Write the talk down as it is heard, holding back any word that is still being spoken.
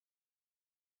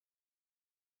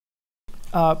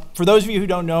For those of you who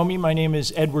don't know me, my name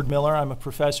is Edward Miller. I'm a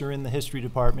professor in the history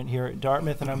department here at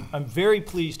Dartmouth, and I'm very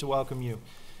pleased to welcome you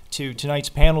to tonight's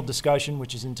panel discussion,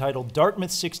 which is entitled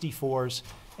Dartmouth 64s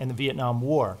and the Vietnam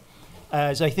War.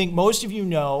 As I think most of you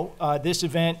know, this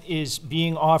event is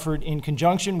being offered in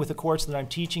conjunction with a course that I'm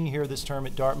teaching here this term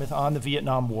at Dartmouth on the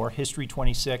Vietnam War, History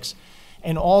 26,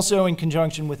 and also in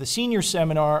conjunction with a senior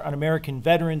seminar on American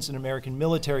veterans and American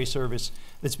military service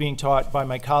that's being taught by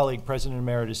my colleague, President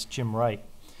Emeritus Jim Wright.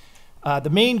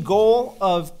 The main goal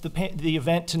of the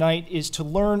event tonight is to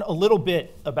learn a little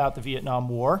bit about the Vietnam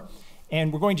War,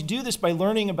 and we're going to do this by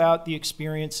learning about the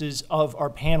experiences of our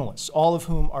panelists, all of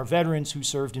whom are veterans who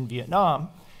served in Vietnam.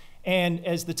 And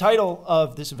as the title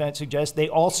of this event suggests, they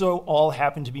also all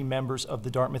happen to be members of the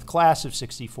Dartmouth Class of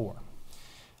 '64.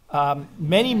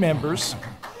 Many members,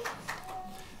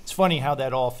 it's funny how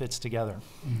that all fits together.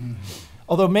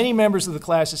 Although many members of the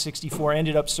Class of '64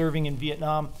 ended up serving in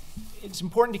Vietnam, it's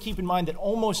important to keep in mind that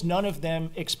almost none of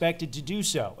them expected to do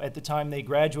so at the time they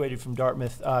graduated from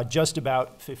Dartmouth just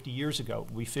about 50 years ago.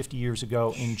 It will be 50 years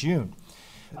ago in June.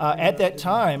 At that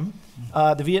time,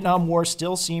 the Vietnam War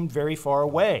still seemed very far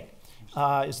away.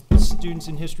 As the students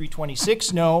in History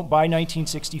 26 know, by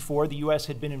 1964, the U.S.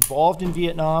 had been involved in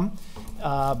Vietnam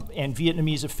and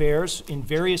Vietnamese affairs in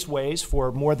various ways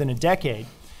for more than a decade.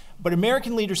 But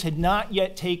American leaders had not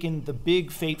yet taken the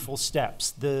big, fateful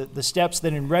steps, the steps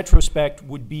that in retrospect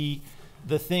would be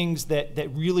the things that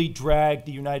really dragged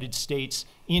the United States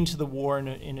into the war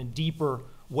in a deeper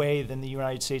way than the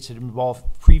United States had been involved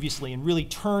previously, and really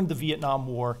turned the Vietnam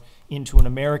War into an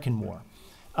American war.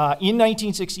 In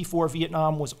 1964,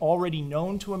 Vietnam was already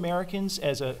known to Americans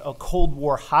as a Cold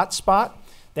War hotspot.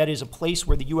 That is a place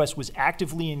where the U.S. was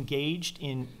actively engaged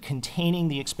in containing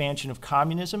the expansion of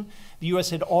communism. The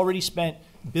U.S. had already spent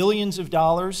billions of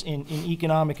dollars in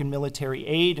economic and military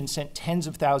aid and sent tens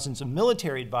of thousands of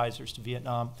military advisors to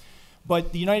Vietnam.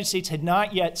 But the United States had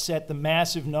not yet set the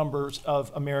massive numbers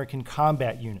of American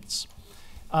combat units.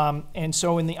 And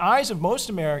so in the eyes of most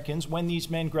Americans, when these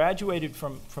men graduated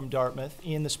from Dartmouth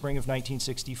in the spring of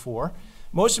 1964,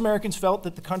 most Americans felt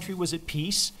that the country was at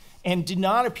peace and did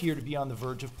not appear to be on the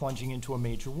verge of plunging into a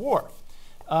major war.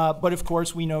 But of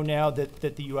course, we know now that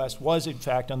the U.S. was in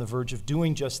fact on the verge of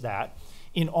doing just that.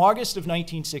 In August of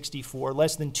 1964,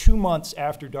 less than 2 months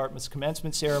after Dartmouth's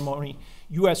commencement ceremony,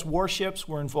 U.S. warships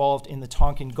were involved in the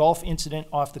Tonkin Gulf incident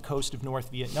off the coast of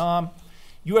North Vietnam.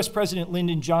 U.S. President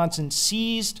Lyndon Johnson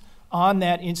seized on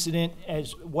that incident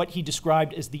as what he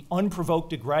described as the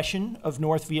unprovoked aggression of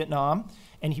North Vietnam,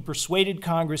 and he persuaded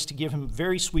Congress to give him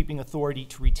very sweeping authority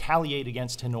to retaliate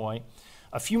against Hanoi.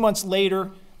 A few months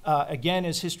later, again,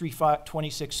 as History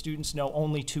 26 students know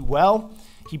only too well,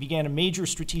 he began a major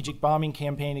strategic bombing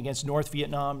campaign against North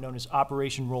Vietnam known as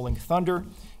Operation Rolling Thunder.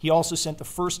 He also sent the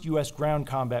first U.S. ground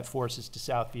combat forces to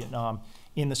South Vietnam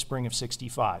in the spring of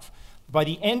 '65. By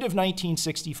the end of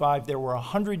 1965, there were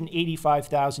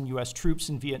 185,000 U.S. troops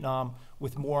in Vietnam,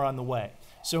 with more on the way.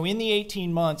 So in the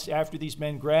 18 months after these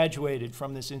men graduated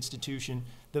from this institution,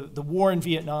 the war in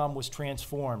Vietnam was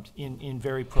transformed in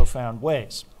very profound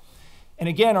ways. And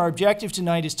again, our objective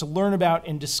tonight is to learn about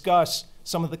and discuss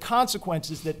some of the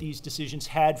consequences that these decisions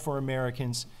had for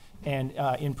Americans, and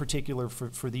in particular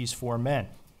for these four men.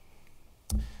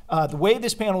 The way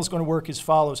this panel is going to work is as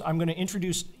follows. I'm going to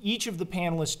introduce each of the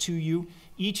panelists to you.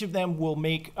 Each of them will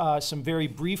make some very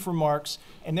brief remarks,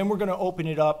 and then we're going to open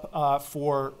it up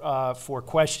for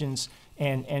questions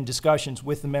and discussions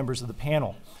with the members of the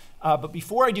panel. But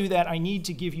before I do that, I need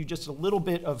to give you just a little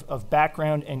bit of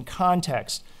background and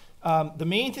context. The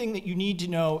main thing that you need to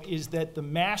know is that the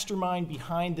mastermind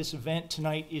behind this event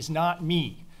tonight is not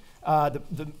me.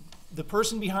 The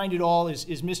person behind it all is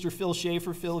Mr. Phil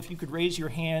Schaefer. Phil, if you could raise your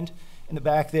hand in the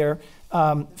back there.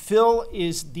 Phil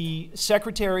is the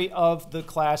secretary of the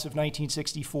class of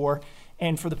 1964,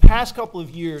 and for the past couple of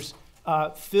years,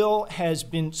 Phil has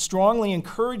been strongly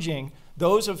encouraging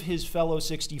those of his fellow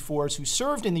 64s who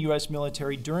served in the U.S.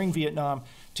 military during Vietnam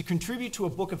to contribute to a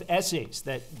book of essays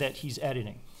that he's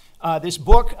editing. This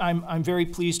book, I'm very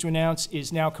pleased to announce,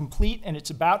 is now complete, and it's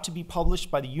about to be published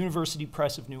by the University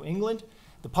Press of New England.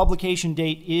 The publication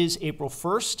date is April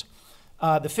 1st.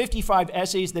 The 55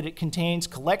 essays that it contains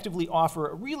collectively offer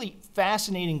a really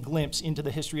fascinating glimpse into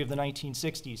the history of the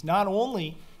 1960s, not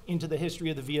only into the history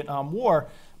of the Vietnam War,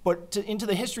 but into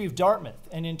the history of Dartmouth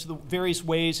and into the various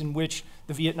ways in which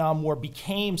the Vietnam War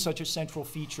became such a central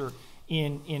feature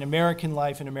in American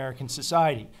life and American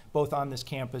society, both on this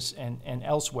campus and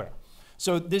elsewhere.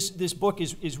 So this book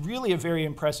is really a very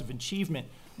impressive achievement.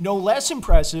 No less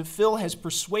impressive, Phil has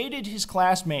persuaded his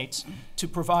classmates to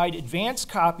provide advanced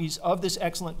copies of this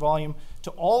excellent volume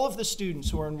to all of the students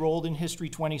who are enrolled in History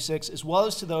 26, as well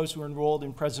as to those who are enrolled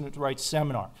in President Wright's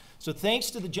seminar. So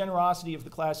thanks to the generosity of the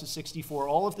class of 64,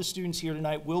 all of the students here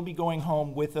tonight will be going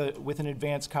home with an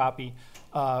advanced copy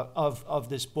of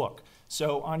this book.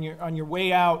 So on your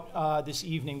way out this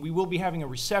evening, we will be having a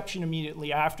reception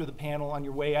immediately after the panel. On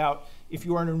your way out, if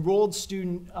you are an enrolled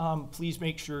student, please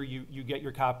make sure you get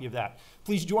your copy of that.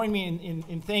 Please join me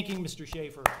in thanking Mr.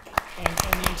 Schaefer and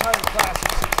the entire class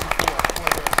of 64 for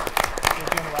their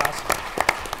generosity.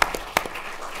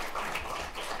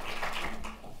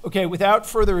 Okay, without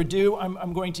further ado,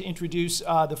 I'm going to introduce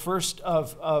the first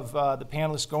of the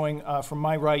panelists, going from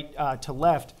my right to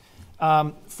left.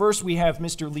 First, we have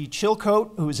Mr. Lee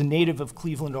Chilcote, who is a native of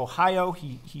Cleveland, Ohio.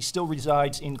 He still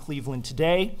resides in Cleveland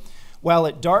today. While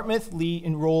at Dartmouth, Lee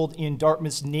enrolled in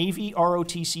Dartmouth's Navy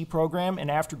ROTC program,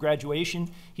 and after graduation,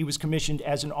 he was commissioned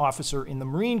as an officer in the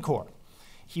Marine Corps.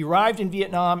 He arrived in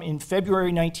Vietnam in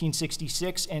February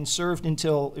 1966 and served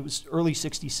until it was early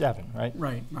 67, right?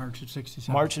 Right, March of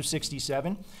 67. March of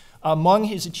 67. Among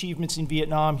his achievements in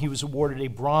Vietnam, he was awarded a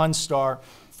Bronze Star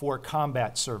for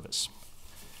combat service.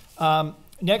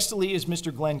 Next to Lee is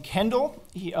Mr. Glen Kendall.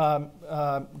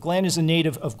 Glen is a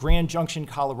native of Grand Junction,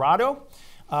 Colorado.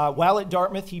 While at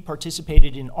Dartmouth, he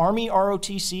participated in Army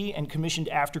ROTC and commissioned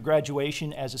after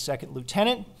graduation as a second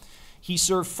lieutenant. He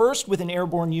served first with an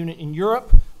airborne unit in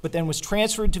Europe, but then was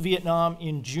transferred to Vietnam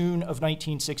in June of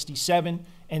 1967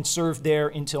 and served there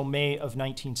until May of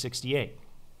 1968.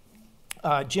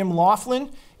 Jim Laughlin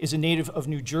is a native of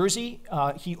New Jersey.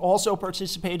 He also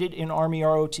participated in Army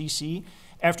ROTC.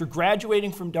 After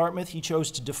graduating from Dartmouth, he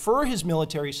chose to defer his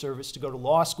military service to go to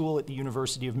law school at the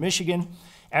University of Michigan.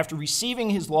 After receiving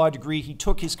his law degree, he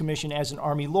took his commission as an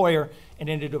Army lawyer and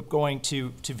ended up going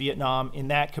to Vietnam in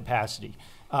that capacity.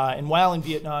 And while in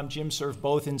Vietnam, Jim served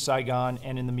both in Saigon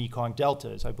and in the Mekong Delta,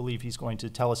 as I believe he's going to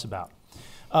tell us about.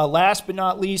 Last but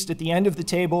not least, at the end of the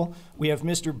table, we have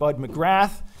Mr. Bud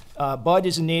McGrath. Bud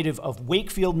is a native of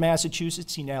Wakefield,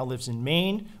 Massachusetts. He now lives in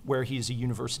Maine, where he is a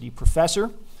university professor.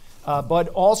 Bud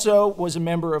also was a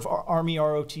member of Army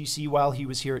ROTC while he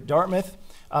was here at Dartmouth.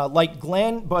 Like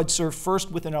Glenn, Bud served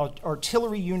first with an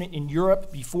artillery unit in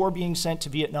Europe before being sent to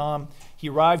Vietnam. He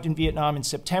arrived in Vietnam in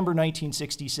September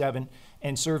 1967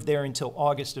 and served there until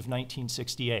August of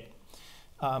 1968.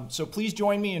 So please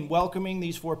join me in welcoming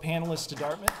these four panelists to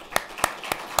Dartmouth.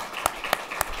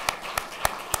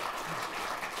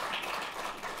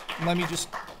 And let me just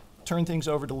turn things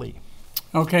over to Lee.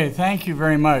 Okay, thank you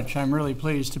very much. I'm really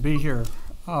pleased to be here.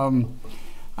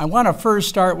 I want to first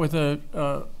start with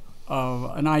an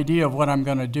idea of what I'm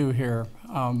going to do here.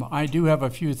 I do have a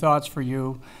few thoughts for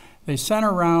you. They center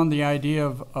around the idea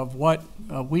of what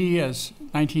we as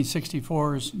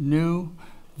 1964s knew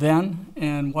then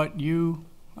and what you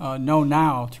know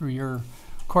now through your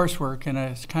coursework in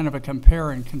a kind of a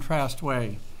compare and contrast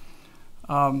way.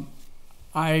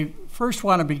 I first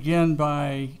want to begin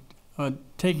by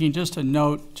taking just a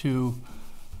note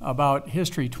about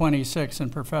History 26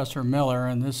 and Professor Miller,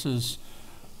 and this is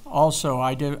also,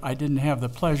 I didn't have the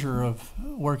pleasure of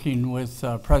working with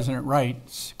President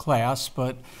Wright's class,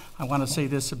 but I want to say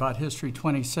this about History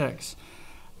 26.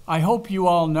 I hope you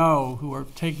all know, who are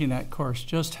taking that course,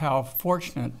 just how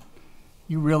fortunate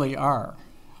you really are.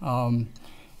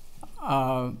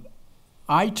 I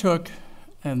took,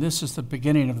 and this is the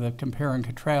beginning of the compare and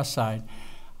contrast side,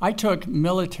 I took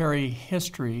military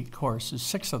history courses,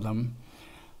 6 of them,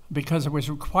 because I was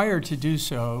required to do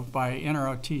so by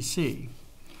NROTC.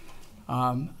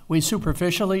 We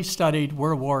superficially studied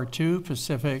World War II,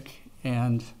 Pacific,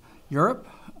 and Europe,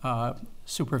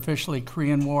 superficially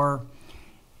Korean War,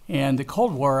 and the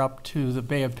Cold War up to the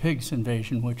Bay of Pigs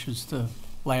invasion, which is the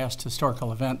last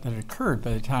historical event that occurred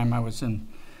by the time I was in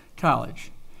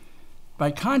college. By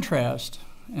contrast,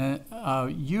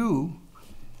 you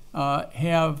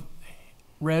have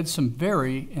read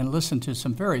and listened to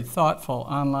some very thoughtful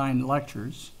online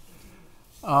lectures.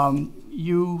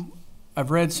 I've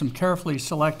read some carefully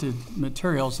selected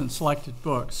materials and selected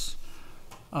books,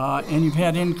 and you've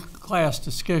had in-class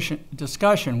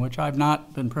discussion, which I've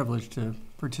not been privileged to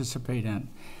participate in.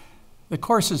 The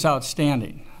course is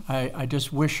outstanding. I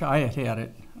just wish I had had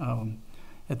it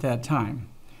at that time.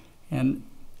 And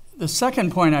the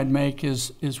second point I'd make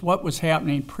is what was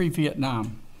happening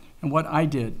pre-Vietnam and what I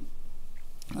did.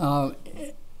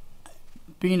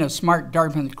 Being a smart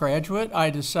Dartmouth graduate,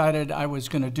 I decided I was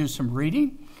going to do some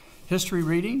reading, history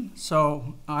reading.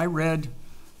 So I read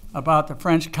about the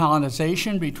French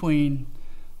colonization between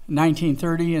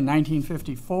 1930 and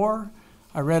 1954.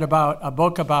 I read about a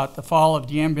book about the fall of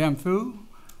Dien Bien Phu.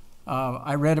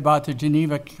 I read about the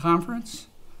Geneva Conference.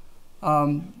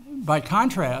 By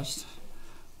contrast,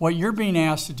 what you're being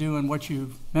asked to do and what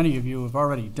many of you have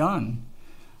already done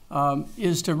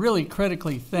is to really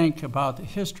critically think about the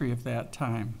history of that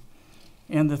time.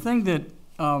 And the thing that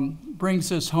brings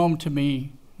this home to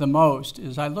me the most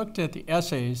is I looked at the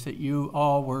essays that you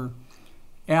all were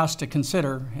asked to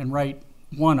consider and write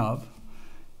one of.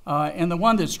 And the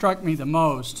one that struck me the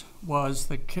most was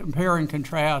the compare and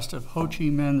contrast of Ho Chi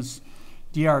Minh's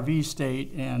DRV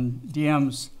state and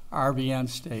Diem's RVN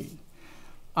state.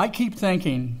 I keep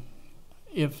thinking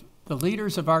if the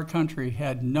leaders of our country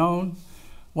had known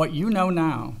what you know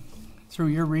now through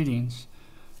your readings,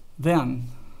 then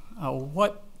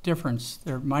what difference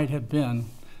there might have been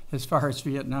as far as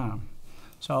Vietnam.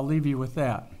 So I'll leave you with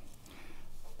that.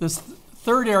 This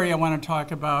third area I want to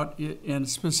talk about, and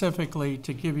specifically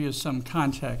to give you some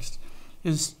context,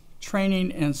 is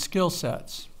training and skill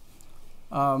sets.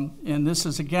 And this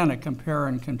is, again, a compare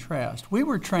and contrast. We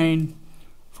were trained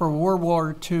for World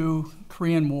War II,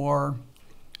 Korean War,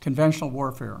 conventional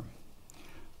warfare.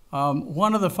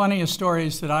 One of the funniest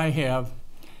stories that I have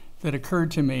that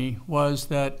occurred to me was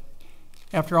that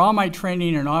after all my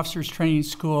training in officers training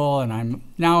school, and I'm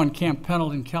now in Camp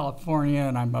Pendleton, California,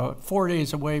 and I'm 4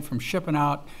 days away from shipping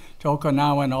out to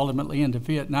Okinawa and ultimately into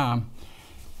Vietnam,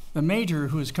 the major,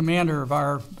 who is commander of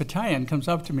our battalion, comes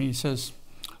up to me and says,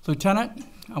 "Lieutenant,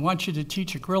 I want you to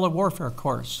teach a guerrilla warfare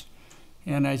course."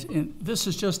 And this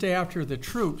is just after the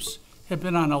troops had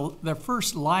been on their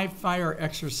first live fire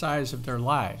exercise of their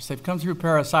lives. They've come through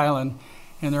Parris Island,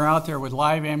 and they're out there with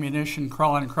live ammunition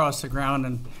crawling across the ground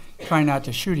and trying not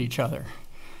to shoot each other.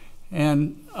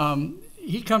 And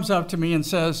he comes up to me and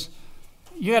says,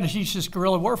 "You got to teach this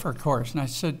guerrilla warfare course." And I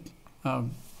said,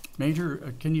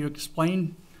 "Major, can you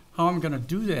explain how I'm going to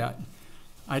do that?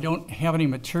 I don't have any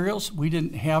materials. We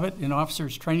didn't have it in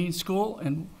officers training school.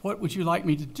 And what would you like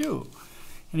me to do?"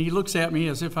 And he looks at me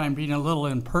as if I'm being a little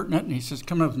impertinent, and he says,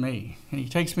 "Come with me." And he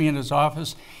takes me in his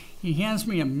office. He hands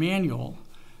me a manual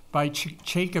by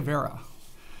Che Guevara.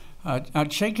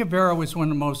 Che Guevara was one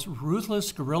of the most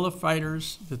ruthless guerrilla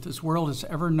fighters that this world has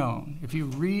ever known. If you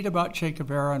read about Che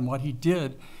Guevara and what he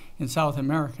did in South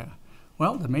America,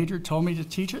 well, the major told me to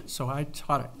teach it, so I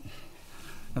taught it.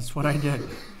 That's what I did.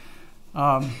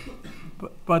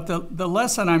 But the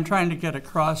lesson I'm trying to get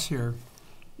across here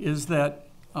is that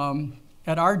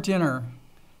at our dinner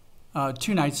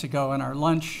 2 nights ago and our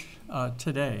lunch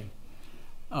today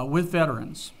with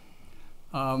veterans,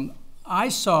 I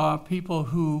saw people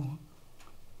who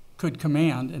could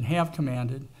command and have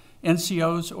commanded,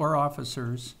 NCOs or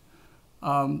officers,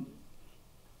 are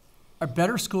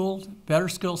better schooled, better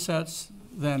skill sets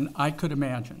than I could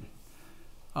imagine.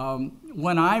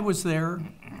 When I was there,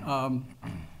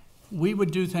 we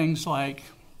would do things like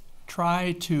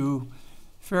try to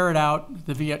ferret out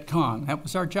the Viet Cong. That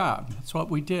was our job. That's what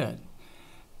we did.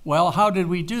 Well, how did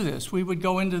we do this? We would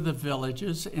go into the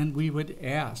villages and we would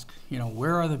ask,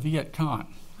 where are the Viet Cong?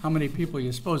 How many people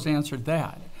you suppose answered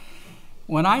that?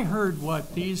 When I heard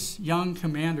what these young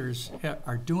commanders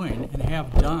are doing and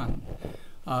have done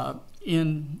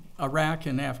in Iraq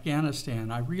and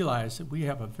Afghanistan, I realized that we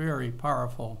have a very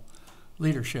powerful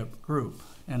leadership group,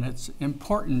 and it's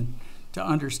important to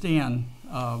understand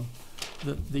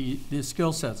the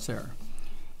skill sets there.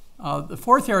 The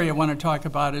fourth area I want to talk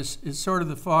about is sort of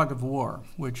the fog of war,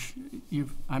 which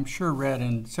you've, I'm sure, read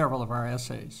in several of our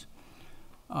essays.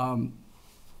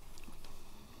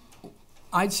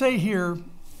 I'd say here,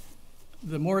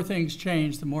 the more things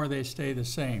change, the more they stay the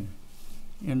same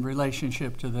in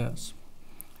relationship to this.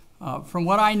 From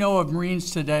what I know of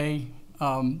Marines today,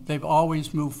 they've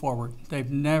always moved forward. They've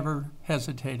never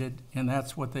hesitated, and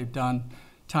that's what they've done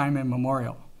time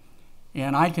immemorial.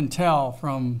 And I can tell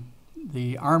from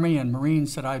the Army and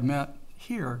Marines that I've met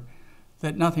here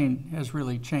that nothing has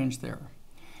really changed there.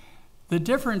 The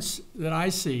difference that I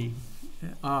see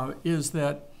is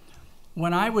that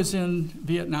when I was in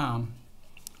Vietnam,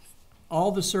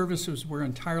 all the services were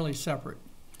entirely separate.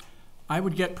 I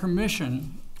would get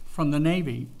permission from the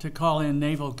Navy to call in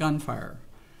naval gunfire.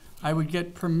 I would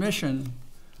get permission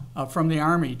from the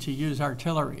Army to use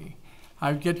artillery.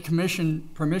 I would get permission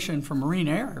from Marine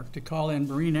Air to call in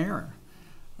Marine Air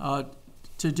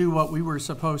to do what we were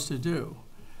supposed to do.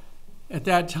 At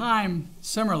that time,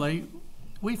 similarly,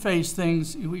 we faced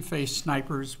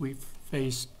snipers, we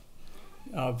faced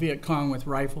Viet Cong with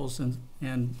rifles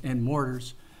and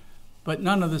mortars, but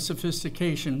none of the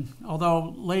sophistication,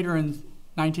 although later in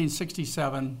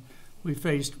 1967, we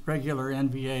faced regular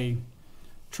NVA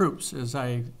troops, as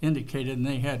I indicated, and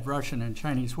they had Russian and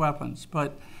Chinese weapons.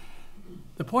 But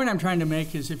The point I'm trying to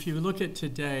make is if you look at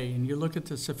today and you look at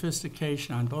the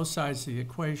sophistication on both sides of the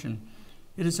equation,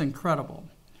 it is incredible.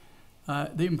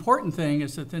 The important thing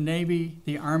is that the Navy,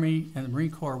 the Army, and the Marine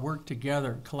Corps work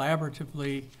together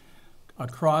collaboratively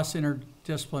across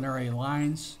interdisciplinary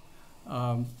lines.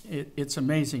 It's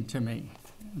amazing to me.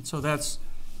 And so that's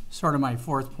sort of my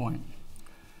fourth point.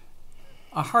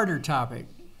 A harder topic,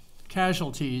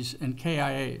 casualties and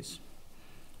KIAs.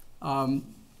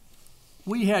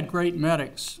 We had great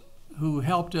medics who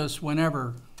helped us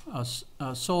whenever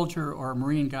a soldier or a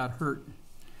Marine got hurt.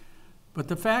 But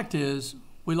the fact is,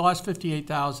 we lost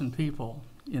 58,000 people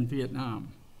in Vietnam.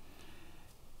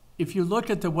 If you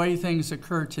look at the way things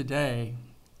occur today,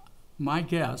 my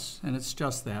guess, and it's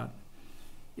just that,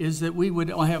 is that we would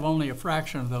have only a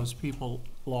fraction of those people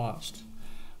lost.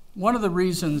 One of the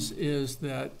reasons is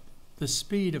that the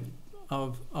speed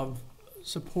of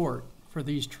support for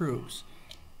these troops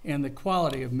and the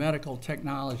quality of medical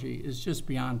technology is just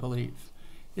beyond belief.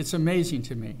 It's amazing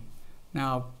to me.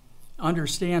 Now,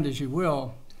 understand as you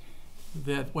will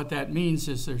that what that means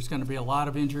is there's going to be a lot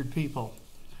of injured people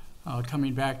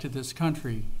coming back to this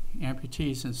country,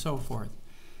 amputees and so forth.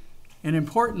 And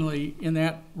importantly, in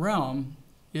that realm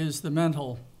is the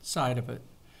mental side of it.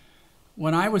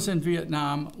 When I was in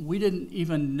Vietnam, we didn't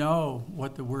even know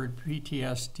what the word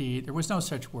PTSD, there was no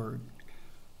such word.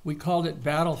 We called it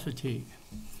battle fatigue.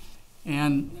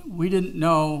 And we didn't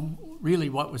know really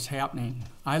what was happening.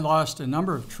 I lost a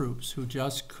number of troops who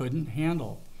just couldn't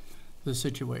handle the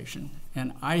situation.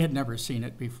 And I had never seen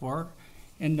it before,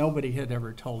 and nobody had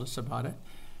ever told us about it.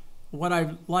 What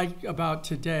I like about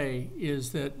today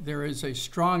is that there is a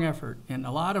strong effort, and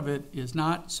a lot of it is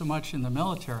not so much in the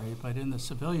military, but in the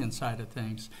civilian side of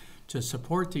things, to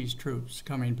support these troops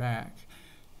coming back,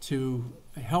 to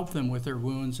help them with their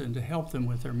wounds and to help them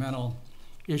with their mental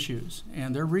issues.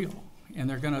 And they're real, and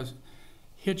they're going to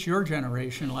hit your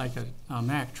generation like a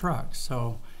Mack truck.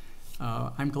 So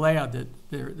I'm glad that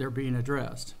they're being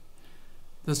addressed.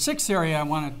 The sixth area I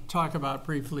want to talk about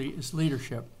briefly is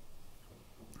leadership.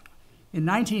 In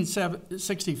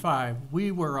 1965,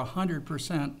 we were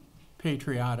 100%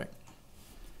 patriotic.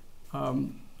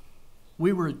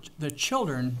 We were the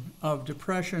children of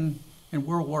Depression and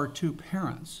World War II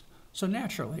parents. So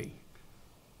naturally,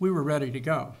 we were ready to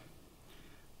go.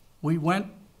 We went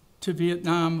to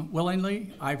Vietnam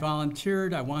willingly. I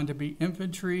volunteered. I wanted to be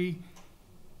infantry.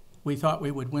 We thought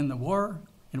we would win the war,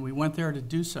 and we went there to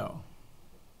do so.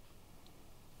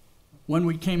 When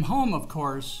we came home, of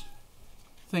course,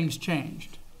 things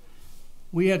changed.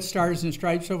 We had Stars and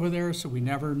Stripes over there, so we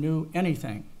never knew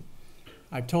anything.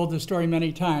 I've told this story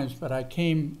many times, but I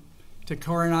came to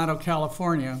Coronado,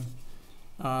 California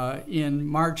in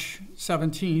March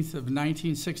 17th of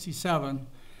 1967.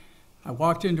 I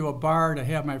walked into a bar to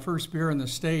have my first beer in the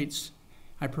States.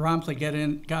 I promptly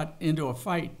got into a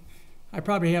fight. I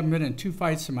probably haven't been in 2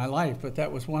 fights in my life, but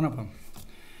that was one of them.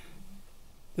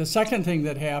 The second thing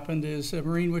that happened is a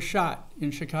Marine was shot in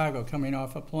Chicago coming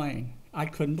off a plane. I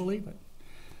couldn't believe it.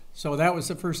 So that was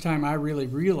the first time I really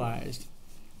realized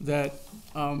that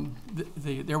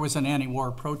there was an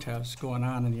anti-war protest going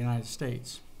on in the United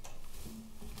States.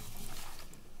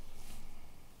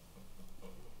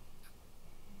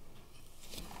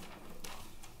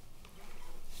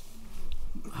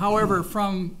 However,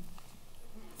 from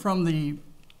the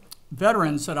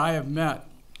veterans that I have met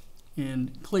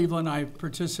in Cleveland, I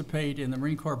participate in the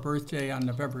Marine Corps Birthday on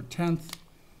November 10th.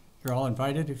 You're all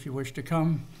invited if you wish to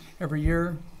come every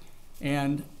year.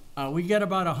 And we get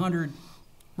about 100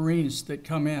 Marines that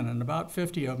come in, and about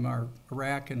 50 of them are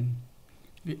Iraq and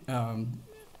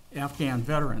Afghan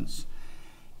veterans.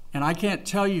 And I can't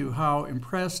tell you how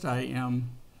impressed I am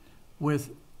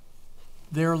with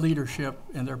their leadership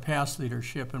and their past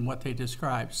leadership and what they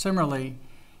describe. Similarly,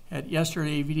 at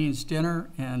yesterday evening's dinner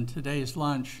and today's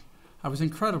lunch, I was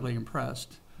incredibly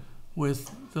impressed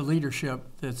with the leadership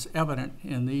that's evident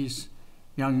in these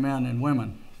young men and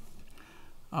women.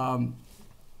 When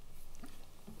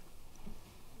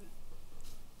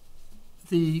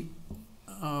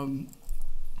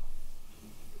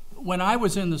I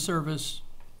was in the service,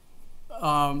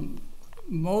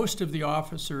 most of the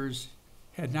officers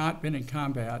had not been in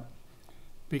combat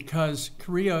because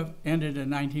Korea ended in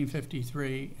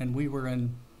 1953 and we were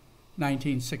in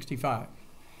 1965.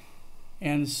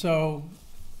 And so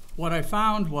what I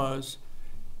found was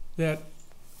that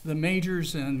the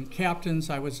majors and captains,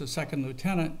 I was a second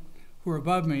lieutenant, who were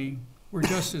above me were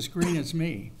just as green as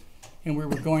me, and we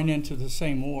were going into the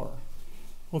same war.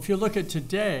 Well, if you look at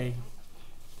today,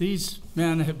 these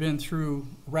men have been through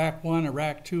Iraq 1,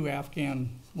 Iraq 2,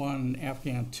 Afghan 1,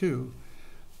 Afghan 2.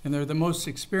 And they're the most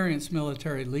experienced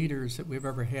military leaders that we've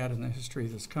ever had in the history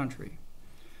of this country.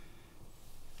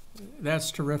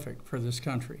 That's terrific for this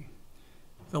country.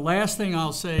 The last thing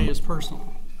I'll say is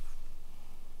personal.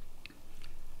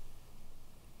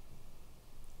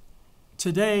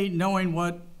 Today, knowing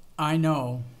what I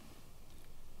know,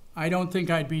 I don't think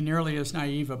I'd be nearly as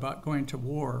naive about going to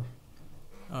war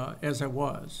as I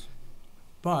was.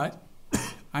 But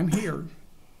I'm here,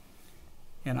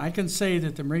 and I can say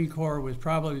that the Marine Corps was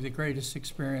probably the greatest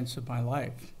experience of my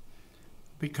life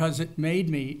because it gave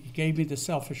me the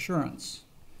self-assurance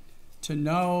to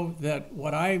know that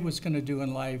what I was going to do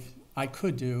in life, I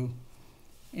could do,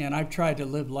 and I've tried to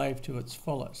live life to its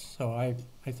fullest. So I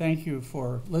thank you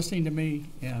for listening to me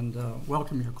and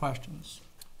welcome your questions.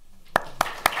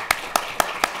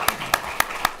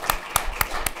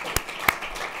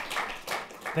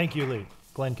 Thank you, Lee.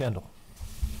 Glen Kendall.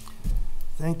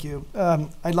 Thank you.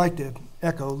 I'd like to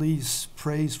echo Lee's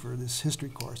praise for this history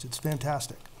course. It's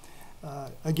fantastic.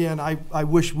 Again, I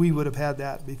wish we would have had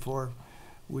that before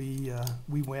we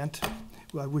went.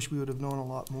 I wish we would have known a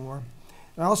lot more.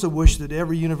 I also wish that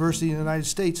every university in the United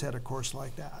States had a course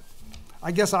like that.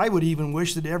 I guess I would even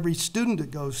wish that every student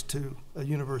that goes to a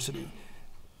university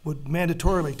would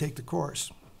mandatorily take the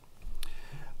course.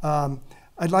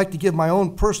 I'd like to give my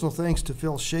own personal thanks to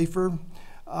Phil Schaefer.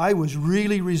 I was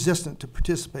really resistant to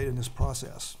participate in this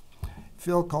process.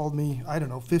 Phil called me, I don't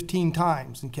know, 15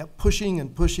 times and kept pushing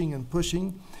and pushing and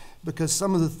pushing because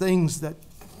some of the things that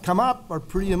come up are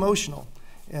pretty emotional.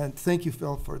 And thank you,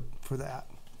 Phil, for that.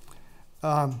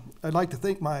 I'd like to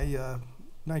thank my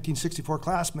 1964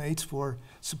 classmates for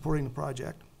supporting the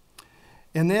project.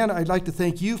 And then I'd like to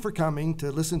thank you for coming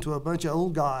to listen to a bunch of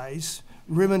old guys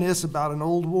reminisce about an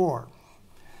old war.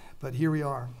 But here we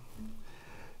are.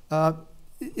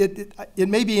 It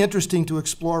may be interesting to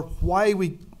explore why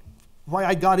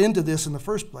I got into this in the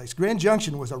first place. Grand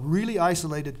Junction was a really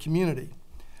isolated community.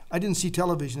 I didn't see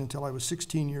television until I was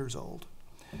 16 years old.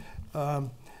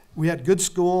 We had good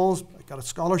schools. I got a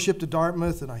scholarship to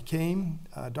Dartmouth, and I came.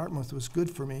 Dartmouth was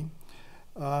good for me.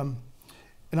 And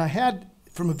I had,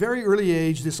 from a very early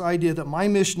age, this idea that my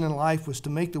mission in life was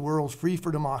to make the world free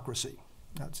for democracy.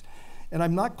 And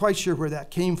I'm not quite sure where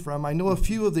that came from. I know a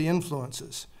few of the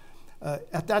influences.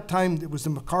 At that time, it was the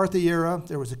McCarthy era.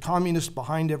 There was a communist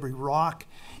behind every rock.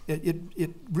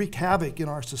 It wreaked havoc in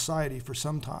our society for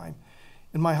some time.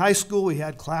 In my high school, we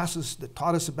had classes that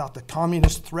taught us about the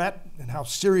communist threat and how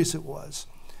serious it was.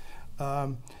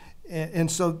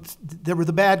 And so there were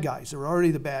the bad guys. There were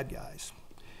already the bad guys.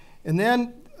 And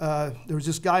then there was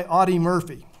this guy, Audie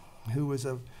Murphy, who was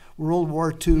a World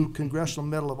War II Congressional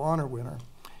Medal of Honor winner.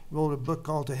 He wrote a book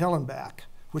called To Hell and Back,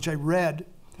 which I read.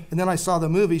 And then I saw the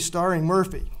movie starring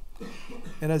Murphy.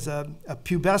 And as a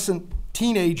pubescent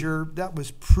teenager, that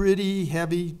was pretty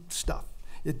heavy stuff.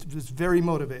 It was very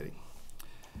motivating.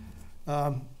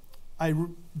 I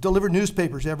delivered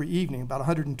newspapers every evening, about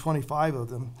 125 of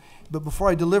them. But before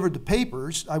I delivered the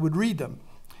papers, I would read them.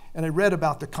 And I read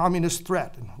about the communist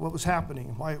threat and what was happening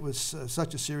and why it was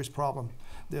such a serious problem.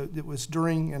 It was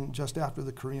during and just after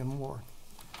the Korean War.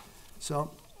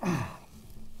 So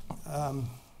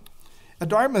at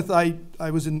Dartmouth,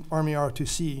 I was in Army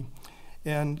ROTC.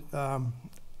 And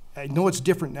I know it's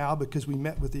different now because we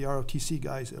met with the ROTC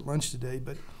guys at lunch today.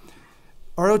 But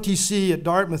ROTC at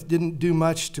Dartmouth didn't do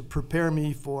much to prepare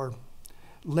me for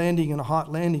landing in a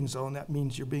hot landing zone. That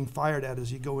means you're being fired at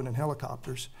as you go in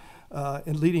helicopters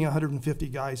and leading 150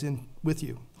 guys in with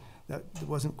you. That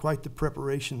wasn't quite the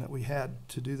preparation that we had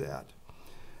to do that.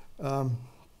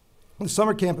 The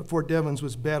summer camp at Fort Devens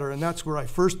was better, and that's where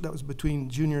that was between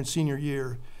junior and senior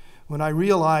year, when I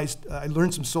realized, I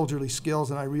learned some soldierly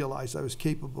skills and I realized I was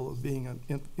capable of being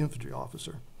an infantry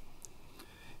officer.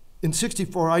 In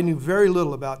 '64, I knew very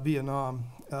little about Vietnam.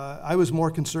 I was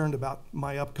more concerned about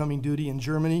my upcoming duty in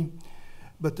Germany.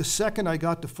 But the second I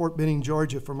got to Fort Benning,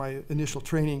 Georgia for my initial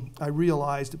training, I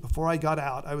realized that before I got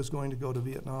out, I was going to go to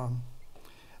Vietnam.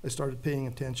 I started paying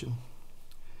attention.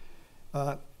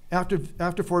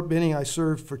 After Fort Benning, I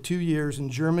served for 2 years in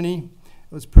Germany.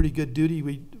 It was pretty good duty.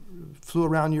 We flew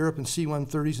around Europe in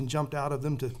C-130s and jumped out of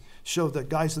them to show the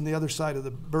guys on the other side of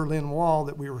the Berlin Wall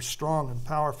that we were strong and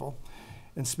powerful,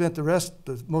 and spent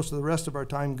most of the rest of our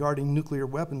time guarding nuclear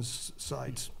weapons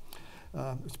sites.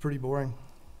 It's pretty boring.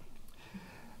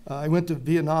 I went to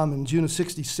Vietnam in June of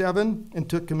 '67 and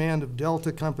took command of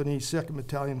Delta Company, 2nd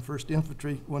Battalion, 1st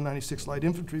Infantry, 196th Light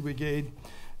Infantry Brigade.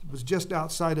 It was just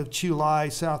outside of Chu Lai,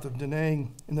 south of Da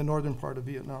Nang, in the northern part of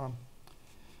Vietnam.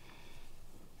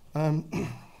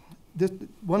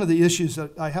 One of the issues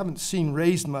that I haven't seen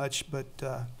raised much, but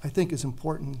I think is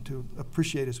important to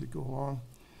appreciate as we go along.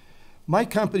 My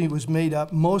company was made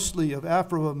up mostly of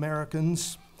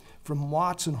Afro-Americans from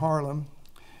Watts and Harlem,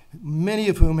 many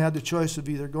of whom had the choice of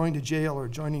either going to jail or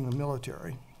joining the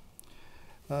military.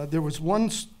 There was one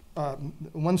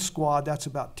squad, that's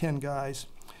about 10 guys,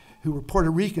 who were Puerto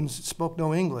Ricans that spoke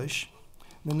no English.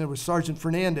 Then there was Sergeant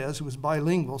Fernandez, who was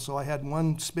bilingual, so I had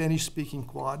one Spanish-speaking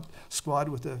squad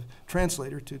with a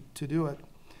translator to do it.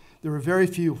 There were very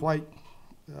few white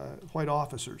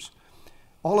officers.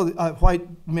 All of the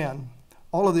white men,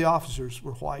 all of the officers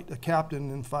were white, a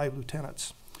captain and 5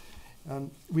 lieutenants.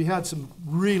 We had some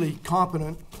really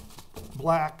competent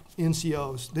black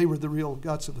NCOs. They were the real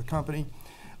guts of the company.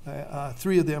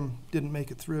 3 of them didn't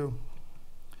make it through.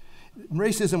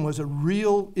 Racism was a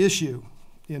real issue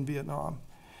in Vietnam,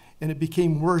 and it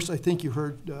became worse. I think you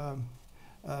heard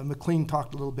McLean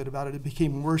talked a little bit about it. It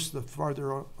became worse the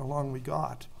farther along we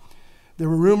got. There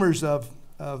were rumors of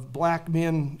black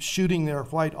men shooting their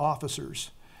white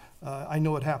officers. I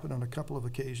know it happened on a couple of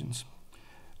occasions.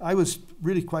 I was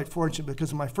really quite fortunate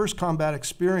because in my first combat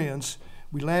experience,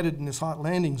 we landed in this hot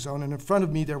landing zone, and in front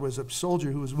of me there was a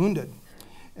soldier who was wounded.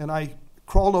 And I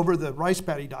crawled over the rice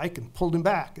paddy dike and pulled him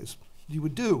back, as you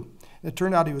would do. And it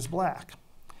turned out he was black.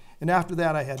 And after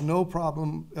that, I had no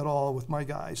problem at all with my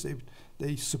guys.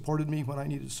 They supported me when I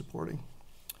needed supporting.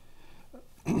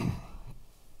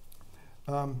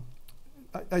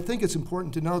 I think it's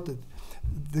important to note that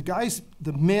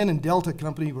the men in Delta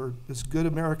Company were as good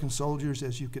American soldiers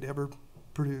as you could ever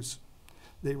produce.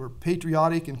 They were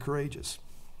patriotic and courageous.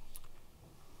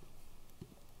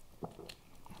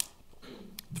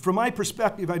 From my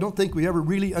perspective, I don't think we ever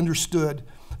really understood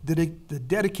the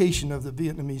dedication of the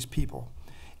Vietnamese people,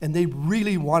 and they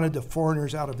really wanted the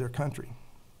foreigners out of their country.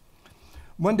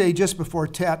 One day, just before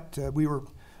Tet, we were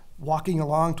walking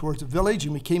along towards the village,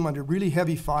 and we came under really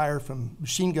heavy fire from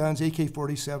machine guns,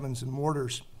 AK-47s, and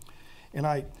mortars. And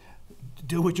I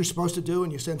do what you're supposed to do,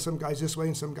 and you send some guys this way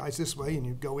and some guys this way, and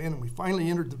you go in, and we finally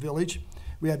entered the village.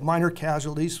 We had minor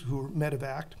casualties who were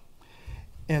medevaced,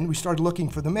 and we started looking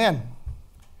for the men.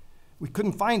 We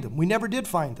couldn't find them. We never did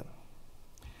find them.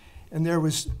 And there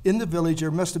was, in the village,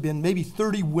 there must have been maybe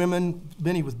 30 women,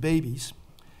 many with babies.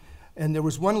 And there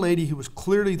was one lady who was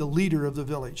clearly the leader of the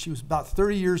village. She was about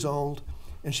 30 years old,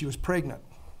 and she was pregnant.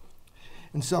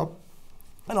 And so,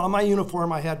 and on my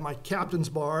uniform, I had my captain's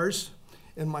bars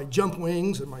and my jump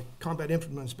wings and my combat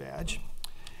infantryman's badge.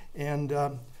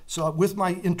 And so with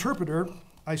my interpreter,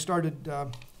 I started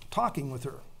talking with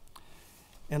her.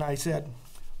 And I said,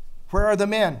 "Where are the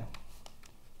men?"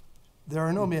 "There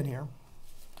are no men here."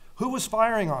 "Who was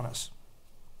firing on us?"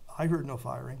 "I heard no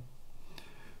firing."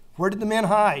 "Where did the men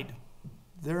hide?"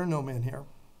 "There are no men here."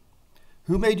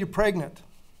 "Who made you pregnant?"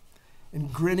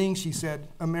 And grinning, she said,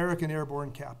 "American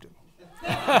airborne captain."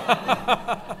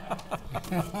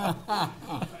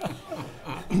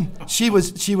 She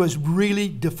was really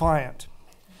defiant.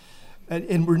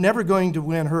 And we're never going to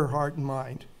win her heart and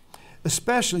mind,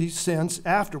 especially since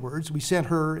afterwards we sent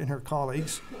her and her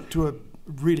colleagues to a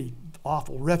really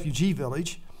awful refugee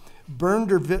village, burned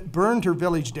her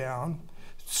village down,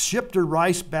 shipped her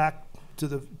rice back to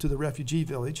the refugee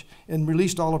village, and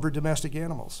released all of her domestic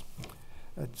animals.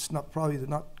 That's probably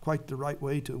not quite the right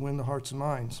way to win the hearts and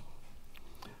minds.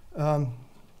 As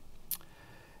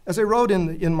I wrote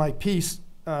in my piece,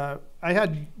 I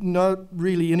had not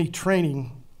really any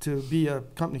training to be a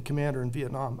company commander in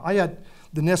Vietnam. I had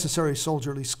the necessary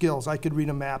soldierly skills. I could read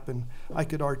a map, and I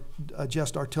could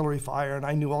adjust artillery fire, and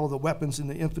I knew all of the weapons in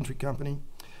the infantry company.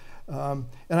 And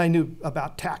I knew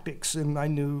about tactics, and I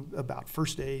knew about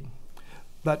first aid.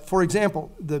 But for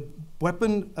example, the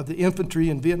weapon of the infantry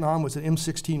in Vietnam was an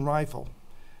M16 rifle.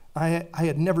 I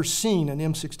had never seen an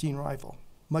M16 rifle,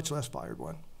 much less fired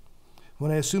one.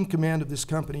 When I assumed command of this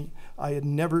company, I had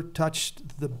never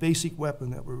touched the basic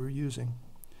weapon that we were using.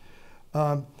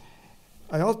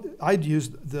 I'd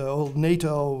used the old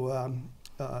NATO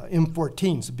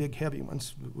M14s, the big heavy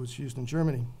ones, that was used in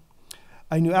Germany.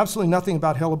 I knew absolutely nothing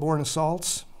about heliborne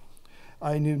assaults.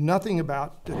 I knew nothing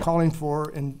about calling for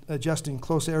and adjusting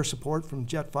close air support from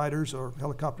jet fighters or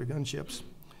helicopter gunships.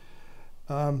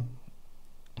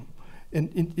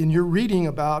 In your reading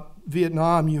about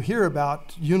Vietnam, you hear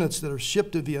about units that are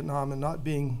shipped to Vietnam and not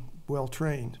being well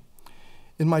trained.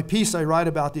 In my piece, I write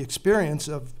about the experience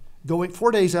of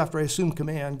 4 days after I assumed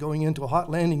command, going into a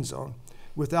hot landing zone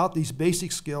without these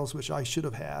basic skills, which I should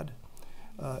have had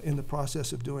in the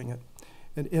process of doing it.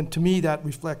 And to me, that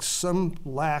reflects some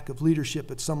lack of leadership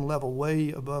at some level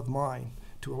way above mine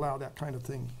to allow that kind of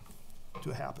thing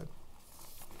to happen.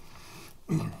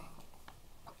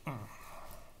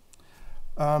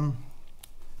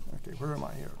 Okay, where am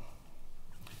I here?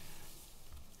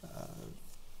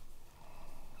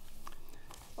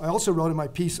 I also wrote in my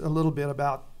piece a little bit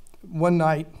about one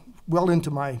night, well into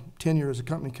my tenure as a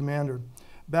company commander,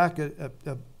 back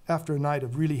after a night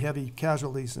of really heavy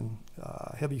casualties and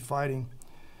heavy fighting,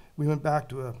 we went back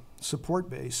to a support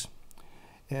base,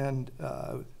 and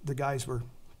the guys were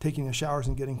taking their showers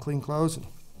and getting clean clothes and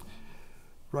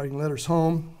writing letters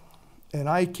home. And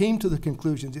I came to the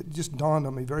conclusion, it just dawned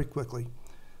on me very quickly,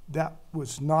 that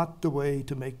was not the way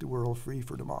to make the world free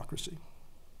for democracy.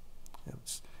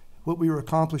 It's what we were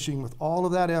accomplishing with all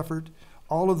of that effort,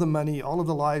 all of the money, all of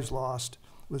the lives lost,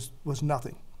 was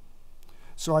nothing.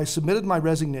 So I submitted my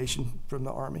resignation from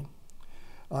the Army.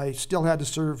 I still had to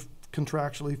serve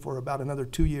contractually for about another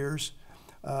 2 years,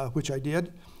 which I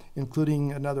did,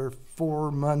 including another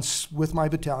 4 months with my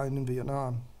battalion in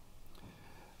Vietnam.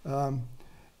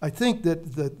 I think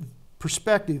that the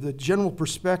perspective, the general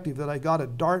perspective that I got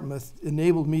at Dartmouth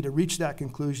enabled me to reach that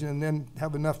conclusion and then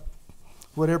have enough,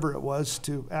 whatever it was,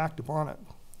 to act upon it.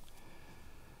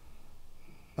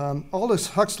 Aldous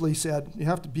Huxley said, you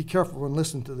have to be careful and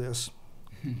listen to this,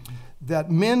 that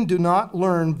men do not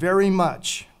learn very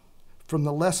much from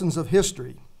the lessons of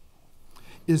history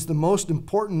is the most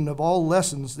important of all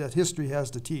lessons that history has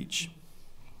to teach.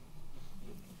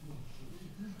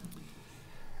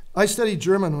 I studied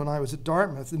German when I was at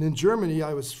Dartmouth, and in Germany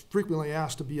I was frequently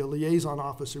asked to be a liaison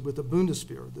officer with the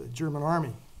Bundeswehr, the German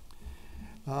army.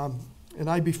 And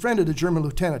I befriended a German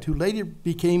lieutenant who later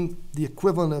became the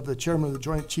equivalent of the chairman of the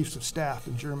Joint Chiefs of Staff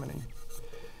in Germany.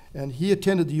 And he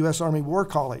attended the U.S. Army War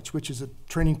College, which is a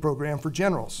training program for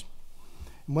generals.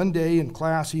 And one day in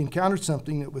class, he encountered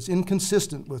something that was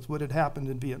inconsistent with what had happened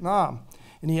in Vietnam.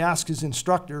 And he asked his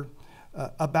instructor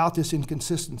about this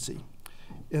inconsistency.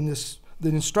 And the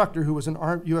instructor, who was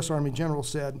an U.S. Army general,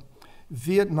 said,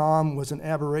 Vietnam was an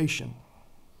aberration.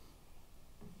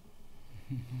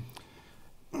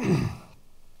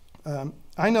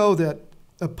 I know that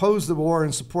oppose the war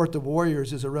and support the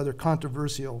warriors is a rather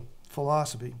controversial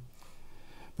philosophy.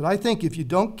 But I think if you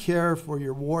don't care for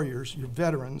your warriors, your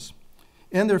veterans,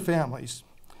 and their families,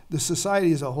 the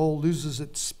society as a whole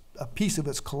loses a piece of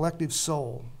its collective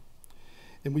soul.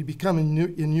 And we become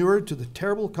inured to the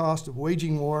terrible cost of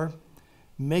waging war,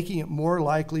 making it more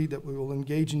likely that we will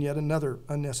engage in yet another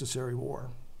unnecessary war.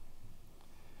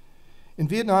 In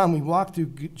Vietnam, we walked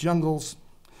through jungles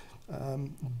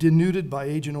denuded by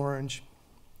Agent Orange.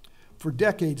 For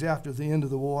decades after the end of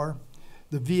the war,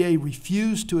 the VA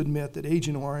refused to admit that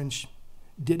Agent Orange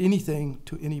did anything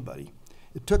to anybody.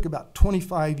 It took about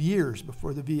 25 years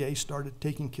before the VA started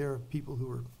taking care of people who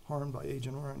were harmed by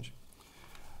Agent Orange.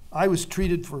 I was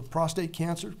treated for prostate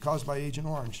cancer caused by Agent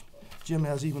Orange. Jim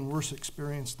has even worse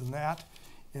experience than that.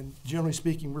 And generally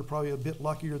speaking, we're probably a bit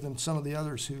luckier than some of the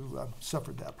others who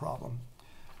suffered that problem.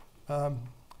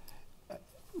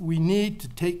 We need to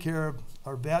take care of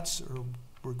our vets, or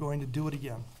we're going to do it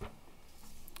again.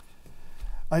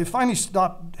 I finally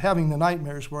stopped having the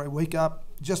nightmares where I wake up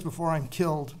just before I'm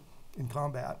killed in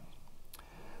combat.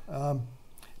 But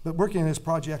working on this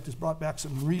project has brought back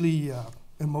some really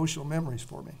emotional memories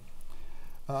for me.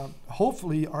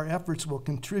 Hopefully our efforts will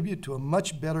contribute to a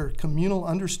much better communal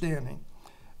understanding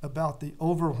about the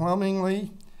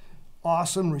overwhelmingly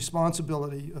awesome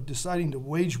responsibility of deciding to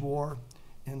wage war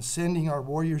and sending our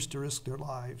warriors to risk their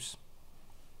lives.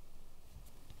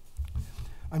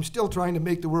 I'm still trying to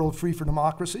make the world free for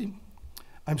democracy.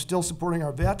 I'm still supporting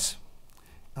our vets.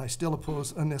 I still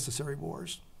oppose unnecessary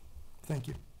wars. Thank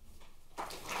you.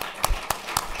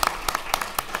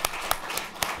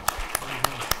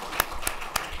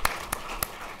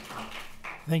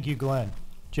 Thank you, Glenn.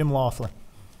 Jim Laughlin.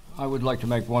 I would like to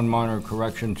make one minor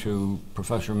correction to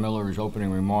Professor Miller's opening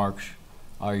remarks.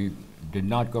 I did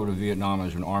not go to Vietnam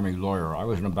as an Army lawyer. I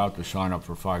wasn't about to sign up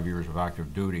for 5 years of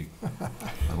active duty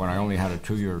when I only had a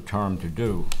 2-year term to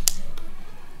do.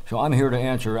 So I'm here to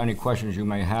answer any questions you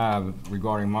may have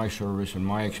regarding my service and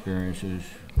my experiences.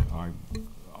 I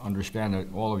understand that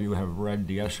all of you have read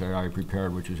the essay I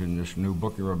prepared, which is in this new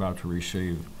book you're about to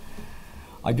receive.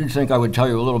 I did think I would tell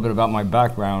you a little bit about my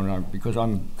background because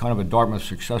I'm kind of a Dartmouth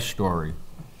success story.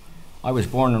 I was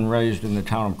born and raised in the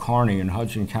town of Kearney in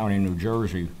Hudson County, New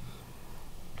Jersey,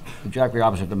 exactly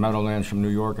opposite the Meadowlands from New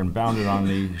York and bounded on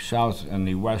the south and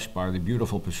the west by the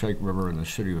beautiful Passaic River and the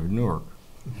city of Newark.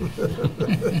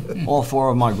 All 4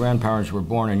 of my grandparents were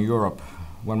born in Europe.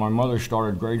 When my mother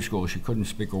started grade school, she couldn't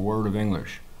speak a word of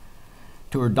English.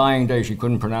 To her dying day, she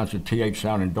couldn't pronounce the TH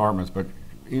sound in Dartmouth, but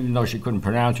even though she couldn't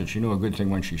pronounce it, she knew a good thing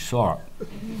when she saw it.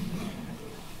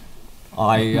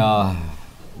 I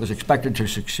was expected to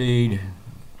succeed.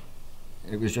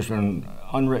 It was just an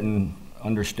unwritten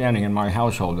understanding in my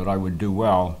household that I would do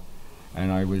well,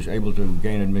 and I was able to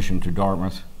gain admission to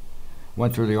Dartmouth.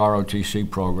 went through the ROTC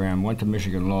program, went to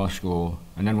Michigan Law School,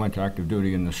 and then went to active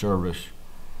duty in the service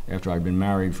after I'd been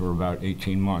married for about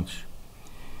 18 months.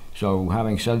 So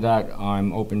having said that,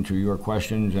 I'm open to your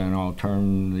questions, and I'll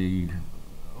turn the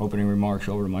opening remarks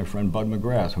over to my friend Bud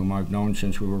McGrath, whom I've known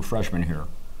since we were freshmen here.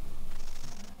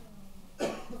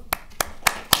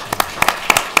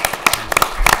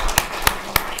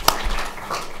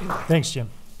 Thanks, Jim.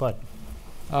 Bud.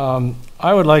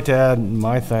 I would like to add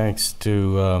my thanks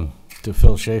to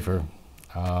Phil Schaefer,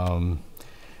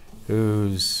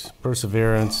 whose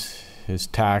perseverance, his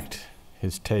tact,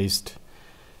 his taste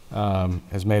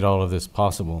has made all of this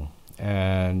possible.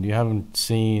 And you haven't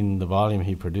seen the volume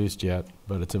he produced yet,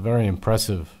 but it's a very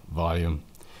impressive volume.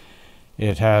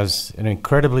 It has an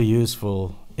incredibly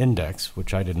useful index,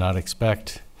 which I did not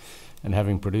expect. And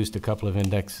having produced a couple of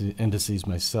indices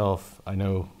myself, I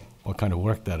know what kind of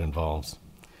work that involves.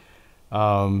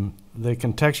 The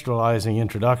contextualizing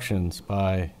introductions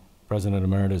by President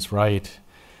Emeritus Wright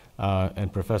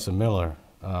and Professor Miller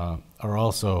are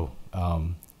also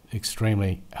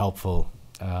extremely helpful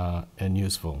and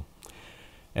useful.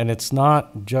 And it's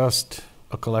not just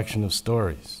a collection of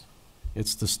stories.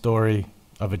 It's the story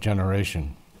of a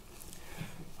generation.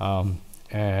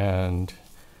 And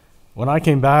when I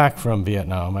came back from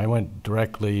Vietnam, I went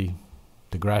directly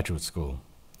to graduate school.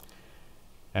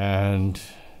 And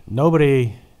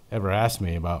nobody ever asked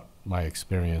me about my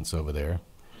experience over there.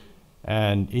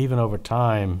 And even over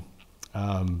time,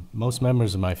 most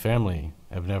members of my family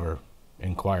have never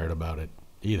inquired about it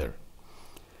either.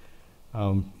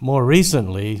 More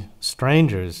recently,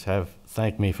 strangers have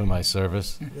thanked me for my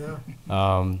service,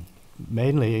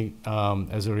 mainly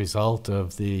as a result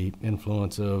of the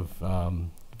influence of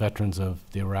veterans of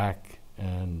the Iraq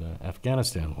and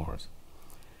Afghanistan wars.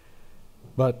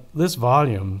 But this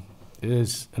volume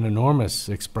is an enormous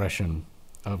expression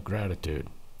of gratitude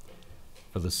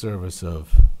for the service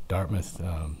of Dartmouth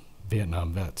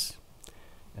Vietnam vets.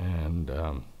 And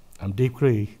I'm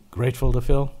deeply grateful to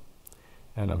Phil,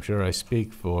 and I'm sure I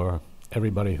speak for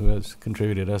everybody who has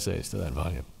contributed essays to that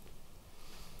volume.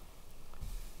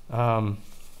 I'll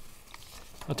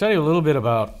tell you a little bit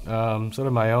about sort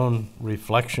of my own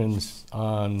reflections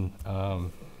on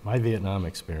my Vietnam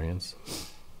experience.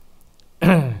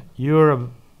 You're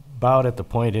about at the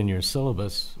point in your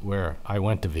syllabus where I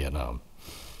went to Vietnam.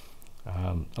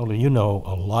 Only you know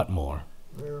a lot more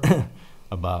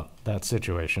about that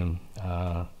situation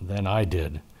than I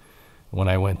did when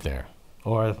I went there,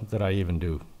 or that I even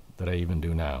do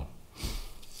now.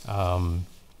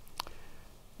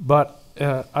 But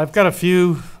I've got a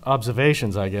few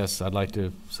observations, I guess, I'd like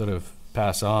to sort of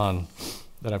pass on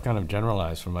that I've kind of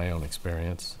generalized from my own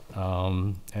experience,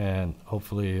 and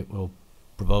hopefully it will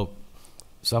provoke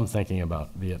some thinking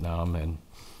about Vietnam and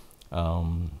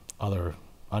other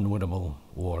unwinnable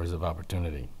wars of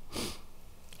opportunity.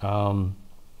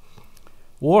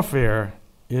 Warfare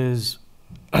is,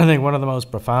 I think, one of the most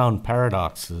profound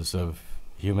paradoxes of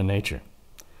human nature.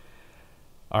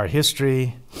 Our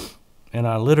history and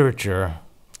our literature,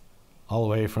 all the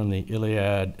way from the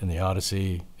Iliad and the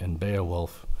Odyssey and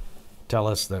Beowulf, tell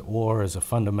us that war is a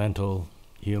fundamental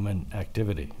human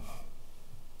activity.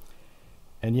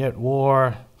 And yet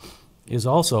war is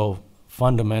also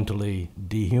fundamentally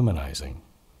dehumanizing.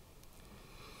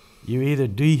 You either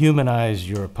dehumanize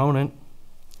your opponent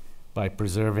by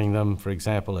preserving them, for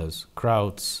example, as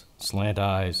krauts, slant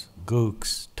eyes,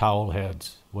 gooks, towel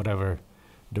heads, whatever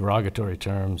derogatory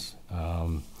terms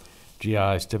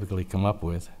GIs typically come up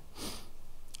with,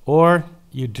 or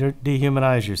you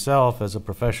dehumanize yourself as a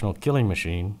professional killing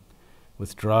machine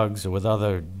with drugs or with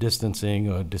other distancing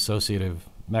or dissociative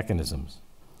mechanisms.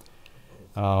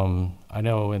 I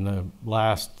know in the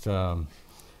last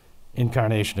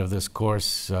incarnation of this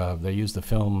course, they used the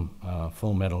film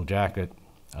Full Metal Jacket,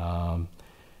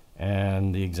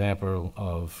 and the example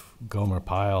of Gomer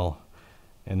Pyle,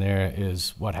 and there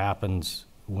is what happens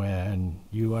when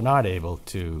you are not able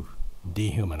to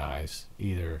dehumanize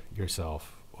either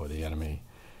yourself or the enemy.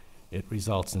 It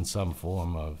results in some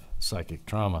form of psychic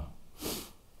trauma.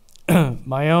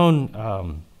 My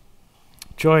own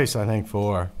choice, I think,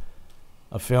 for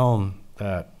a film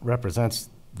that represents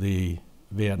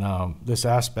this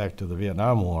aspect of the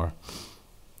Vietnam War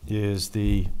is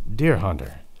The Deer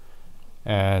Hunter.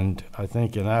 And I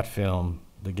think in that film,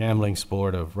 the gambling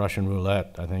sport of Russian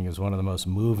roulette, I think, is one of the most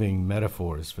moving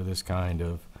metaphors for this kind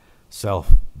of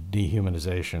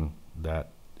self-dehumanization that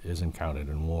is encountered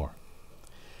in war.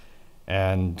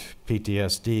 And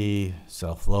PTSD,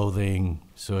 self-loathing,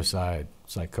 suicide,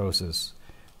 psychosis,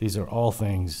 these are all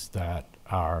things that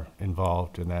are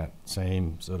involved in that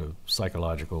same sort of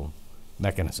psychological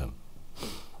mechanism.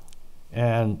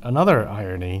 And another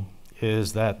irony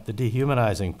is that the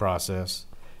dehumanizing process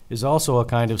is also a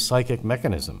kind of psychic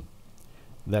mechanism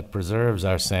that preserves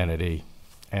our sanity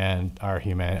and our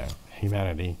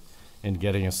humanity in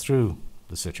getting us through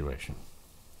the situation.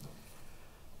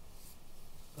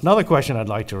 Another question I'd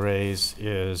like to raise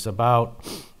is about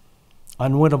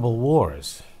unwinnable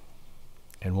wars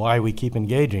and why we keep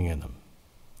engaging in them.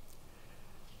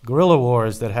 Guerrilla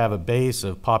wars that have a base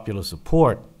of popular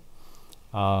support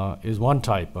is one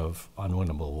type of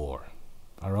unwinnable war.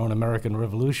 Our own American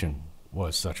Revolution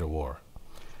was such a war.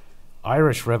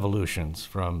 Irish revolutions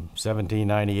from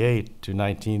 1798 to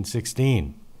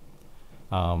 1916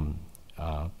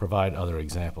 provide other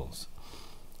examples.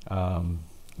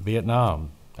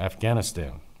 Vietnam,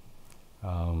 Afghanistan.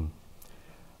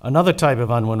 Another type of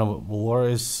unwinnable war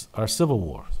is our civil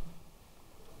wars.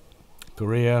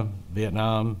 Korea,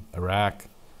 Vietnam, Iraq,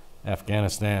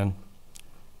 Afghanistan,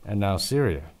 and now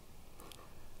Syria.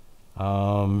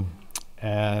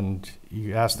 And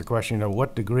you ask the question,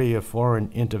 what degree of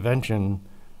foreign intervention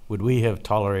would we have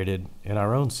tolerated in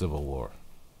our own civil war?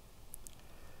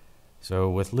 So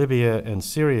with Libya and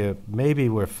Syria, maybe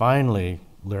we're finally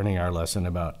learning our lesson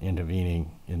about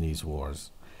intervening in these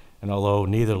wars. And although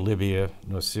neither Libya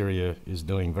nor Syria is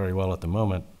doing very well at the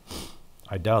moment,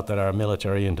 I doubt that our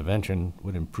military intervention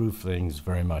would improve things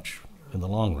very much in the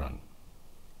long run.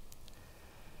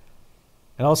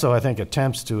 And also, I think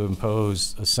attempts to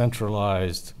impose a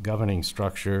centralized governing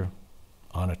structure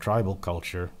on a tribal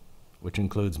culture, which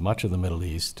includes much of the Middle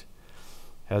East,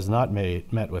 has not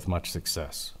met with much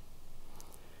success.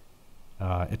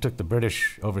 It took the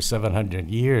British over 700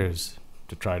 years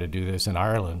to try to do this in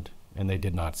Ireland, and they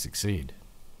did not succeed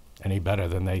any better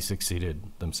than they succeeded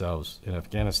themselves in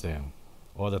Afghanistan,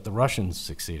 or that the Russians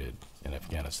succeeded in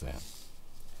Afghanistan.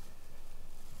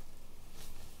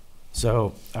 So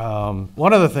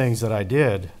one of the things that I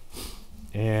did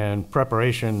in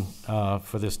preparation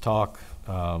for this talk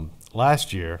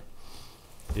last year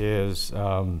is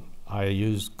I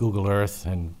used Google Earth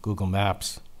and Google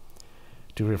Maps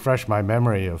to refresh my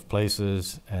memory of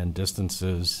places and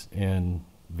distances in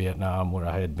Vietnam where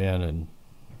I had been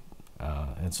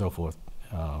and so forth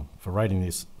for writing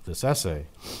this essay.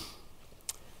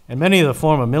 And many of the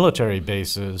former military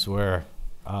bases where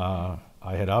I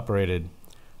had operated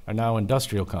are now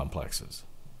industrial complexes.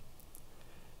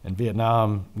 And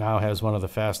Vietnam now has one of the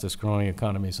fastest growing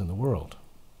economies in the world.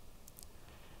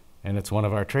 And it's one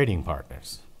of our trading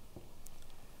partners.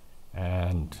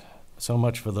 And so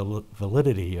much for the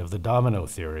validity of the domino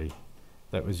theory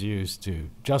that was used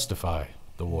to justify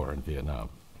the war in Vietnam.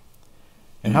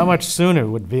 And how much sooner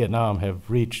would Vietnam have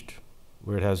reached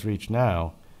where it has reached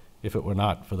now if it were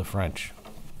not for the French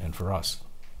and for us?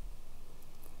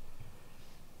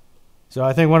 So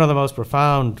I think one of the most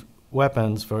profound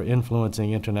weapons for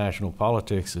influencing international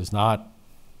politics is not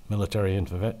military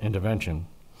intervention,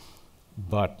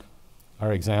 but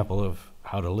our example of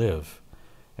how to live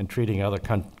and treating other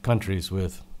countries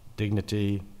with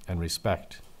dignity and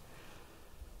respect.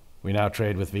 We now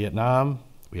trade with Vietnam.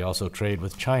 We also trade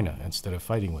with China instead of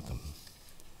fighting with them.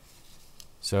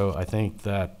 So I think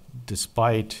that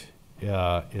despite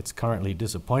its currently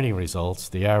disappointing results,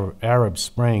 the Arab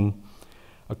Spring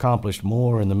accomplished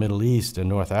more in the Middle East and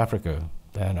North Africa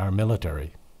than our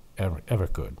military ever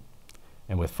could,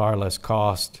 and with far less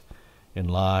cost in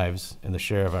lives and the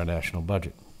share of our national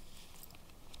budget.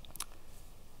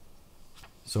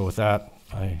 So with that,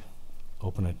 I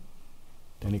open it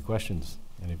to any questions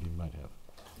any of you might have.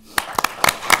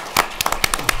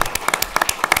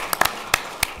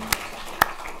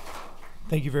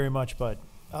 Thank you very much, Bud.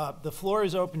 The floor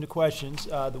is open to questions.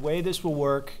 The way this will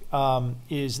work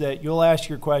is that you'll ask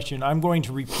your question. I'm going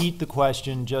to repeat the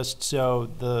question just so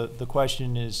the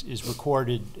question is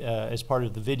recorded as part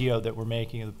of the video that we're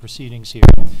making of the proceedings here.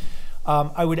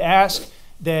 I would ask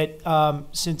that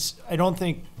since I don't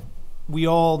think we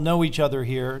all know each other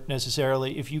here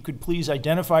necessarily, if you could please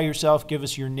identify yourself, give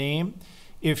us your name.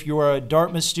 If you're a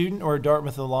Dartmouth student or a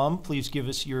Dartmouth alum, please give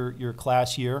us your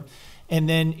class year. And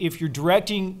then if you're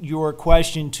directing your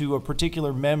question to a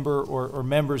particular member or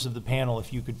members of the panel,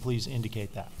 if you could please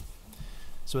indicate that.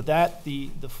 So with that, the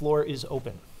floor is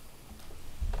open.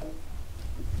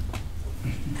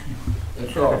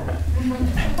 Let's go.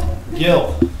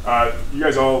 Gil. You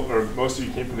guys all, or most of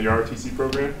you came from the ROTC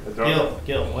program at Dartmouth?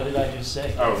 Gil, what did I just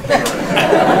say? Oh, sorry.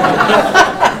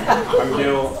 I'm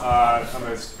Gil. I'm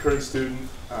a current student.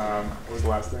 What was the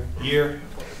last thing? Year?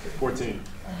 14.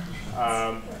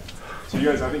 So you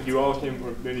guys, I think you all came,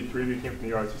 or maybe 3 of you came from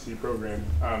the ROTC program,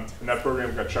 and that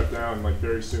program got shut down like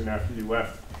very soon after you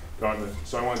left Dartmouth.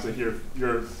 So I wanted to hear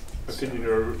your opinion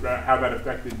or how that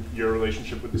affected your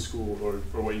relationship with the school or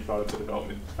what you thought of the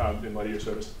development in light of your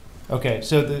service. Okay,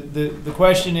 so the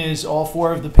question is, all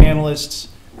four of the panelists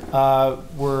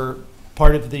were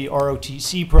part of the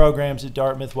ROTC programs at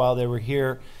Dartmouth while they were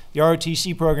here. The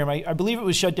ROTC program, I believe it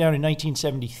was shut down in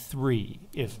 1973,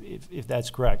 if that's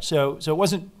correct. So it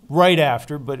wasn't right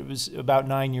after, but it was about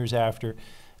 9 years after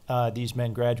these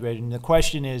men graduated. And the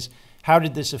question is, how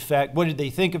did this affect, what did they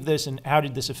think of this, and how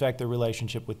did this affect their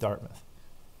relationship with Dartmouth?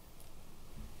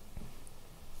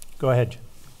 Go ahead.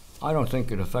 I don't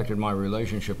think it affected my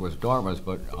relationship with Dartmouth,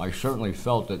 but I certainly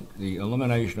felt that the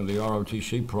elimination of the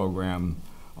ROTC program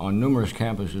on numerous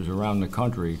campuses around the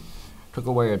country took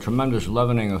away a tremendous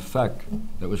leavening effect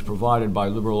that was provided by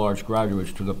liberal arts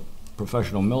graduates to the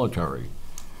professional military.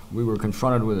 We were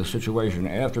confronted with a situation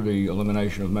after the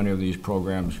elimination of many of these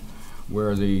programs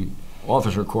where the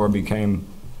officer corps became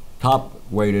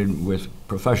top-weighted with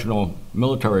professional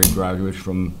military graduates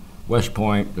from West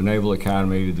Point, the Naval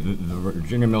Academy, the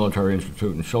Virginia Military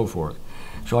Institute, and so forth.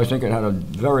 So I think it had a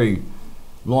very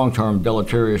long-term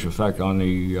deleterious effect on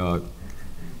the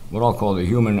what I'll call the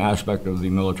human aspect of the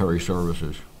military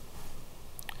services.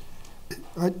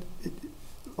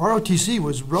 ROTC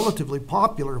was relatively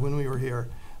popular when we were here.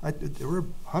 There were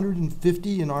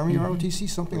 150 in Army ROTC,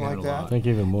 something like that. I think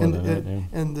even more than that, yeah.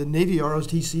 And the Navy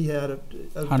ROTC had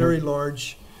a very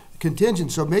large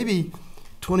contingent. So maybe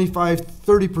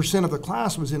 25–30% of the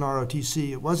class was in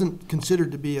ROTC. It wasn't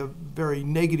considered to be a very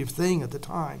negative thing at the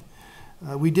time.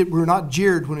 We were not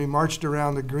jeered when we marched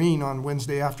around the green on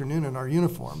Wednesday afternoon in our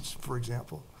uniforms, for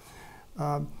example.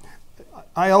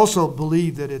 I also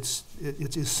believe that it's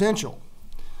essential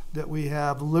that we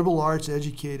have liberal arts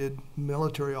educated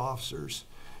military officers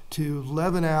to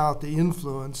leaven out the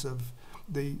influence of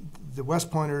the West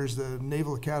Pointers, the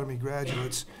Naval Academy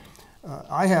graduates.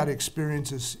 I had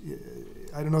experiences,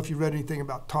 I don't know if you read anything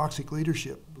about toxic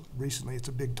leadership recently, it's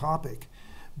a big topic,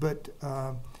 but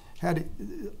had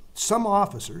some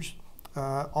officers,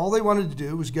 all they wanted to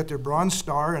do was get their Bronze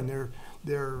Star and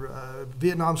their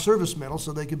Vietnam Service Medal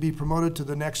so they could be promoted to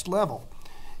the next level.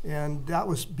 And that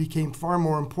became far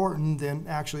more important than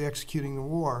actually executing the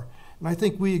war. And I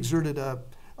think we exerted a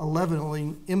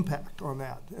leveling impact on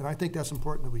that. And I think that's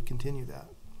important that we continue that.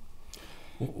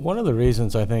 One of the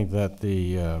reasons I think that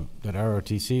that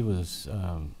ROTC was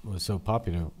so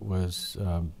popular was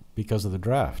because of the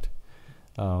draft.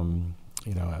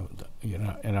 You know,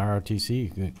 in ROTC, you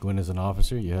could go in as an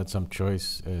officer. You had some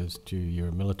choice as to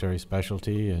your military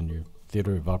specialty and your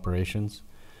theater of operations.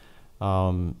 I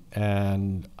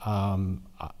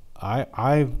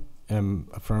am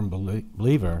a firm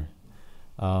believer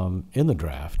in the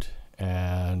draft,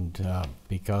 and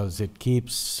because it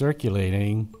keeps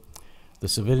circulating the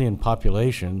civilian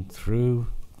population through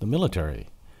the military.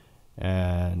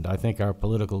 And I think our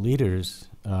political leaders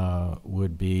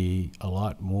would be a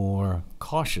lot more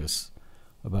cautious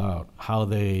about how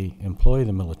they employ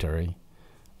the military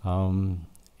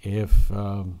if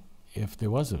there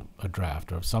was a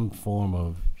draft or some form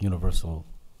of universal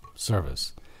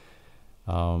service.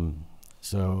 But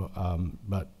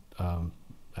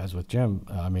as with Jim,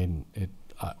 I mean,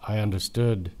 I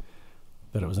understood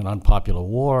that it was an unpopular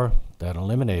war that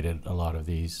eliminated a lot of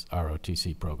these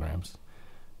ROTC programs.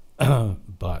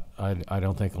 But I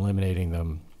don't think eliminating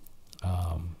them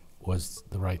was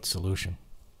the right solution.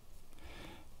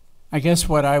 I guess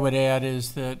what I would add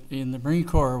is that in the Marine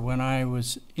Corps, when I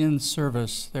was in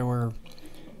service, there were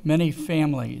many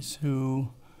families whose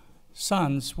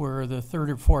sons were the third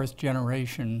or fourth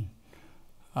generation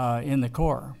in the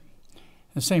Corps.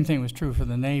 The same thing was true for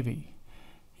the Navy.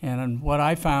 And what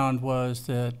I found was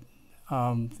that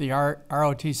the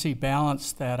ROTC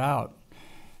balanced that out.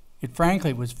 It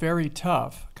frankly was very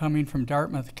tough coming from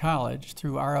Dartmouth College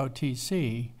through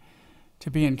ROTC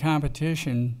to be in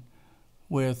competition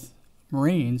with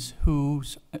Marines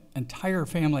whose entire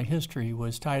family history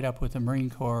was tied up with the Marine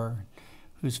Corps,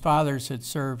 whose fathers had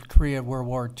served Korea, World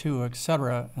War II, et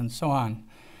cetera, and so on.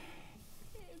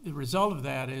 The result of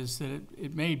that is that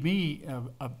it made me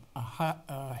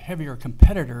a heavier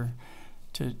competitor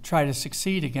to try to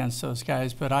succeed against those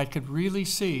guys, but I could really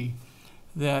see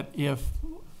that if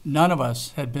none of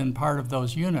us had been part of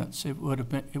those units, it would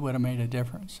have made a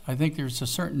difference. I think there's a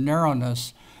certain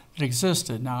narrowness that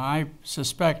existed. Now, I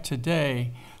suspect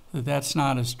today that that's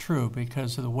not as true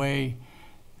because of the way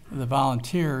the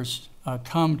volunteers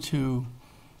come to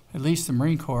at least the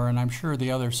Marine Corps, and I'm sure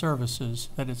the other services,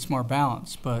 that it's more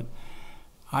balanced. But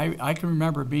I can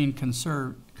remember being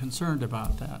concerned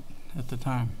about that at the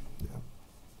time. Yeah.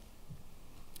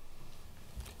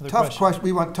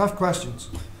 We want tough questions.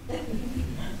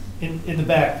 In the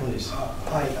back, please.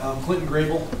 Hi, I'm Clinton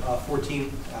Grable,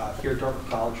 14, here at Dartmouth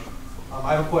College.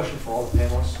 I have a question for all the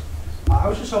panelists. I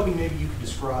was just hoping maybe you could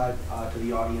describe to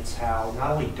the audience how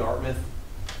not only Dartmouth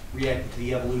reacted to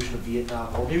the evolution of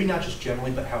Vietnam, or maybe not just generally,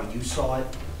 but how you saw it,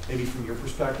 maybe from your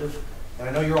perspective. And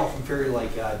I know you're all from very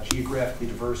geographically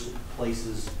diverse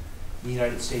places in the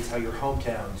United States, how your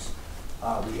hometowns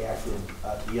reacted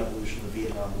to the evolution of the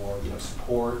Vietnam War,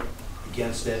 support,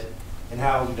 against it, and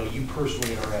how you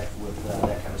personally interact with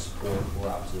that kind of support or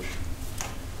opposition.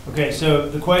 Okay, so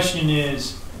the question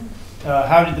is,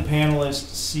 how did the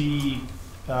panelists see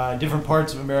different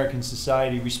parts of American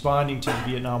society responding to the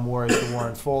Vietnam War as the war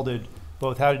unfolded?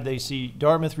 Both how did they see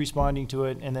Dartmouth responding to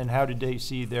it, and then how did they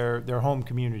see their home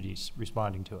communities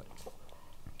responding to it?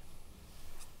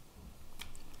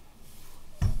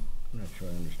 I'm not sure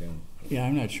I understand. Yeah,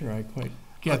 I'm not sure I quite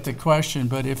get the question,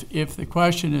 but if the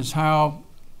question is how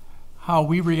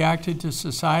we reacted to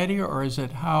society, or is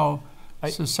it how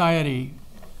society?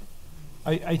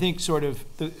 I think sort of,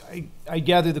 I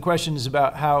gather the question is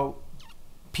about how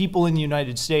people in the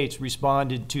United States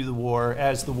responded to the war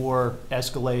as the war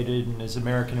escalated and as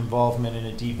American involvement in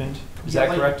it deepened. Is that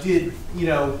correct?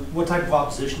 What type of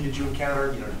opposition did you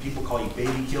encounter? Did people call you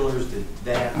baby killers? Did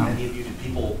that happen to any of you? Did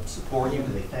people support you?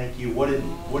 Did they thank you? What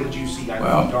did you see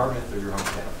either in Dartmouth or your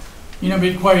hometown?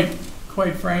 Be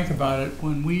quite frank about it.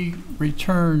 When we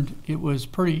returned, it was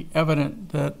pretty evident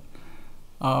that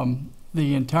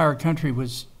the entire country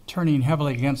was turning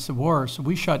heavily against the war, so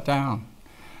we shut down.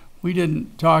 We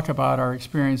didn't talk about our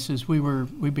experiences.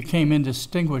 We became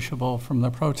indistinguishable from the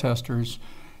protesters,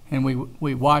 and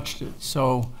we watched it.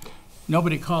 So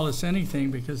nobody called us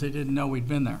anything because they didn't know we'd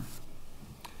been there.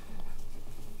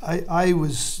 I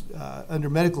was under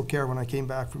medical care when I came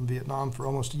back from Vietnam for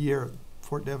almost a year at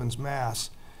Fort Devens, Mass.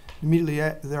 Immediately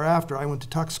thereafter, I went to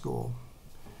Tuck School.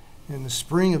 In the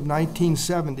spring of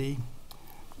 1970,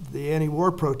 the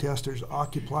anti-war protesters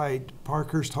occupied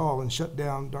Parkhurst Hall and shut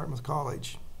down Dartmouth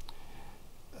College.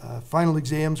 Final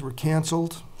exams were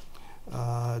canceled.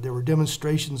 There were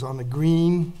demonstrations on the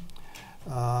Green.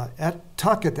 At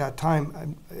Tuck at that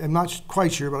time, I'm not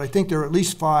quite sure, but I think there were at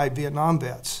least 5 Vietnam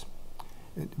vets.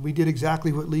 We did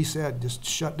exactly what Lee said, just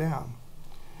shut down.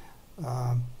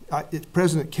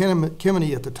 President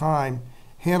Kennedy at the time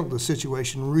handled the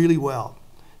situation really well.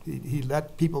 He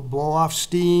let people blow off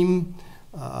steam.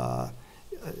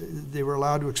 They were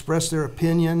allowed to express their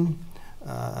opinion,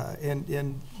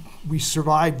 and we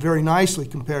survived very nicely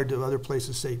compared to other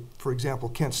places, say, for example,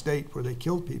 Kent State, where they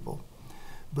killed people.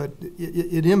 But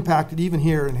it impacted even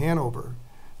here in Hanover,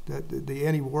 the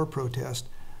anti-war protest.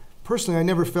 Personally, I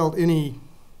never felt any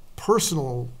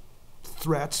personal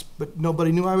threats, but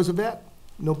nobody knew I was a vet.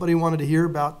 Nobody wanted to hear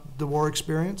about the war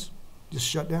experience. Just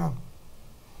shut down.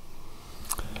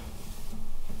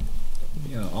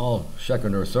 Yeah, I'll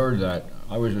second or third that.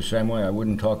 I was the same way. I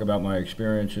wouldn't talk about my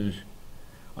experiences.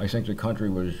 I think the country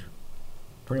was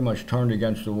pretty much turned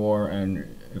against the war,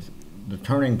 and the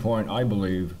turning point, I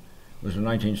believe, was the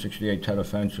 1968 Tet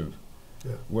Offensive,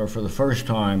 where for the first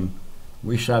time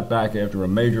we sat back after a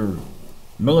major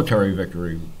military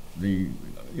victory. The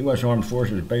U.S. Armed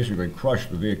Forces basically crushed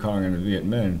the Viet Cong and the Viet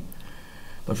Minh,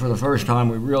 but for the first time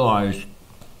we realized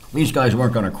these guys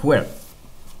weren't going to quit.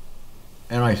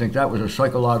 And I think that was a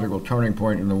psychological turning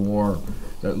point in the war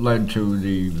that led to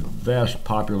the vast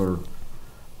popular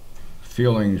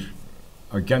feelings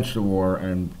against the war,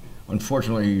 and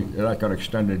unfortunately that got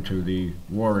extended to the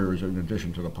warriors in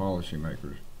addition to the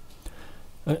policymakers.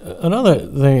 Another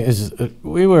thing is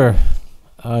we were,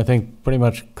 I think, pretty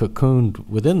much cocooned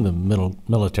within the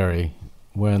military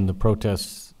when the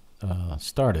protests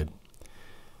started.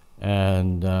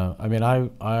 And I mean,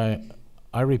 I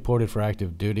reported for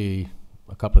active duty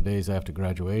a couple of days after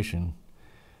graduation,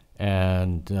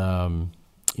 and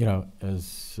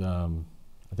as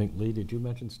I think, Lee, did you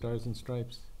mention Stars and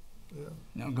Stripes? Yeah.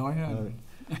 No, go ahead.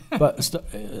 But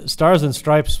Stars and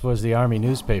Stripes was the Army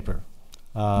newspaper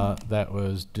that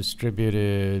was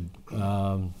distributed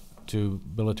to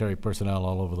military personnel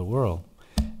all over the world,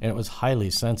 and it was highly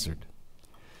censored.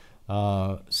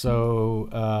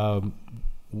 So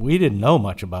we didn't know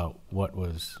much about what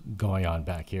was going on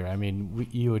back here. I mean,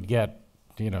 you would get,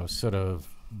 sort of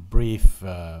brief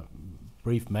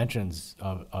mentions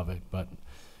of it, but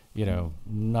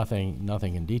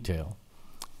nothing in detail.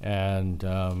 And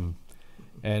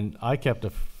I kept a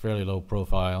fairly low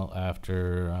profile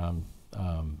after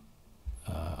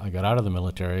I got out of the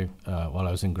military while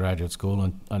I was in graduate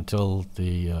school until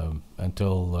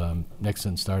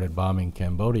Nixon started bombing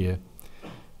Cambodia,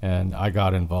 and I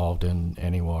got involved in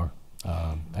anti-war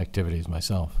activities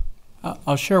myself.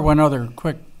 I'll share one other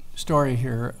quick story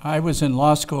here. I was in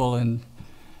law school in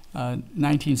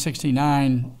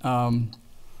 1969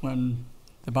 when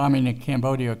the bombing in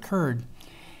Cambodia occurred.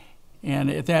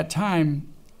 And at that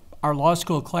time, our law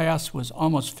school class was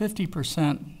almost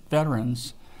 50%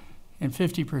 veterans and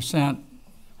 50%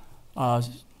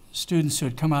 students who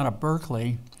had come out of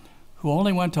Berkeley who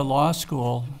only went to law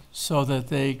school so that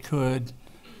they could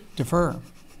defer,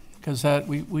 because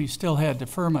we still had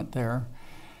deferment there.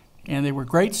 And they were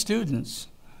great students.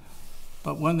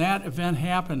 But when that event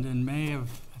happened in May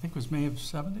of, I think it was May of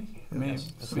 70? May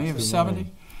of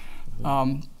 70.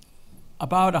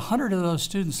 About 100 of those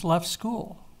students left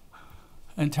school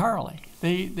entirely.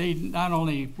 They not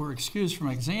only were excused from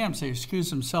exams, they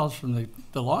excused themselves from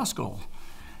the law school.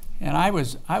 And I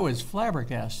was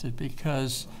flabbergasted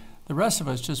because the rest of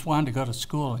us just wanted to go to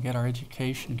school and get our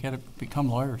education, become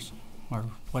lawyers, or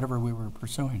whatever we were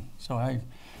pursuing. So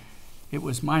it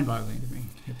was mind-boggling to me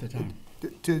at the time.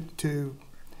 To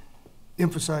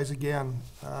emphasize again,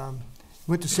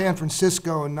 went to San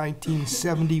Francisco in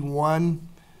 1971.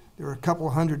 There were a couple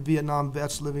hundred Vietnam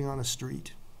vets living on a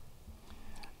street.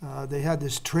 They had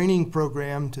this training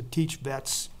program to teach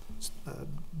vets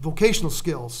vocational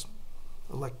skills,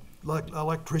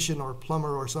 electrician or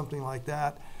plumber or something like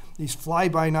that. These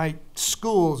fly-by-night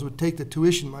schools would take the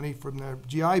tuition money from their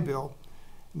GI Bill,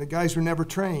 and the guys were never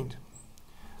trained.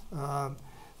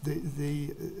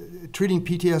 The treating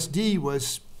PTSD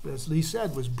was, as Lee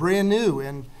said, was brand new,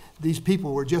 and these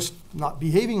people were just not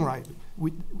behaving right.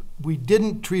 We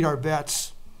didn't treat our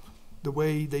vets the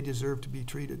way they deserved to be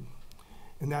treated,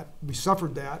 and that we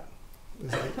suffered that,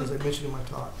 as I mentioned in my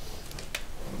talk.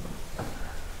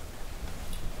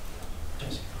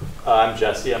 I'm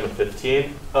Jesse. I'm a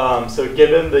 15. So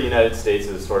given the United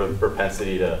States' sort of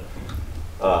propensity to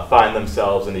find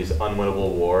themselves in these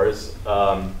unwinnable wars,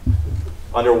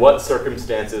 under what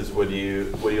circumstances would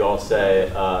you all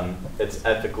say it's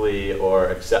ethical or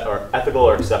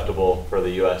acceptable for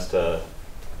the U.S. to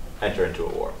enter into a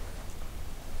war?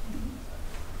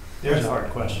 There's a hard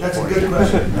question. That's a good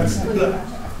question. That's good.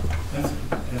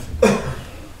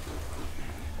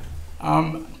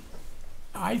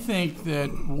 I think that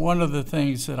one of the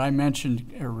things that I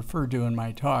mentioned or referred to in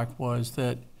my talk was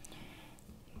that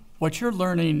what you're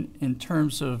learning in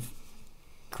terms of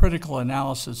critical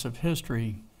analysis of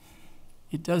history,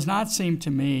 it does not seem to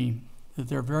me that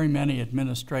there are very many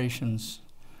administrations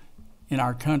in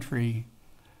our country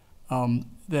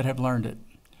that have learned it.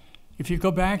 If you go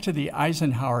back to the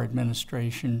Eisenhower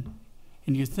administration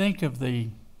and you think of the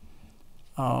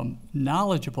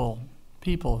knowledgeable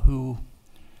people who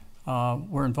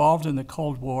were involved in the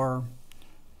Cold War,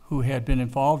 who had been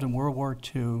involved in World War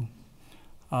II,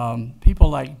 people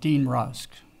like Dean Rusk.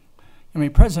 I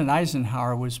mean, President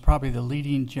Eisenhower was probably the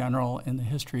leading general in the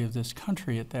history of this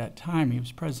country at that time. He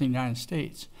was President of the United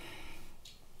States.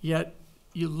 Yet,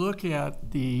 you look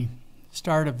at the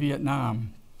start of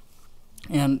Vietnam,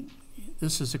 and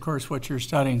this is, of course, what you're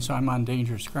studying, so I'm on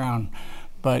dangerous ground,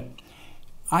 but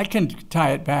I can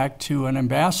tie it back to an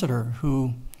ambassador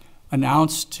who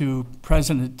announced to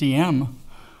President Diem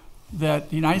that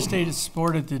the United States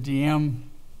supported the Diem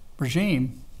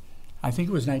regime. I think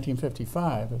it was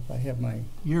 1955, if I have my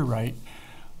year right.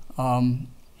 And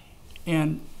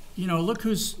you know, look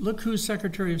who's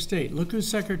Secretary of State, look who's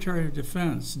Secretary of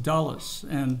Defense, Dulles,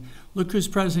 and look who's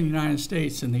President of the United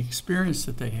States and the experience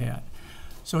that they had.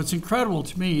 So it's incredible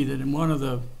to me that in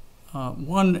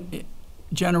one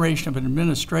generation of an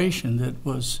administration that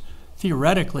was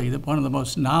theoretically one of the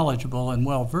most knowledgeable and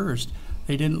well-versed,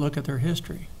 they didn't look at their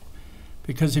history.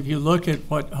 Because if you look at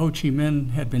what Ho Chi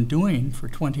Minh had been doing for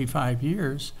 25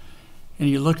 years, and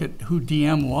you look at who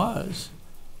Diem was,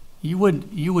 you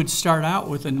would start out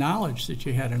with the knowledge that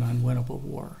you had an unwinnable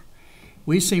war.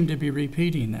 We seem to be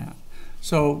repeating that.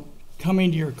 So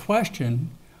coming to your question,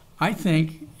 I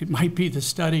think it might be the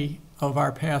study of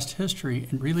our past history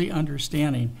and really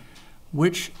understanding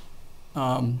which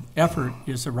effort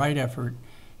is the right effort,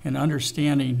 and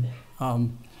understanding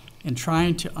and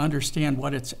trying to understand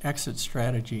what its exit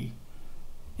strategy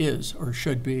is or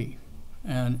should be.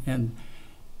 And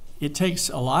it takes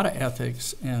a lot of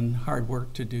ethics and hard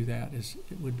work to do that.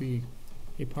 It would be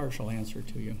a partial answer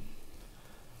to you.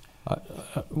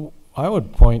 I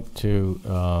would point to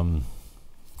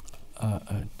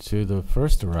the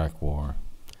first Iraq War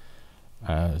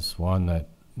as one that,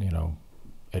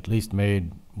 at least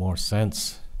made more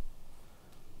sense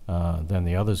than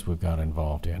the others we got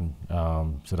involved in.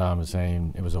 Saddam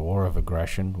Hussein, it was a war of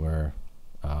aggression where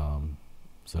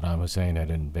Saddam Hussein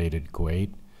had invaded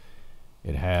Kuwait.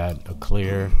 It had a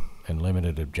clear and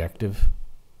limited objective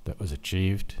that was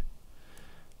achieved,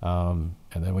 and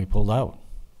then we pulled out.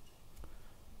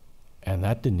 And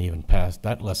that didn't even pass,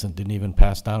 that lesson didn't even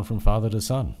pass down from father to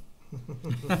son.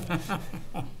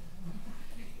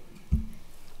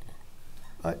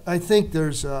 I think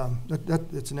there's,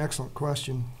 it's an excellent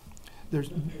question.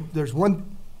 There's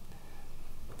one,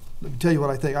 let me tell you what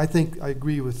I think. I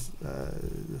agree with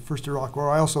the first Iraq War.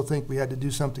 I also think we had to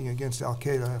do something against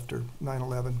Al-Qaeda after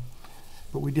 9/11,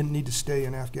 but we didn't need to stay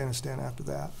in Afghanistan after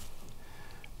that.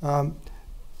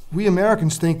 We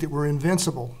Americans think that we're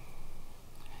invincible.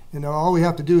 You know, all we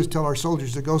have to do is tell our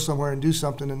soldiers to go somewhere and do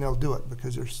something, and they'll do it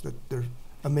because they're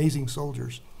amazing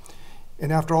soldiers.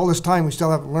 And after all this time, we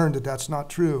still haven't learned that that's not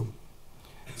true.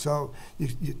 So,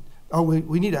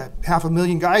 we need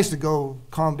 500,000 guys to go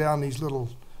calm down these little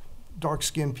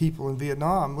dark-skinned people in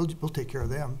Vietnam. We'll take care of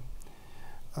them.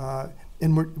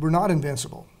 And we're not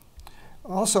invincible.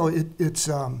 Also, it's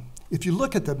if you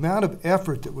look at the amount of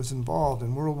effort that was involved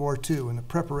in World War II and the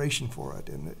preparation for it,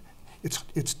 and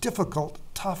it's difficult,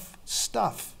 tough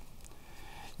stuff.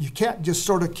 You can't just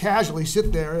sort of casually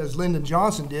sit there, as Lyndon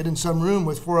Johnson did, in some room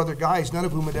with 4 other guys, none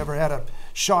of whom had ever had a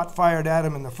shot fired at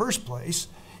him in the first place,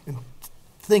 and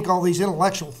think all these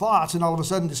intellectual thoughts and all of a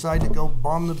sudden decide to go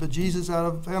bomb the bejesus out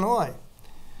of Hanoi.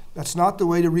 That's not the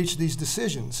way to reach these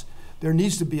decisions. There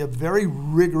needs to be a very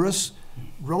rigorous,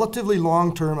 relatively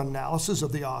long-term analysis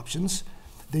of the options.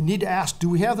 They need to ask, do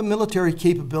we have the military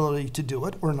capability to do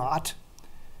it or not?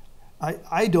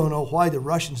 I don't know why the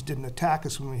Russians didn't attack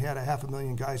us when we had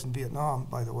 500,000 guys in Vietnam,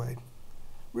 by the way.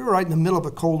 We were right in the middle of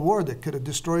a Cold War that could have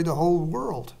destroyed the whole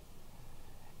world.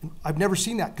 And I've never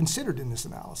seen that considered in this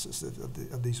analysis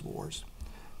of these wars.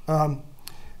 And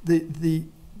the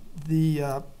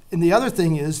other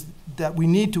thing is that we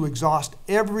need to exhaust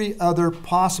every other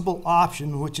possible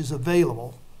option which is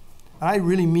available. And I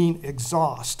really mean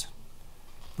exhaust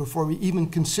before we even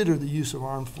consider the use of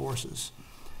armed forces.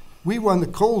 We won the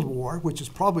Cold War, which is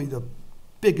probably the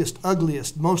biggest,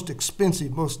 ugliest, most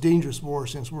expensive, most dangerous war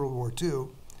since World War II,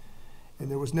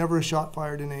 and there was never a shot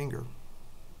fired in anger.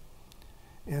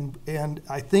 And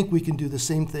I think we can do the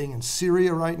same thing in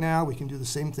Syria right now. We can do the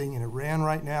same thing in Iran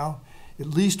right now. At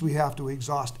least we have to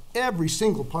exhaust every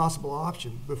single possible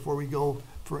option before we go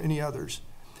for any others,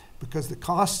 because the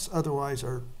costs otherwise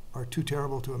are too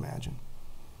terrible to imagine.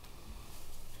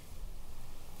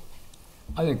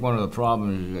 I think one of the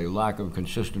problems is a lack of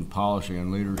consistent policy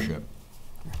and leadership.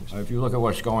 If you look at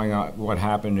what's going on, what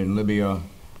happened in Libya,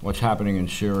 what's happening in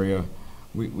Syria,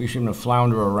 we seem to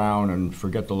flounder around and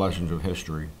forget the lessons of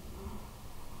history.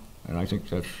 And I think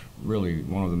that's really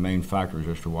one of the main factors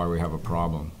as to why we have a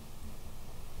problem.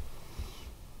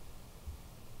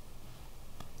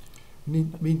 We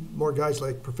need more guys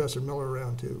like Professor Miller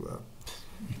around to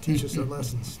teach us our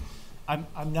lessons.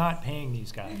 I'm not paying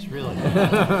these guys, really.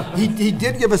 He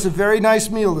did give us a very nice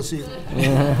meal this evening.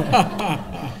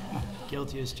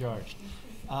 Guilty as charged.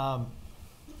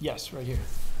 Yes, right here.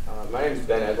 My name is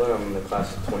Ben Edlin. I'm in the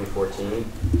class of 2014.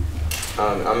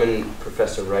 I'm in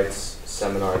Professor Wright's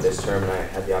seminar this term, and I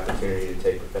had the opportunity to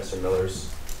take Professor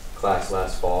Miller's class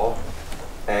last fall.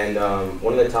 And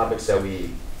one of the topics that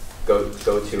we go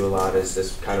to a lot is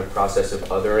this kind of process of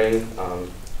othering,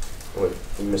 what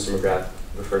Mr. McGrath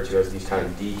referred to as these kind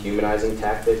of dehumanizing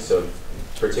tactics. So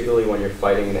particularly when you're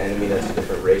fighting an enemy that's a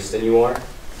different race than you are,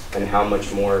 and how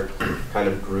much more kind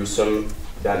of gruesome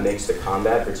that makes the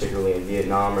combat, particularly in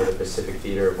Vietnam or the Pacific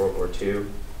Theater of World War II.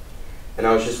 And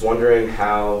I was just wondering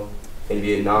how in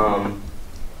Vietnam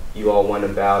you all went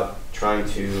about trying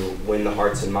to win the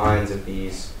hearts and minds of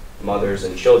these mothers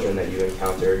and children that you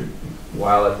encountered,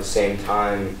 while at the same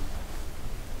time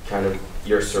kind of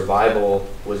your survival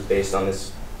was based on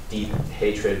this deep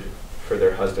hatred for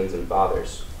their husbands and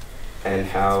fathers, and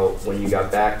how when you got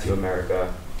back to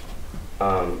America,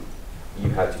 you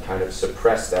had to kind of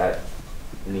suppress that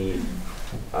need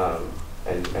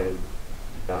and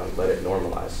let it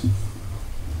normalize.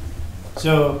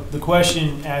 So the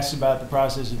question asks about the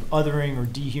process of othering or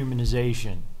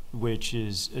dehumanization, which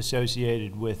is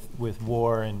associated with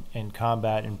war and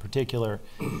combat in particular.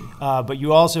 But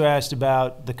you also asked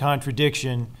about the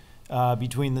contradiction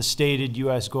between the stated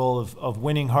U.S. goal of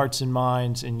winning hearts and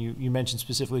minds, and you mentioned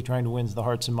specifically trying to win the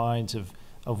hearts and minds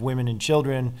of women and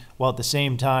children, while at the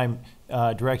same time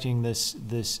directing this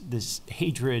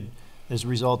hatred as a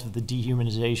result of the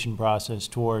dehumanization process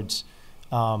towards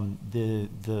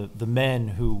the men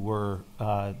who were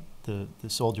the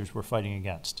soldiers were fighting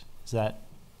against. Is that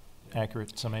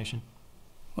accurate summation?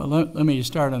 Well, let me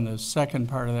start on the second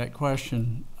part of that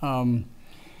question.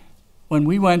 When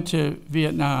we went to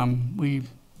Vietnam,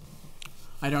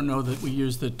 I don't know that we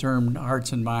used the term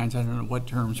hearts and minds, I don't know what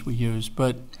terms we used,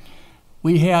 but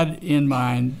we had in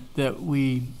mind that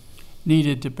we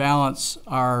needed to balance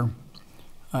our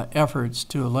efforts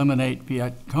to eliminate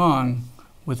Viet Cong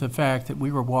with the fact that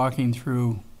we were walking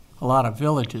through a lot of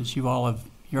villages. You're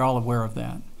all aware of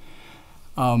that.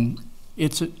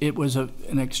 It was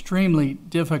an extremely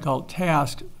difficult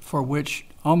task for which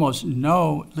almost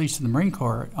no, at least in the Marine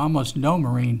Corps, almost no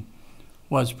Marine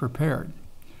was prepared.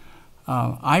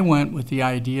 I went with the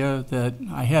idea that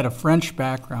I had a French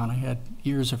background. I had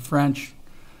years of French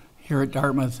here at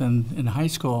Dartmouth and in high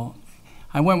school.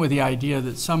 I went with the idea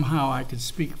that somehow I could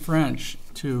speak French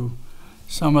to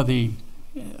some of the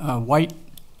white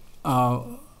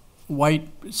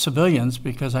civilians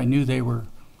because I knew they were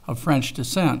of French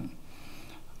descent,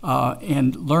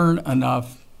 and learn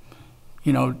enough,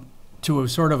 to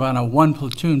sort of on a one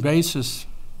platoon basis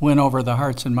win over the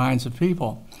hearts and minds of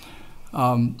people.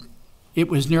 It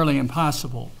was nearly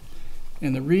impossible.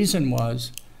 And the reason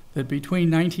was that between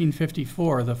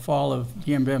 1954, the fall of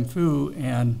Dien Bien Phu,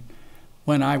 and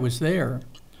when I was there,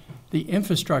 the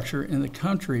infrastructure in the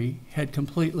country had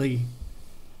completely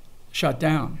shut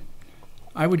down.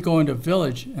 I would go into a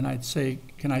village and I'd say,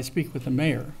 "Can I speak with the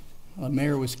mayor?" Well, the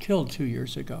mayor was killed 2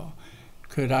 years ago.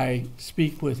 Could I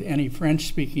speak with any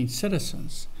French-speaking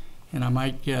citizens? And I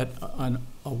might get a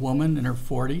woman in her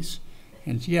 40s,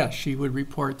 and yes, she would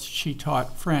report she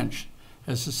taught French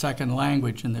as a second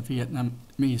language in the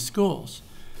Vietnamese schools.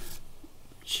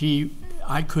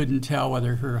 I couldn't tell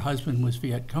whether her husband was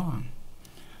Viet Cong.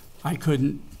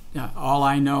 All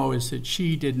I know is that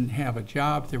she didn't have a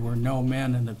job. There were no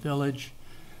men in the village.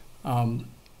 A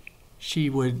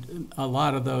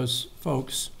lot of those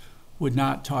folks would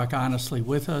not talk honestly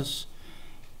with us.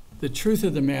 The truth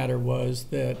of the matter was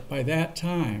that by that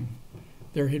time,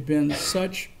 there had been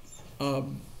such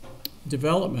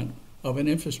development of an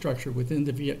infrastructure within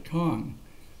the Viet Cong,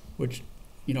 which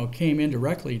came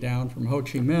indirectly down from Ho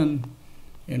Chi Minh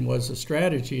and was a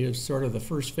strategy of sort of the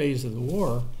first phase of the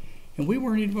war, and we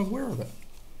weren't even aware of it.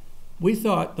 We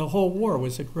thought the whole war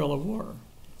was a guerrilla war.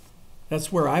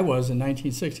 That's where I was in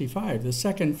 1965. The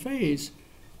second phase,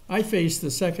 I faced the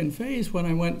second phase when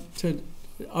I went to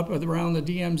up around the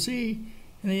DMZ,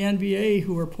 and the NVA,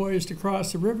 who were poised to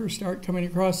cross the river, start coming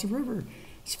across the river.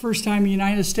 It's the first time the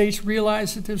United States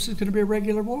realized that this was going to be a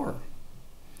regular war.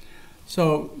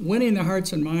 So winning the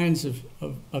hearts and minds of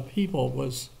people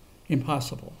was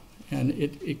impossible. And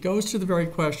it goes to the very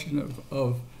question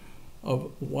of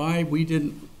why we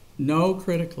didn't know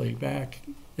critically back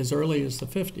as early as the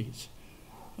 50s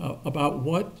about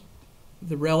what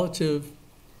the relative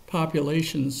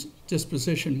population's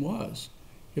disposition was.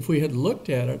 If we had looked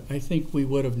at it, I think we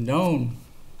would have known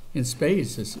in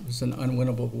spades this was an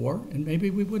unwinnable war, and maybe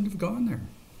we wouldn't have gone there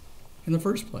in the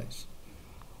first place.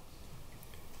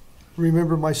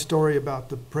 Remember my story about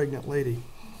the pregnant lady.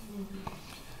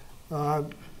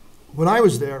 When I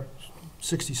was there,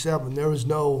 67,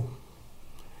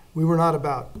 we were not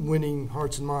about winning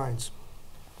hearts and minds.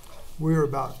 We were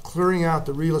about clearing out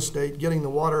the real estate, getting the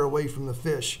water away from the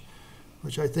fish,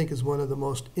 which I think is one of the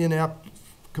most inept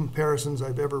comparisons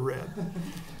I've ever read.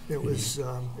 It was,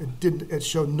 it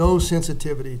showed no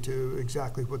sensitivity to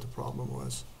exactly what the problem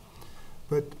was.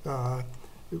 But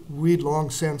we'd long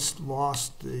since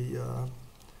lost the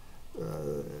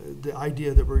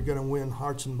idea that we were going to win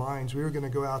hearts and minds. We were going to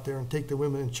go out there and take the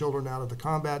women and children out of the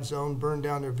combat zone, burn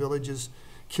down their villages,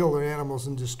 kill their animals,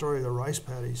 and destroy their rice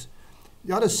paddies.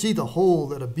 You ought to see the hole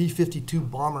that a B-52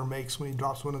 bomber makes when he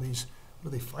drops one of these,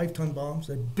 what are they, 5-ton bombs?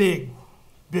 They're big,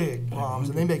 big bombs,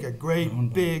 and they make a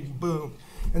great big boom.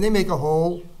 And they make a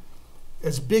hole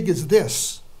as big as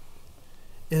this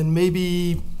and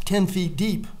maybe 10 feet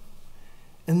deep.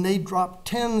 And they drop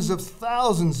tens of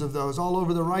thousands of those all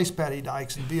over the rice paddy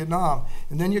dikes in Vietnam.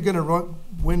 And then you're going to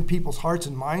win people's hearts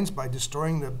and minds by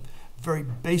destroying the very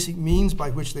basic means by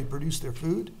which they produce their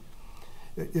food.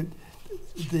 It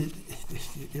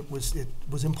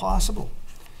was impossible.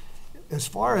 As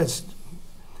far as,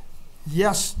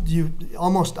 yes,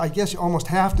 I guess you almost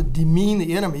have to demean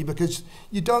the enemy because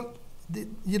you don't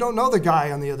know the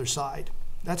guy on the other side.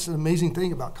 That's an amazing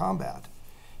thing about combat.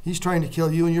 He's trying to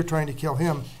kill you and you're trying to kill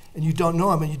him, and you don't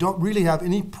know him, and you don't really have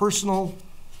any personal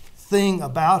thing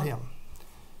about him.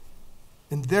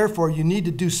 And therefore, you need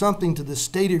to do something to the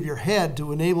state of your head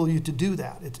to enable you to do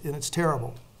that, and it's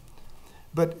terrible.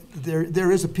 But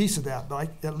there is a piece of that. But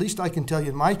at least I can tell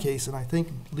you in my case, and I think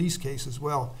Lee's case as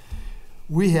well,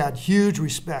 we had huge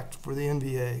respect for the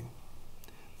NVA.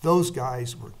 Those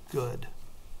guys were good.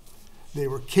 They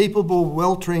were capable,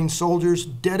 well-trained soldiers,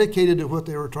 dedicated to what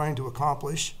they were trying to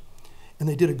accomplish, and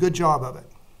they did a good job of it.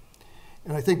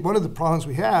 And I think one of the problems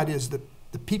we had is that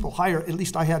the people higher, at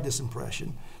least I had this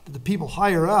impression, that the people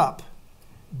higher up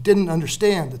didn't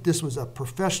understand that this was a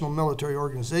professional military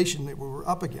organization that we were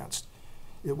up against.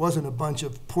 It wasn't a bunch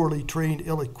of poorly trained,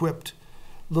 ill-equipped,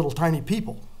 little tiny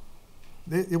people.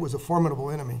 It was a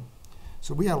formidable enemy.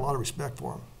 So we had a lot of respect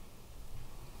for them.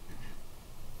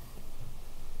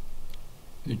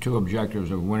 The two objectives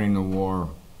of winning the war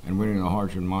and winning the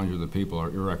hearts and minds of the people are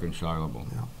irreconcilable.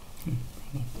 Yeah.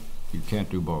 You can't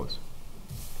do both.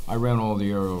 I ran all the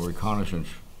aerial reconnaissance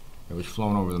that was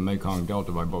flown over the Mekong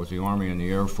Delta by both the Army and the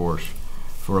Air Force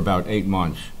for about 8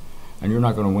 months. And you're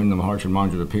not going to win the hearts and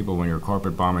minds of the people when you're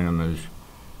carpet bombing them, as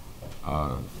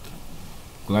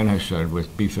Glenn has said,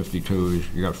 with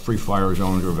B-52s. You got free fire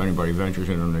zones, or if anybody ventures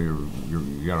in them,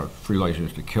 you got a free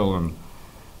license to kill them.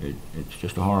 It's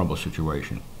just a horrible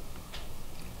situation.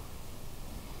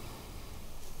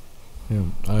 Yeah,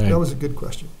 That was a good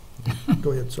question.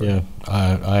 Go ahead, sorry. Yeah,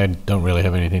 I don't really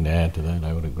have anything to add to that.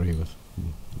 I would agree with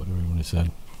what everyone has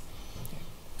said.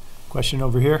 Question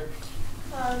over here.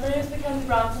 My name is Mackenzie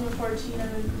Bronson, I'm 14.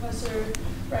 I'm in Professor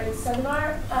Wright's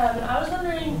seminar. And I was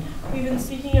wondering, we've been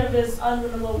speaking of this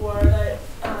unwinnable war, that,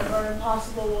 or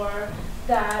impossible war,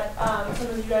 that some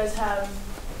of you guys have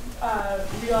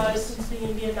realized since being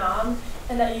in Vietnam,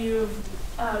 and that you've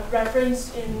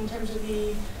referenced in terms of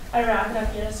the Iraq and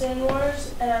Afghanistan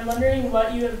wars. And I'm wondering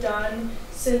what you have done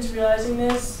since realizing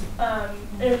this,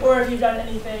 or if you've done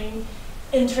anything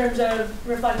in terms of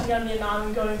reflecting on Vietnam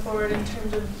and going forward in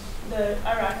terms of the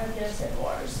Iraq and Afghanistan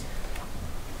wars.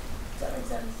 Does that make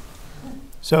sense?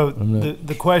 So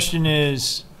the question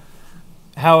is,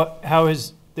 how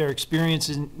has their experience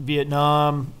in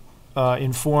Vietnam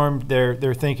informed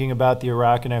their thinking about the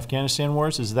Iraq and Afghanistan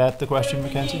wars? Is that the question,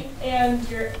 Mackenzie? And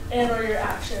or your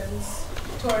actions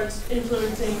towards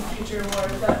influencing future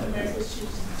wars that America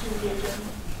chooses to engage in?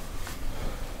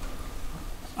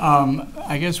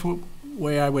 I guess the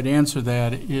way I would answer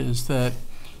that is that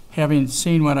having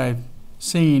seen what I've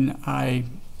seen, I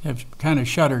have kind of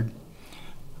shuddered.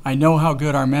 I know how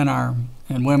good our men are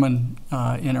and women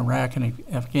in Iraq and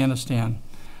Afghanistan,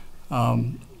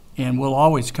 and we'll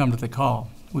always come to the call.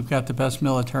 We've got the best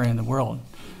military in the world.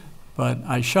 But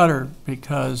I shudder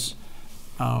because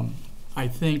I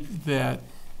think that,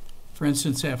 for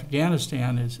instance,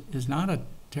 Afghanistan is not a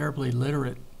terribly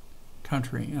literate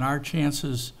country, and our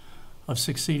chances of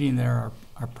succeeding there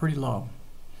are pretty low.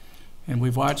 And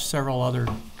we've watched several other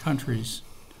countries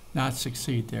not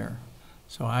succeed there.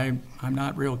 So I'm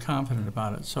not real confident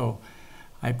about it. So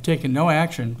I've taken no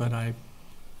action, but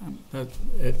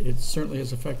it certainly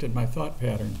has affected my thought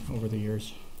pattern over the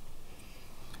years.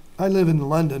 I live in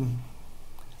London.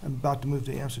 I'm about to move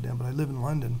to Amsterdam, but I live in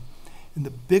London. And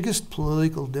the biggest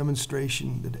political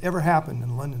demonstration that ever happened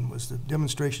in London was the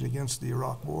demonstration against the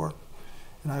Iraq War.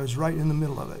 And I was right in the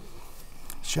middle of it,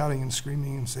 shouting and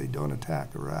screaming and saying, "Don't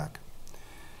attack Iraq."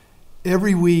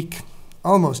 Every week,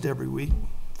 almost every week,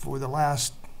 for the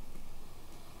last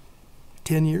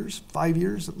 10 years, 5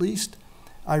 years at least,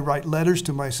 I write letters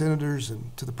to my senators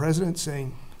and to the president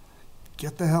saying,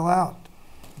 "Get the hell out.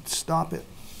 Stop it.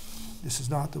 This is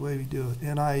not the way we do it."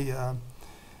 And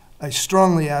I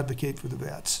strongly advocate for the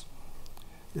vets.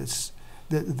 It's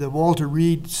the Walter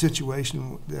Reed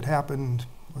situation that happened,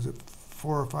 was it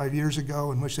 4 or 5 years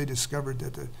ago, in which they discovered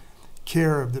that the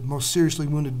care of the most seriously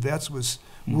wounded vets was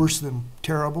worse than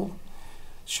terrible,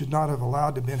 should not have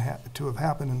allowed to have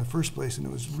happened in the first place, and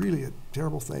it was really a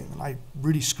terrible thing, and I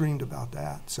really screamed about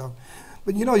that. So,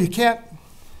 but you know, you can't,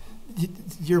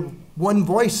 you're one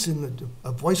voice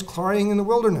a voice crying in the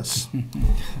wilderness.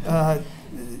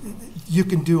 You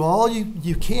can do all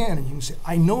you can, and you can say,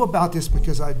 "I know about this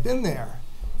because I've been there,"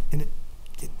 and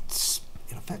it's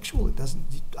ineffectual. It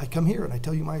doesn't. I come here and I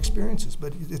tell you my experiences,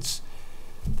 but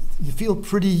you feel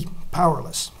pretty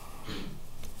powerless.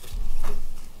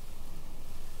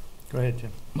 Go ahead,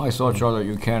 Jim. My thoughts are that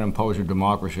you can't impose a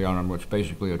democracy on what's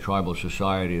basically a tribal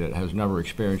society that has never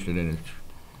experienced it in its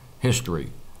history.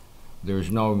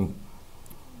 There's no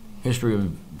history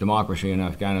of democracy in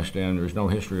Afghanistan. There's no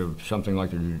history of something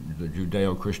like the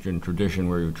Judeo-Christian tradition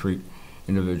where you treat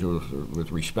individuals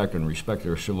with respect and respect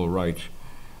their civil rights.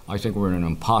 I think we're in an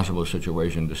impossible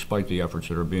situation despite the efforts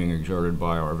that are being exerted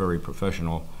by our very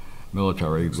professional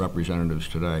military representatives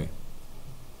today.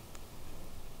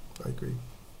 I agree.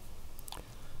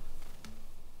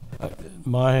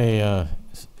 My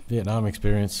Vietnam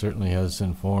experience certainly has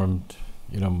informed,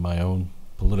 my own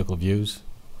political views,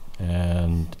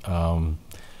 and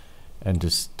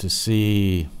just to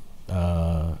see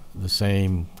the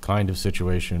same kind of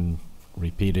situation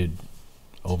repeated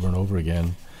over and over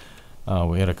again.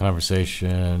 We had a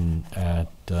conversation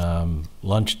at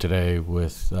lunch today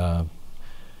with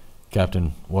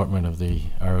Captain Wortman of the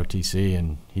ROTC,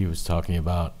 and he was talking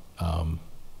about,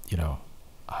 you know,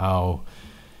 how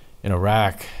in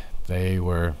Iraq they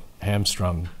were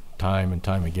hamstrung time and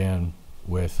time again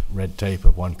with red tape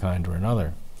of one kind or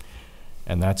another.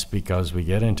 And that's because we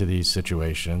get into these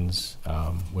situations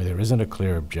where there isn't a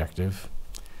clear objective,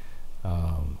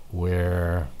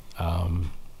 where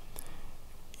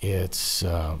it's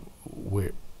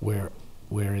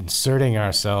we're inserting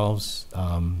ourselves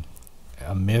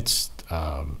amidst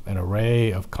an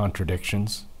array of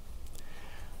contradictions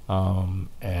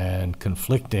and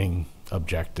conflicting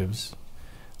objectives.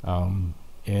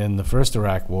 In the first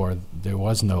Iraq War, there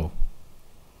was no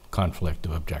conflict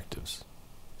of objectives.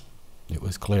 It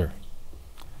was clear.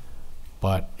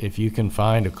 But if you can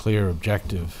find a clear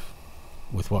objective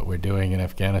with what we're doing in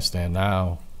Afghanistan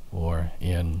now, or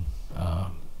in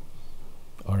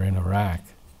Iraq,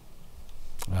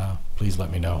 please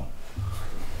let me know.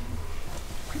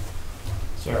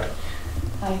 Sarah.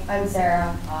 Hi, I'm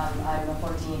Sarah. I'm a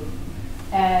 14.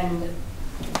 And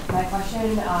my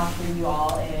question for you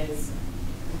all is,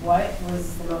 what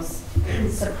was the most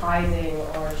surprising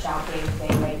or shocking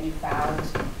thing that you found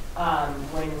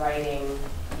when writing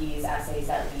these essays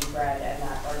that we've read and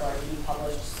that are going to be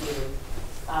published soon?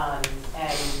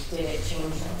 And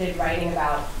did writing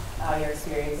about your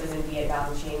experiences in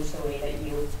Vietnam change the way that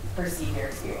you perceive your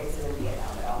experiences in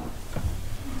Vietnam at all?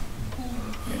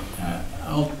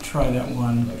 I'll try that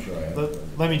one.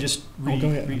 Let me just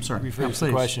rephrase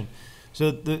the question.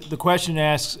 So the question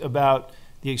asks about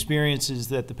the experiences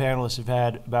that the panelists have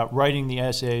had about writing the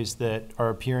essays that are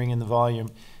appearing in the volume,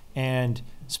 and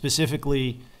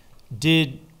specifically,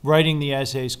 did writing the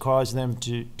essays cause them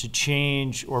to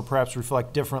change or perhaps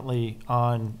reflect differently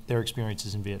on their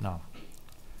experiences in Vietnam?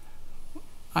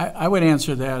 I would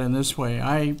answer that in this way.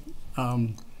 I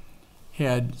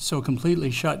had so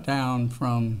completely shut down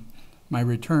from my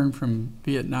return from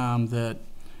Vietnam that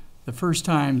the first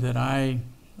time that I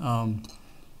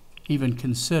even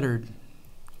considered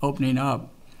opening up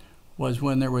was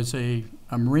when there was a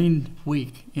Marine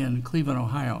Week in Cleveland,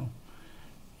 Ohio.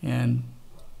 And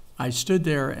I stood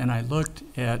there and I looked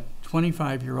at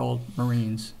 25-year-old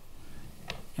Marines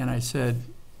and I said,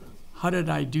 how did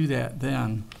I do that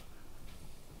then?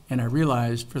 And I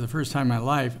realized for the first time in my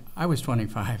life, I was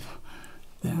 25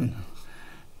 then.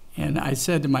 And I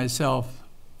said to myself,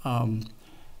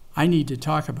 I need to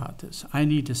talk about this. I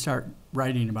need to start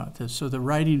writing about this. So the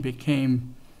writing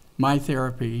became my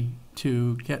therapy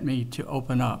to get me to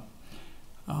open up.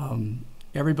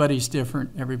 Everybody's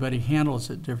different. Everybody handles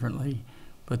it differently.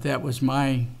 But that was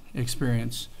my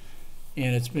experience.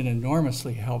 And it's been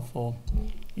enormously helpful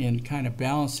in kind of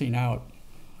balancing out.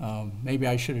 Maybe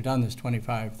I should have done this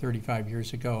 25, 35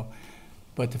 years ago.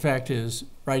 But the fact is,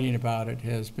 writing about it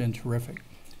has been terrific.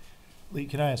 Lee,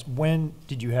 can I ask, when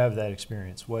did you have that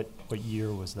experience? What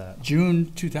year was that?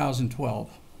 June 2012.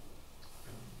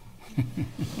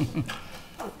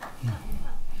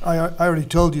 I already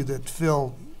told you that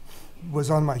Phil was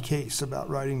on my case about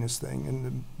writing this thing, and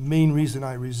the main reason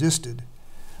I resisted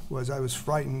was I was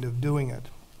frightened of doing it.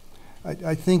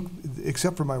 I think,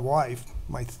 except for my wife,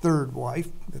 my third wife,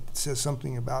 that says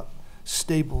something about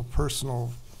stable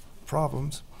personal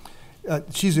problems,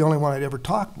 she's the only one I'd ever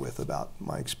talked with about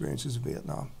my experiences in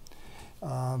Vietnam.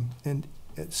 And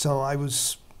so I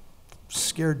was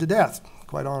scared to death,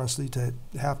 quite honestly, to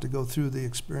have to go through the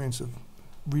experience of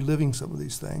reliving some of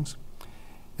these things.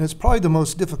 And it's probably the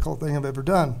most difficult thing I've ever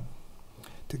done,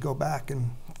 to go back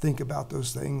and think about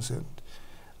those things and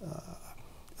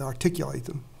articulate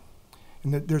them.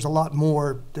 And there's a lot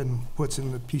more than what's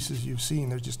in the pieces you've seen.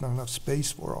 There's just not enough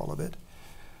space for all of it.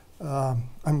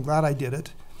 I'm glad I did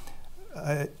it.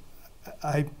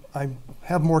 I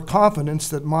have more confidence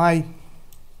that my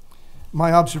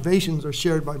observations are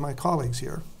shared by my colleagues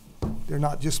here. They're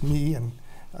not just me and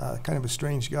kind of a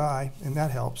strange guy, and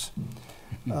that helps.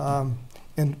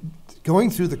 And going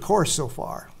through the course so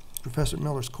far, Professor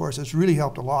Miller's course, has really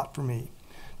helped a lot for me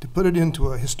to put it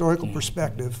into a historical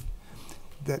perspective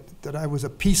that I was a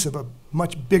piece of a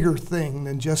much bigger thing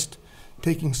than just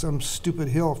taking some stupid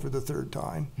hill for the third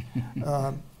time.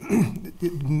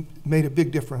 It made a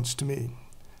big difference to me.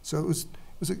 So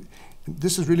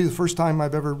this is really the first time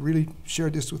I've ever really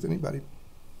shared this with anybody.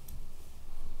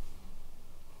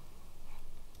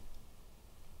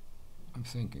 I'm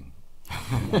thinking,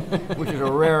 which is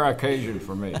a rare occasion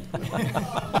for me.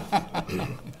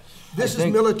 This is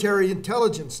military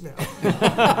intelligence now.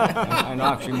 An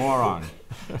oxymoron.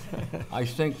 I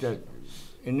think that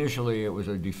initially it was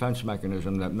a defense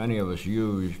mechanism that many of us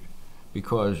used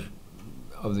because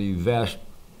of the vast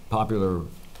popular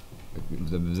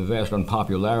the vast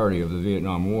unpopularity of the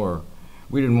Vietnam War,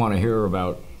 we didn't want to hear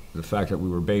about the fact that we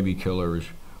were baby killers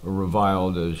or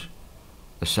reviled as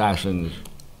assassins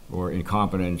or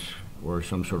incompetents or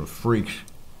some sort of freaks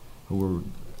who were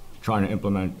trying to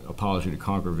implement a policy to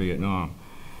conquer Vietnam.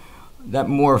 That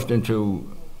morphed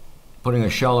into putting a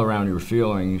shell around your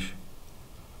feelings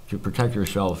to protect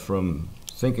yourself from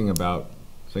thinking about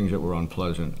things that were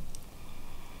unpleasant.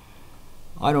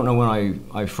 I don't know when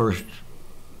I first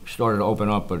started to open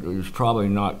up, but it was probably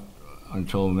not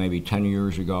until maybe 10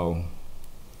 years ago.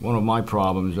 One of my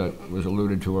problems that was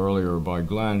alluded to earlier by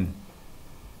Glenn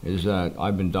is that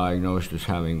I've been diagnosed as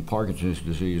having Parkinson's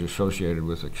disease associated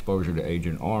with exposure to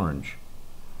Agent Orange.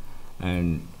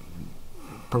 And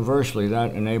perversely,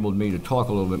 that enabled me to talk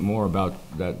a little bit more about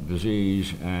that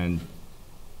disease and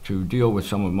to deal with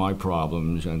some of my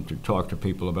problems and to talk to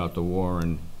people about the war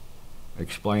and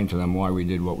explain to them why we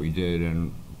did what we did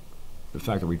and the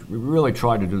fact that we really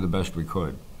tried to do the best we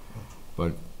could,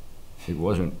 but it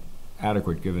wasn't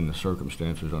adequate given the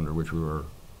circumstances under which we were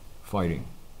fighting.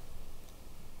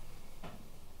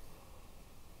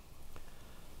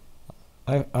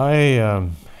 I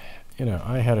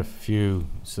had a few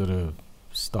sort of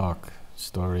stock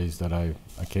stories that I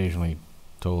occasionally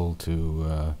told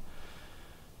to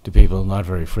people, not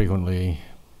very frequently,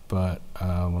 but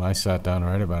when I sat down to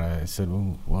write about it, I said,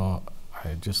 well,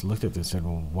 I just looked at this and said,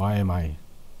 well, why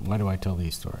do I tell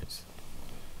these stories?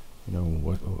 You know,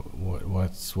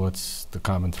 what's the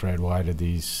common thread? Why did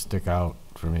these stick out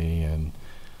for me? And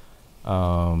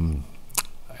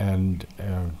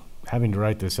having to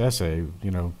write this essay,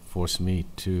 forced me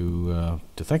to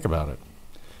think about it.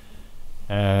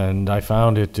 And I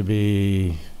found it to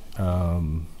be, a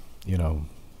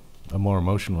more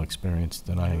emotional experience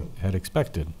than I had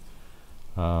expected.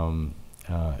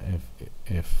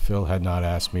 If Phil had not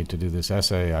asked me to do this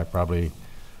essay, I probably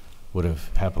would have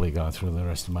happily gone through the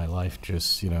rest of my life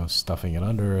just, stuffing it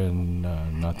under and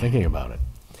not thinking about it.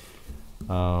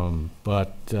 And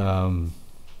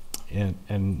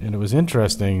it was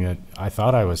interesting that I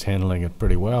thought I was handling it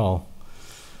pretty well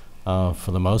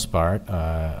for the most part.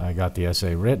 I got the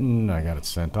essay written, I got it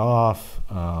sent off,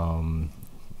 and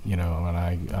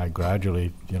I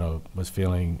gradually, was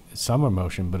feeling some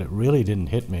emotion, but it really didn't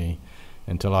hit me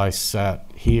until I sat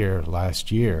here last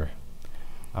year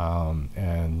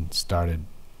and started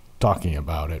talking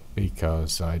about it,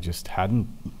 because I just hadn't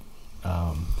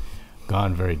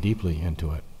gone very deeply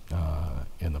into it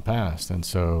in the past. And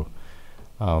so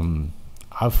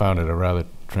I've found it a rather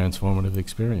transformative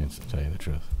experience, to tell you the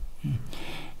truth.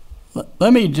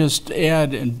 Let me just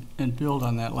add and build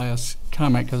on that last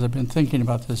comment, because I've been thinking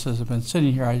about this as I've been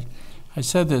sitting here. I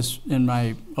said this in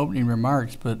my opening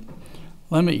remarks, but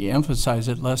let me emphasize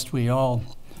it, lest you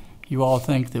all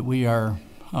think that we are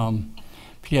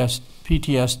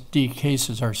PTSD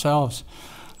cases ourselves.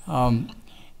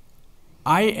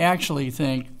 I actually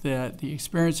think that the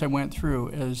experience I went through,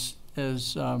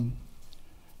 as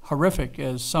horrific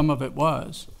as some of it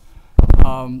was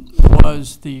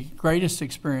the greatest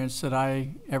experience that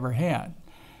I ever had,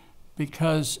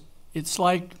 because it's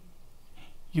like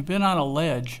you've been on a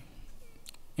ledge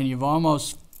and you've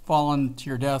almost fallen to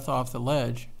your death off the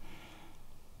ledge,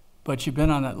 but you've been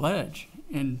on that ledge.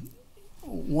 And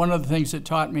one of the things that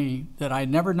taught me that I'd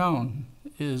never known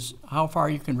is how far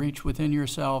you can reach within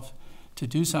yourself to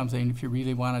do something if you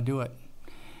really want to do it.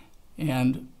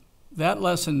 And that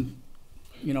lesson,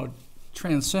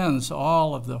 transcends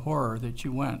all of the horror that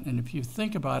you went. And if you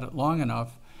think about it long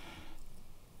enough,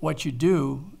 what you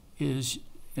do is,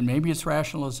 and maybe it's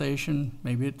rationalization,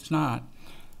 maybe it's not,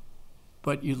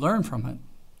 but you learn from it.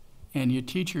 And you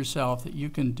teach yourself that you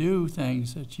can do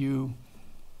things that you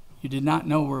did not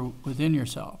know were within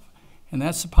yourself. And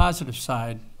that's the positive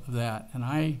side of that.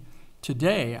 And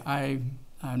today, I'm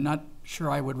not sure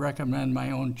I would recommend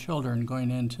my own children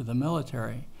going into the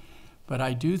military. But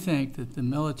I do think that the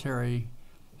military,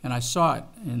 and I saw it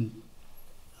in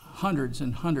hundreds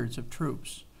and hundreds of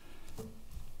troops,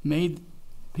 made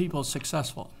people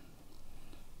successful.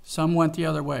 Some went the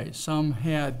other way. Some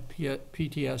had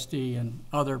PTSD and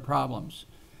other problems.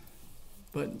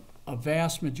 But a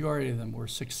vast majority of them were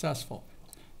successful.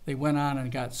 They went on and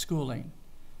got schooling.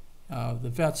 The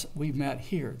vets we met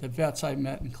here, the vets I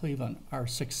met in Cleveland, are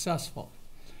successful.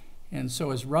 And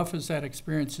so as rough as that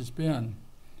experience has been,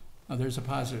 there's a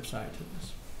positive side to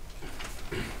this.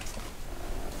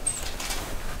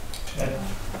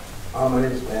 My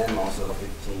name is Ben. I'm also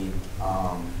 15.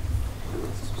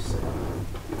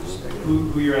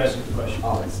 Who you're asking the question?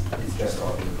 Oh, it's just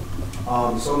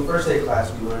Dartmouth. So in first day class,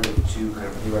 we learned two kind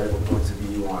of theoretical points of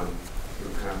view on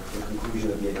kind of the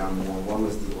conclusion of the Vietnam War. One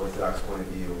was the orthodox point of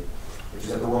view, which is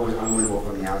that the war was unwinnable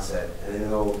from the outset, and then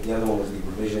the other one was the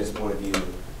revisionist point of view,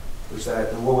 which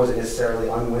that the war wasn't necessarily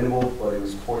unwinnable, but it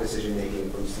was poor decision-making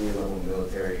from senior-level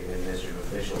military and administrative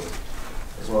officials,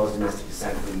 as well as domestic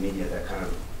dissent from the media that kind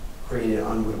of created an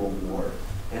unwinnable war.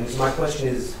 And so my question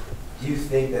is, do you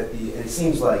think that and it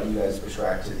seems like you guys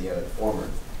prescribe to the former,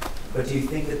 but do you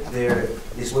think that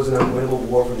this was an unwinnable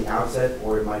war from the outset,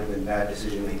 or it might have been bad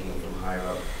decision-making from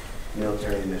higher-up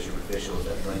military and administrative officials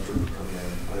that led to becoming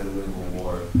an unwinnable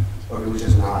war, or it was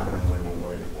just not an unwinnable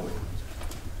war at the point?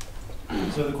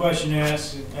 So the question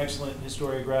asks, in excellent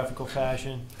historiographical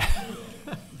fashion,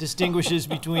 distinguishes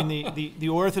between the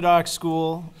orthodox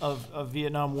school of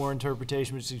Vietnam War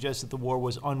interpretation, which suggests that the war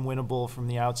was unwinnable from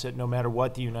the outset, no matter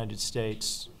what the United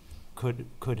States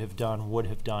could have done, would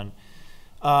have done,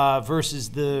 versus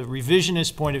the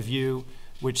revisionist point of view,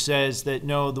 which says that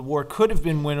no, the war could have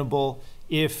been winnable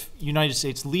if United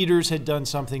States leaders had done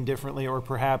something differently, or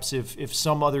perhaps if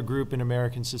some other group in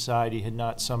American society had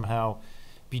not somehow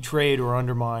betrayed or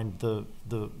undermined the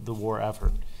war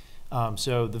effort.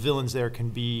 So the villains there can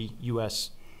be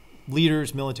U.S.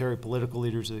 leaders, military, political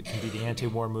leaders. It can be the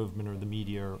anti-war movement or the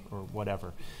media or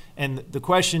whatever. And the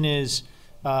question is,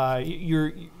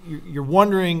 you're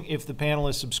wondering if the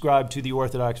panelists subscribe to the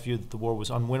orthodox view that the war was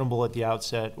unwinnable at the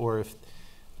outset, or if,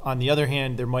 on the other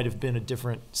hand, there might have been a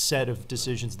different set of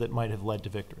decisions that might have led to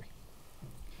victory.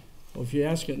 Well, if you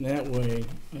ask it in that way,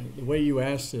 the way you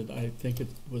asked it, I think it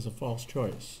was a false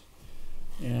choice.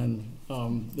 And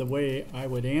the way I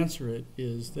would answer it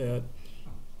is that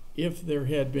if there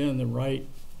had been the right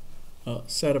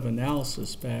set of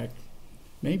analysis back,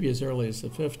 maybe as early as the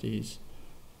 50s,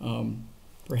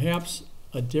 perhaps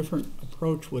a different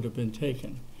approach would have been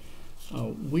taken.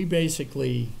 We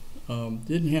basically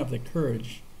didn't have the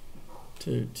courage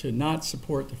to not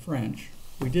support the French.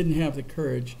 We didn't have the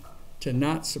courage to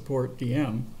not support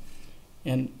DM,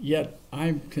 and yet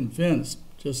I'm convinced,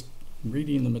 just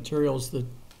reading the materials that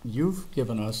you've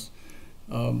given us,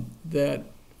 that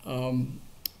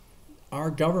our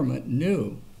government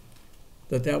knew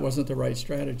that that wasn't the right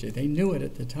strategy. They knew it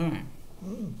at the time.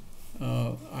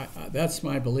 That's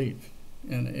my belief,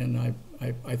 and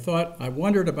I thought, I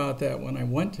wondered about that when I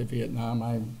went to Vietnam.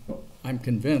 I'm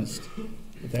convinced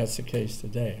that that's the case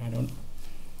today. I don't.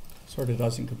 Sort of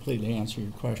doesn't completely answer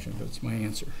your question, but it's my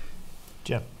answer.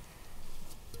 Jim.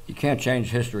 You can't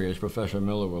change history, as Professor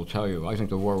Miller will tell you. I think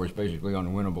the war was basically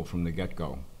unwinnable from the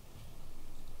get-go.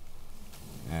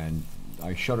 And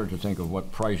I shudder to think of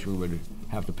what price we would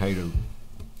have to pay to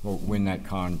win that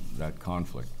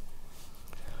conflict.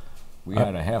 We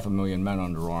had 500,000 men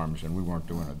under arms, and we weren't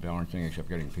doing a darn thing except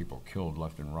getting people killed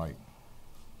left and right.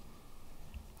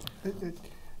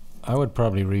 I would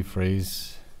probably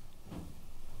rephrase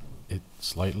it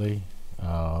slightly.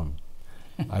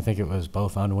 I think it was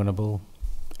both unwinnable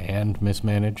and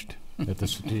mismanaged at the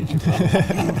strategic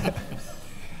level.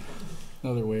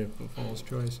 Another way of a false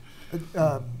choice.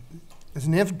 As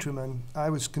an infantryman, I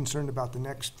was concerned about the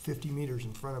next 50 meters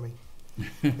in front of me.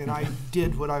 And I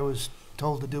did what I was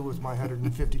told to do with my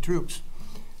 150 troops.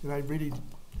 And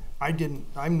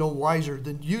I'm no wiser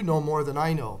than you know more than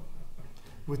I know.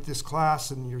 With this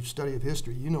class and your study of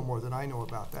history, you know more than I know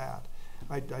about that.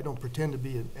 I don't pretend to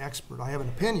be an expert. I have an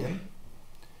opinion.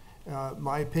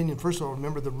 My opinion, first of all,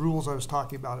 remember the rules I was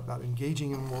talking about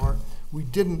engaging in war. We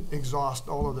didn't exhaust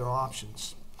all of their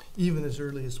options, even as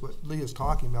early as what Lee is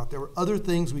talking about. There were other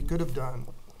things we could have done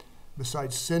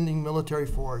besides sending military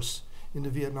force into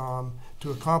Vietnam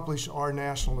to accomplish our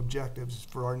national objectives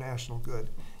for our national good,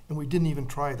 and we didn't even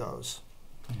try those.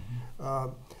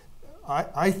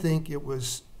 I think it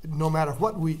was, no matter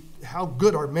how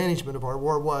good our management of our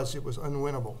war was, it was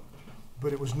unwinnable.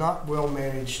 But it was not well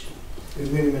managed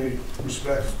in many, many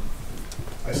respects.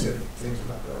 I said things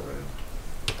about that already.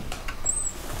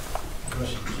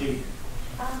 Question, Kate.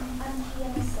 I'm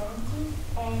here 17,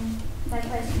 and my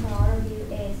question for all of you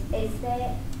is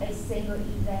there a single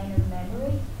event of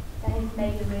memory that has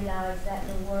made you realize that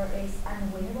the war is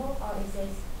unwinnable, or is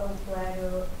this a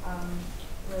gradual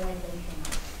realization?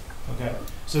 Okay,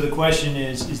 so the question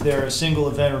is there a single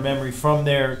event or memory from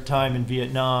their time in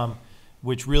Vietnam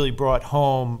which really brought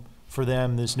home for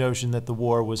them this notion that the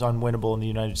war was unwinnable and the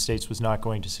United States was not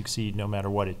going to succeed no matter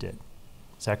what it did?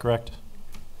 Is that correct?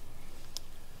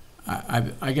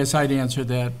 I guess I'd answer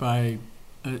that by,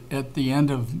 at the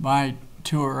end of my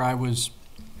tour, I was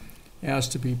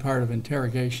asked to be part of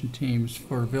interrogation teams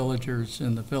for villagers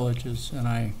in the villages, and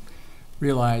I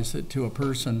realized that to a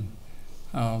person,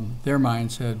 their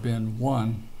minds had been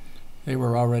won. They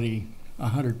were already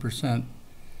 100%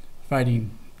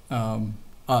 fighting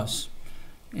us.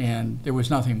 and there was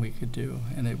nothing we could do.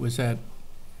 And it was at,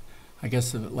 I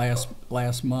guess, the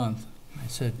last month, I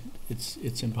said,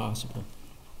 it's impossible.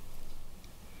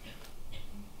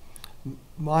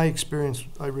 My experience,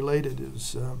 I related,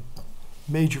 is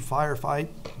major firefight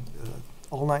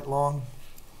all night long,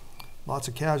 lots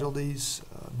of casualties,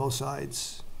 both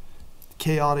sides,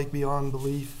 chaotic beyond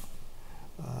belief.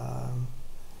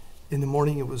 In the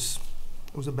morning, it was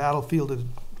a battlefield. It had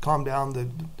calmed down. The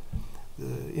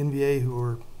NVA who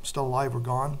were still alive were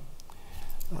gone,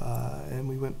 and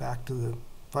we went back to the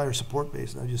fire support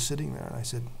base. And I was just sitting there, and I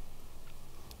said,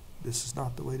 "This is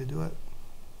not the way to do it."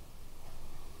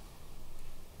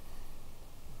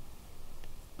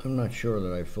 I'm not sure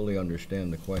that I fully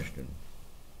understand the question.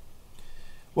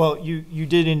 Well, you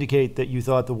did indicate that you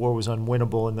thought the war was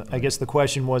unwinnable, and I guess the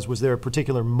question was there a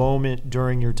particular moment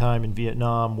during your time in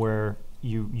Vietnam where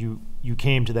you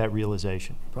came to that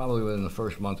realization? Probably within the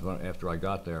first month after I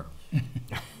got there.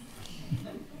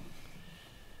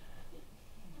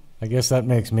 I guess that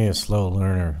makes me a slow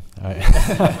learner.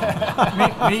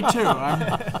 Me too.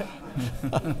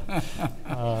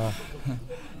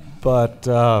 But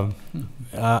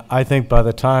I think by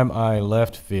the time I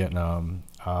left Vietnam,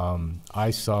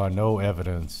 I saw no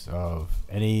evidence of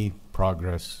any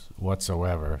progress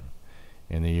whatsoever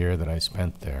in the year that I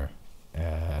spent there,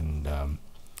 and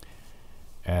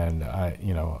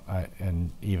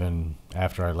even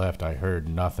after I left, I heard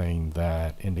nothing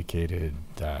that indicated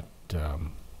that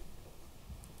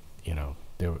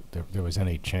there was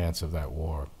any chance of that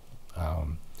war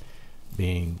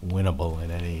being winnable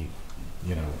in any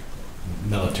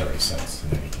military sense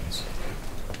in any case.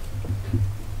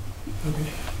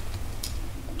 Okay.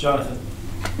 Jonathan.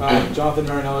 Jonathan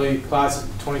Marinelli, class of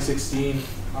 2016,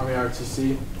 Army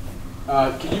ROTC.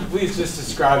 Can you please just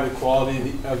describe the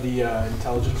quality of the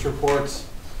intelligence reports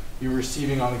you're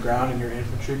receiving on the ground in your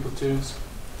infantry platoons?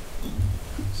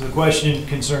 So the question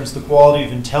concerns the quality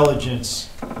of intelligence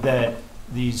that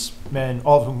these men,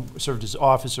 all of whom served as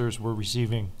officers, were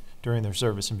receiving during their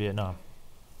service in Vietnam.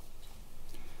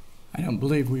 I don't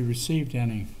believe we received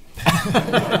any.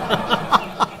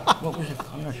 What was it?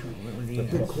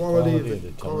 The quality of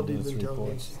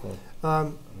intelligence.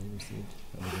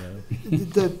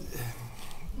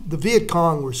 The Viet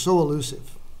Cong were so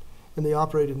elusive, and they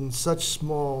operated in such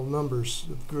small numbers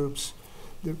of groups.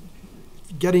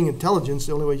 Getting intelligence,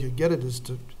 the only way you could get it is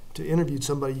to interview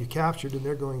somebody you captured, and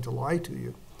they're going to lie to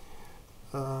you.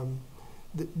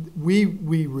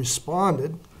 We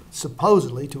responded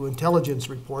supposedly to intelligence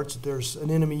reports that there's an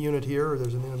enemy unit here or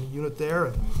there's an enemy unit there,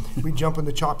 and we jump in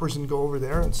the choppers and go over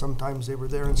there, and sometimes they were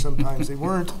there and sometimes they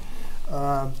weren't.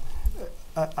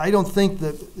 I don't think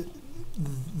that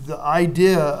the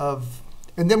idea of,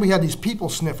 and then we had these people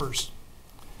sniffers.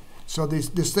 So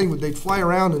this thing, they'd fly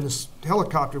around in this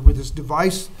helicopter with this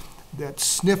device that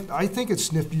sniffed, I think it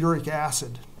sniffed uric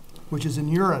acid, which is in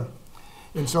urine.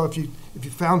 And so if you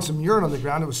found some urine on the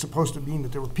ground, it was supposed to mean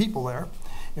that there were people there.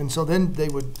 And so then they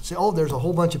would say, oh, there's a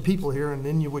whole bunch of people here, and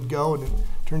then you would go, and it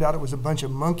turned out it was a bunch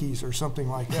of monkeys or something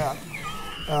like that.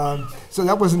 So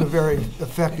that wasn't a very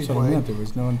effective way. So it meant there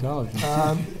was no intelligence.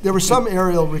 There was some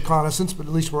aerial reconnaissance, but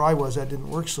at least where I was, that didn't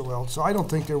work so well. So I don't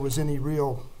think there was any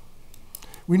real.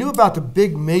 We knew about the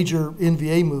big major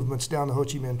NVA movements down the Ho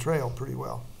Chi Minh Trail pretty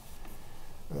well.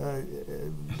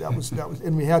 That was,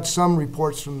 and we had some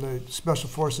reports from the Special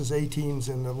Forces A teams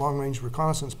and the long-range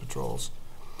reconnaissance patrols.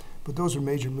 But those are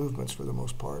major movements for the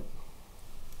most part.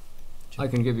 I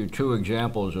can give you two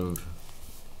examples of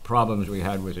problems we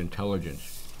had with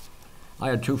intelligence. I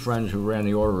had two friends who ran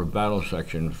the Order of Battle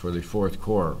section for the 4th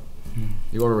Corps.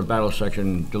 The Order of Battle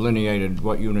section delineated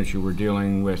what units you were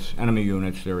dealing with, enemy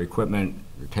units, their equipment,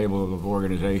 their table of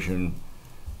organization,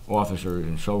 officers,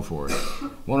 and so forth.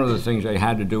 One of the things they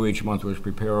had to do each month was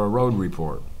prepare a road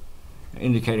report,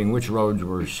 indicating which roads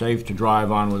were safe to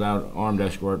drive on without armed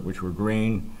escort, which were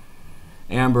green.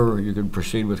 Amber, you could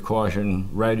proceed with caution.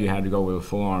 Red, you had to go with a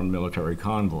full-armed military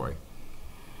convoy.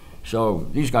 So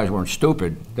these guys weren't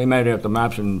stupid. They made out the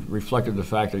maps and reflected the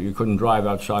fact that you couldn't drive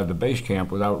outside the base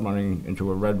camp without running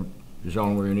into a red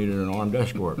zone where you needed an armed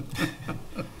escort.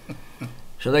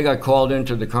 So they got called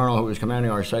into the colonel who was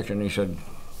commanding our section, and he said,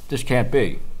 this can't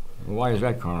be. Well, why is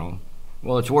that, Colonel?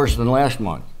 Well, it's worse than last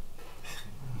month.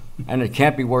 And it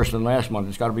can't be worse than last month.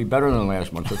 It's got to be better than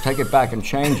last month. So take it back and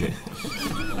change it.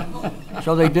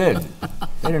 So they did.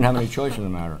 They didn't have any choice in the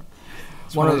matter.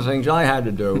 One of the things I had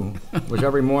to do was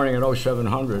every morning at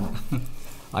 0700,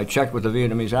 I checked with the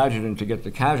Vietnamese adjutant to get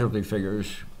the casualty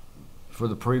figures for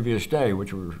the previous day,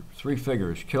 which were 3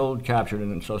 figures: killed, captured,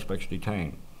 and suspects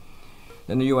detained.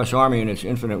 Then the U.S. Army, in its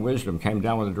infinite wisdom, came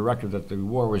down with a directive that the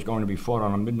war was going to be fought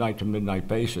on a midnight-to-midnight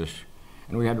basis,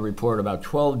 and we had to report about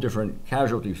 12 different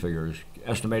casualty figures,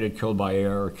 estimated killed by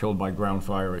air, killed by ground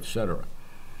fire, etc.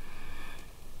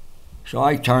 So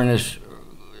I turned this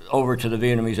over to the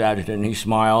Vietnamese adjutant, and he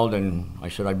smiled, and I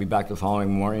said I'd be back the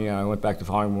following morning. And I went back the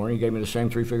following morning. He gave me the same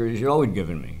 3 figures he'd always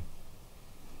given me.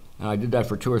 And I did that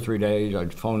for 2 or 3 days.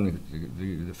 I'd phone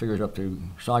the figures up to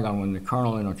Saigon when the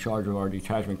colonel in charge of our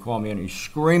detachment called me, and he's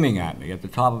screaming at me at the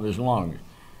top of his lungs,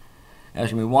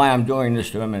 asking me why I'm doing this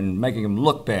to him and making him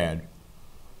look bad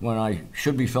when I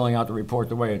should be filling out the report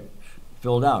the way it's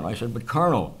filled out. And I said, but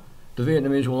Colonel, the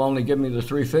Vietnamese will only give me the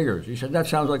 3 figures. He said, that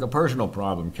sounds like a personal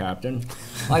problem, Captain.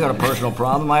 I got a personal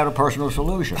problem. I had a personal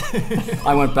solution.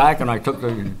 I went back and I took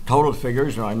the total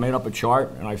figures and I made up a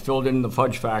chart and I filled in the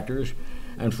fudge factors.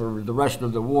 And for the rest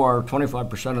of the war,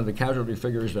 25% of the casualty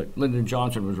figures that Lyndon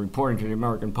Johnson was reporting to the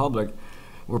American public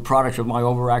were products of my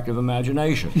overactive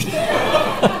imagination.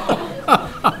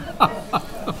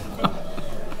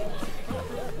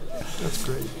 That's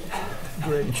great.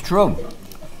 Great. It's true.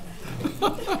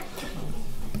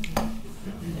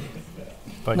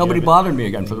 But nobody bothered me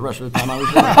again for the rest of the time I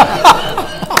was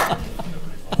there.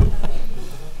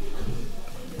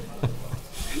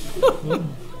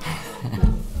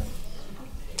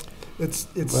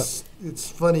 It's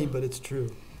funny, but it's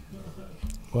true.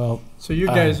 Well, so you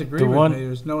guys agree with me?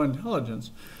 There's no intelligence.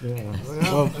 Yeah.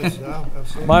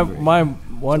 Well, my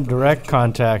one direct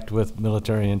contact with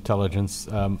military intelligence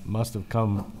must have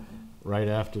come right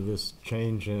after this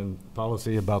change in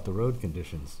policy about the road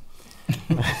conditions.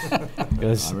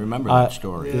 I remember that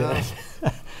story. Yeah.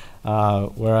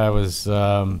 Where I was,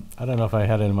 I don't know if I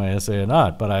had it in my essay or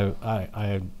not, but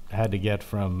I had to get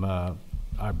from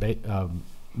our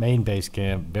main base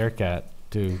camp, Bearcat,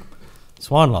 to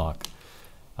Swanlock,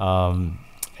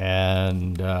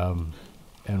 and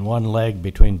one leg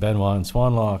between Benoit and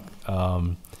Swanlock.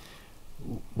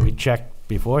 We checked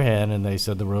beforehand, and they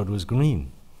said the road was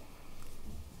green.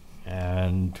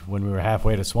 And when we were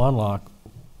halfway to Swanlock,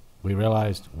 we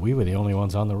realized we were the only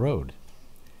ones on the road.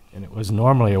 And it was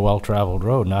normally a well-traveled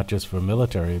road, not just for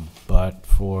military, but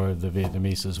for the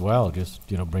Vietnamese as well, just,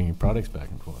 bringing products back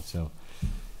and forth. So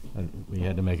we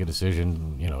had to make a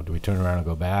decision, do we turn around and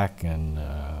go back and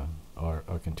or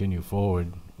continue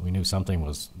forward? We knew something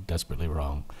was desperately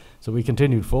wrong. So we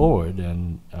continued forward,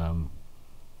 and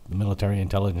the military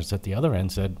intelligence at the other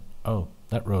end said, oh,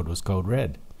 that road was code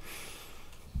red,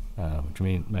 which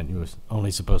meant you were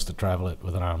only supposed to travel it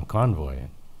with an armed convoy.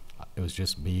 It was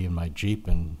just me and my Jeep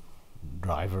and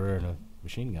driver and a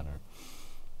machine gunner.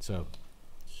 So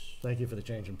thank you for the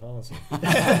change in policy.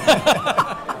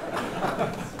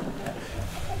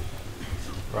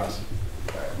 Ross.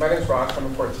 My name is Ross. I'm a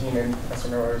 14 in Professor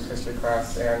Miller's history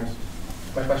class, and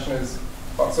my question is,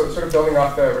 so sort of building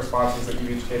off the responses that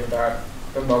you each gave about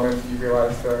the moment you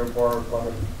realized the war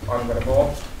was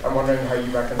unwinnable, I'm wondering how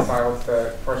you reconciled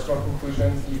the personal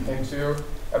conclusions you came to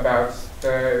about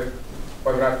whether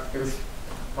or not it was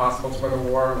possible to win the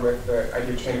war with the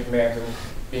idea of chain of command and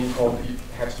being told that you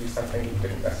had to do something you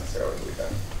didn't necessarily believe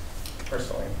in,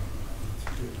 personally.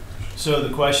 So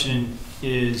the question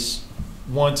is,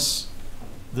 once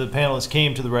the panelists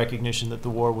came to the recognition that the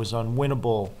war was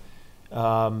unwinnable,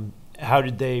 how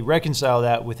did they reconcile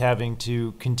that with having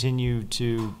to continue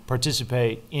to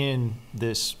participate in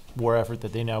this war effort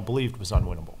that they now believed was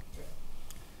unwinnable?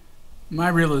 My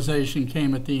realization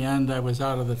came at the end. I was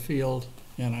out of the field,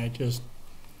 and I just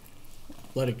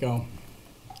let it go.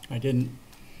 I didn't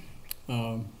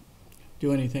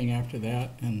do anything after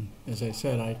that, and as I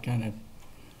said, I kind of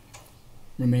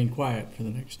remained quiet for the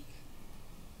next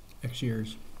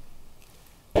years.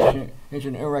 It's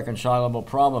an irreconcilable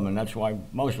problem, and that's why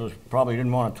most of us probably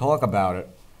didn't want to talk about it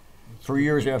for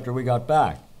years after we got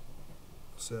back.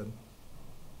 Said.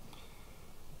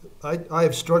 I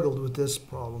have struggled with this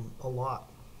problem a lot.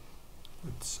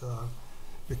 It's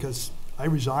because I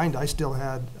resigned. I still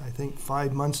had, I think,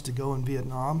 5 months to go in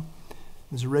Vietnam.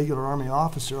 As a regular Army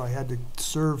officer, I had to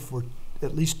serve for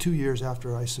at least 2 years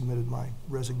after I submitted my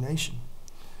resignation.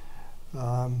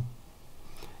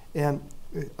 And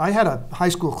I had a high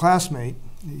school classmate.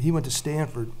 He went to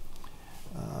Stanford.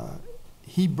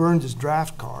 He burned his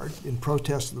draft card in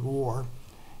protest of the war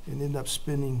and ended up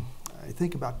spending, I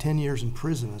think, about 10 years in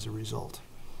prison as a result.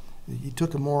 He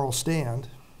took a moral stand,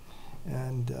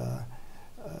 and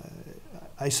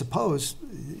I suppose,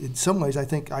 in some ways, I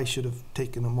think I should have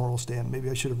taken a moral stand. Maybe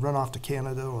I should have run off to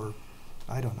Canada, or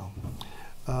I don't know.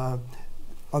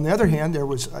 On the other hand, there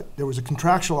was a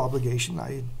contractual obligation.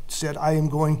 I said, I am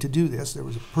going to do this. There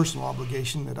was a personal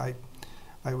obligation that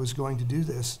I was going to do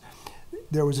this.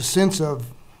 there was a sense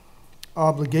of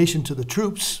obligation to the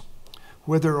troops,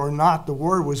 whether or not the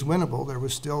war was winnable. There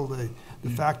was still the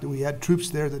fact that we had troops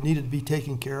there that needed to be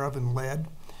taken care of and led,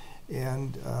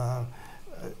 and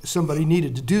somebody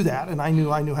needed to do that, and I knew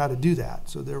how to do that.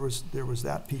 So there was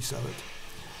that piece of it.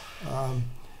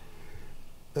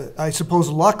 I suppose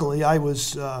luckily I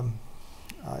was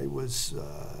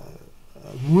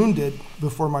wounded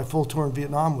before my full tour in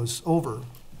Vietnam was over,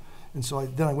 and so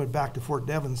then I went back to Fort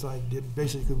Devens. And I did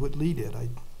basically what Lee did. I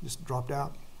just dropped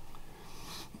out.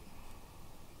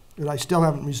 And I still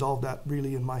haven't resolved that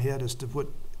really in my head as to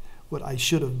what I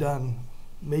should have done.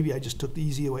 Maybe I just took the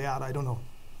easy way out. I don't know.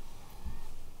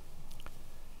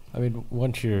 I mean,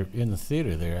 once you're in the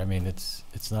theater there, I mean, it's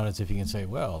not as if you can say,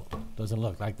 well, doesn't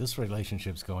look like this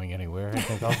relationship's going anywhere. I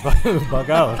think I'll bug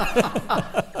out.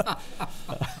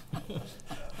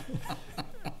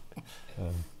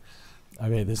 I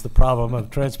mean, there's the problem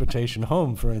of transportation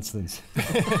home, for instance.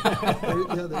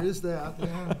 Yeah, there is that.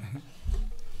 Yeah.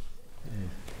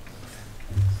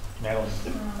 Madeline.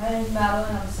 My name is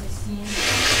Madeline. I'm 16.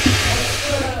 What's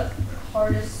the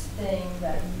hardest thing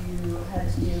that you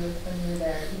had to do when you were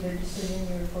there? Either a decision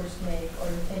you were forced to make, or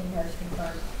the thing you had to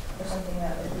confront, or something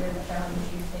that really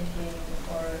challenged you thinking,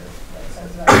 or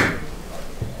sense of identity?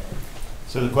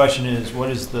 So the question is, what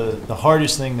is the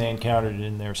hardest thing they encountered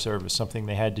in their service? Something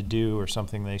they had to do, or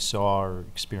something they saw or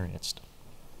experienced?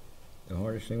 The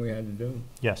hardest thing we had to do?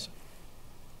 Yes.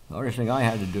 The hardest thing I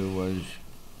had to do was,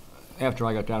 after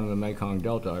I got down to the Mekong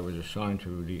Delta, I was assigned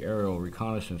to the aerial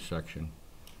reconnaissance section.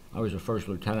 I was a first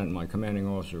lieutenant, and my commanding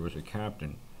officer was a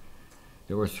captain.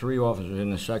 There were 3 officers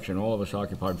in the section. All of us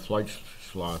occupied flight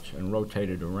slots and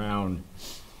rotated around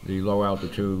the low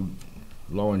altitude,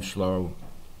 low and slow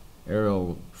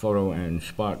aerial photo and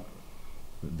spot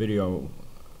video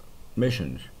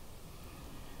missions.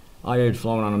 I had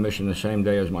flown on a mission the same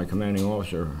day as my commanding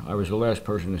officer. I was the last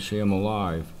person to see him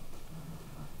alive.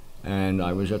 And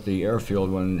I was at the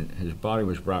airfield when his body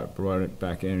was brought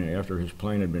back in after his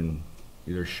plane had been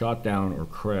either shot down or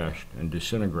crashed and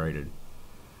disintegrated.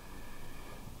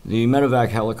 The medevac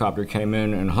helicopter came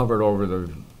in and hovered over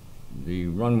the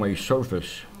runway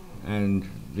surface, and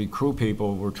the crew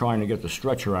people were trying to get the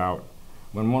stretcher out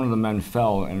when one of the men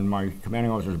fell and my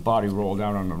commanding officer's body rolled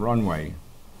out on the runway,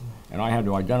 and I had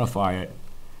to identify it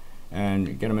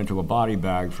and get him into a body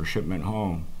bag for shipment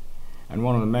home. And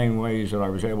one of the main ways that I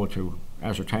was able to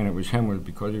ascertain it was him was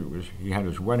because he had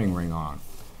his wedding ring on.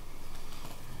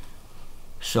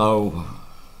 So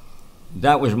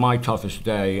that was my toughest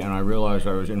day, and I realized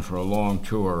I was in for a long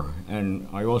tour, and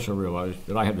I also realized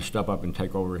that I had to step up and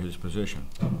take over his position.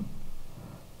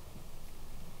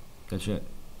 That's it.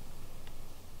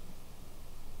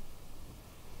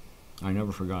 I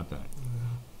never forgot that.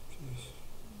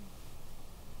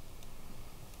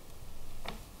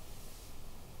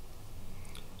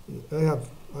 I have,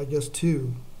 I guess,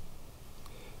 2.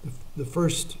 The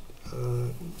first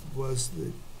was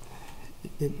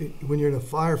when you're in a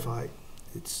firefight,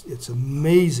 it's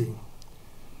amazing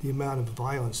the amount of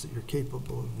violence that you're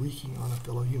capable of wreaking on a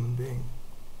fellow human being.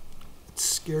 It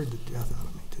scared the death out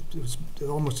of me. It was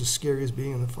almost as scary as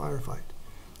being in a firefight.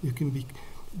 You can be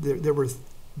there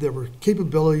were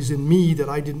capabilities in me that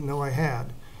I didn't know I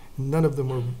had, and none of them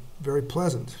were very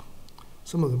pleasant.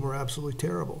 Some of them were absolutely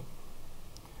terrible.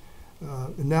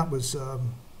 And that was a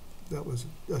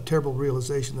terrible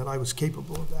realization that I was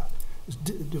capable of that.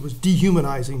 It was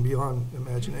dehumanizing beyond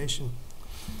imagination.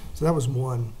 So that was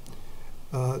one.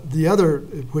 The other,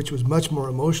 which was much more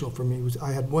emotional for me, was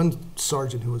I had one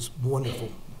sergeant who was wonderful,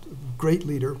 great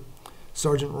leader,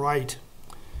 Sergeant Wright.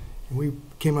 And we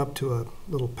came up to a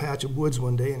little patch of woods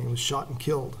one day, and he was shot and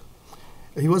killed.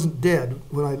 And he wasn't dead.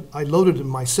 When I loaded him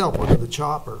myself onto the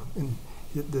chopper, and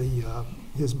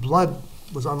his blood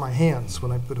was on my hands when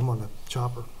I put him on the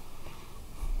chopper.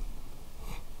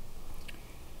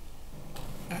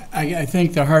 I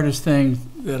think the hardest thing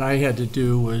that I had to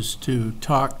do was to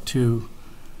talk to,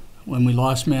 when we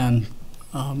lost men,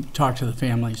 talk to the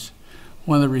families.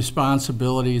 One of the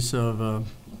responsibilities of,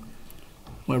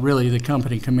 well, really the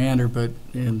company commander, but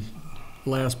in the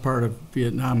last part of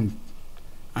Vietnam,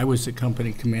 I was the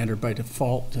company commander by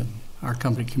default, and our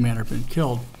company commander had been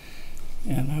killed.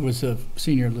 And I was a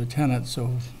senior lieutenant,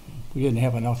 so we didn't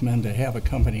have enough men to have a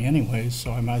company anyways,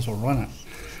 so I might as well run it.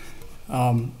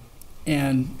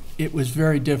 And it was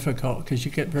very difficult because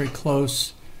you get very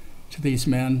close to these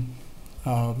men.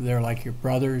 They're like your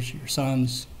brothers, your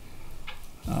sons,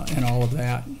 and all of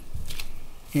that.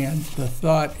 And the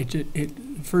thought,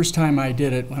 first time I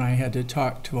did it, when I had to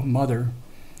talk to a mother,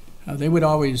 they would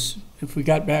always, if we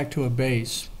got back to a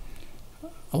base,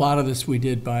 a lot of this we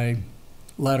did by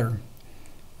letter.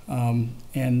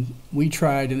 And we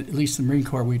tried, at least the Marine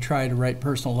Corps, we tried to write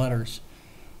personal letters.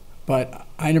 But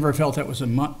I never felt that was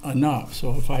enough.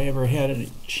 So if I ever had a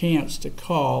chance to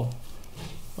call,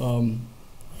 you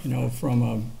know,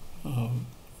 from a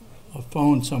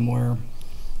phone somewhere,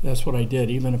 that's what I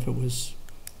did, even if it was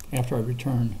after I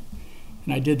returned.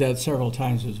 And I did that several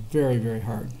times. It was very, very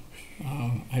hard.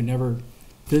 I never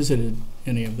visited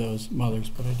any of those mothers,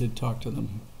 but I did talk to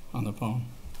them on the phone.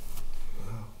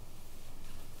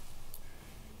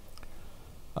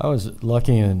 I was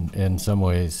lucky in some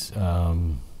ways. I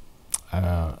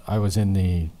was in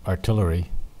the artillery.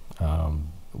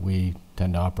 We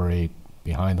tend to operate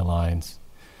behind the lines.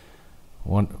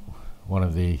 One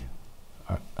of the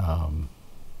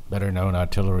better known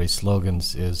artillery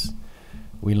slogans is,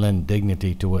 "We lend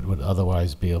dignity to what would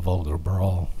otherwise be a vulgar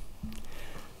brawl."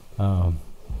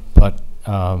 But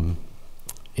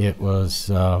it was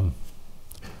one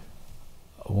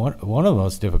of the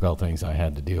most difficult things I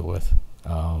had to deal with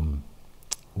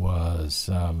was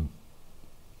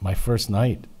my first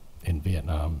night in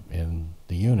Vietnam in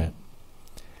the unit.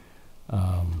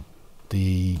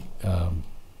 The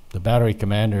battery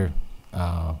commander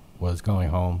was going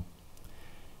home,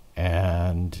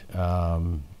 and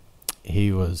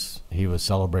he was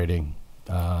celebrating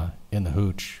in the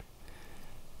hooch,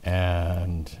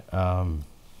 and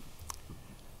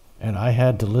I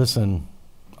had to listen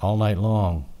all night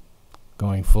long,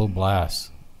 going full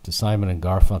blast to Simon and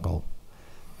Garfunkel,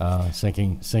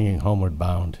 singing "Homeward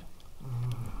Bound,"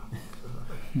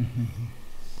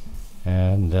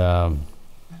 and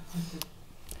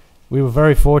we were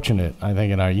very fortunate, I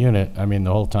think, in our unit. I mean,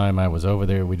 the whole time I was over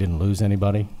there, we didn't lose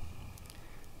anybody,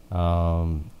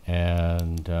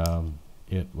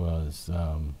 it was,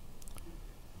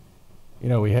 you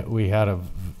know, we had a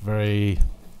very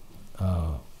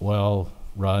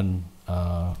well-run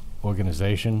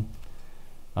organization.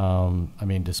 I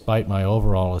mean, despite my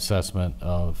overall assessment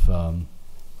of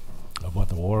what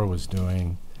the war was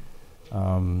doing,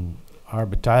 our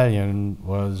battalion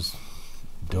was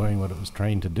doing what it was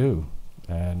trained to do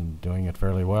and doing it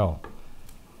fairly well.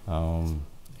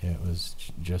 It was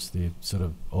just the sort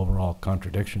of overall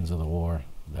contradictions of the war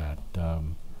that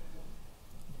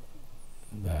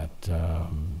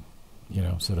you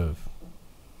know, sort of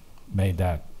made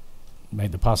the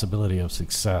possibility of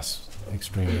success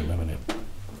extremely limited.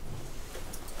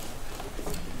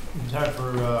 Time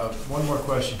for one more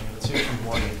question here. Let's hear from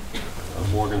Morgan.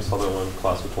 Morgan Sutherland,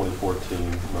 class of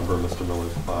 2014, member of Mr.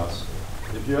 Miller's class.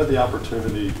 If you had the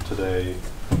opportunity today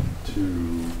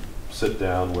to sit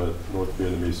down with North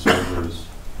Vietnamese soldiers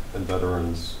and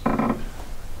veterans,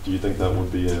 do you think that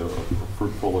would be a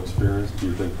fruitful experience? Do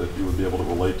you think that you would be able to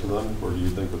relate to them, or do you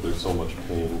think that there's so much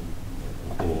pain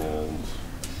and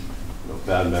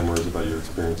bad memories about your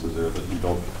experiences there that you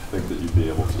don't think that you'd be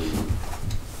able to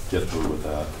get through with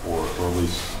that, or at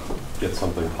least get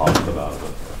something positive out of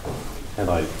it? And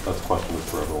that's a question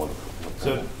for everyone.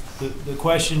 So the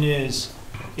question is,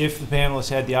 if the panelists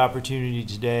had the opportunity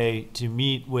today to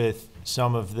meet with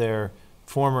some of their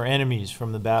former enemies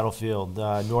from the battlefield,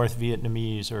 North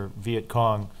Vietnamese or Viet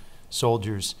Cong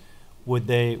soldiers, would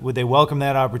they welcome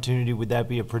that opportunity? Would that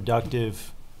be a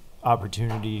productive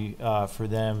opportunity for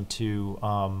them to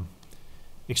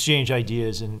exchange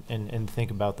ideas and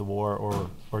think about the war,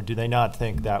 or do they not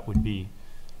think that would be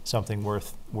something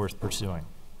worth pursuing?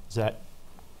 Is that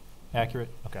accurate?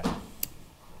 Okay.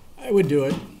 I would do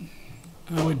it.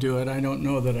 I don't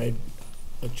know that I'd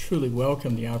truly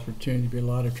welcome the opportunity. There'd be a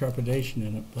lot of trepidation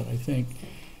in it, but I think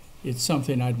it's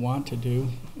something I'd want to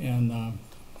do, and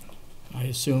I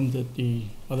assume that the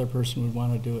other person would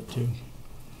want to do it too,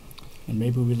 and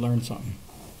maybe we'd learn something.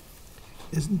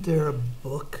 Isn't there a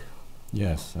book?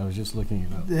 Yes, I was just looking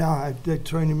it up. Yeah, I'm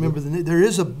trying to remember the name. There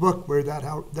is a book where that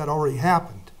already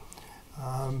happened.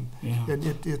 Yeah. And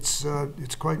it's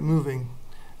quite moving.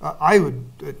 I would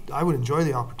enjoy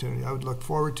the opportunity. I would look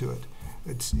forward to it.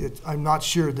 I'm not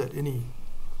sure that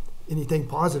anything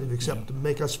positive except to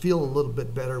make us feel a little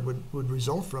bit better would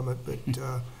result from it. But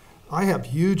I have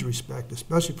huge respect,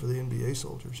 especially for the NBA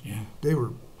soldiers. Yeah. They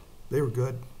were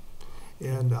good,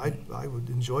 and I would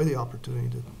enjoy the opportunity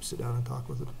to sit down and talk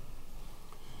with them.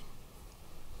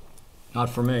 Not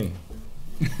for me.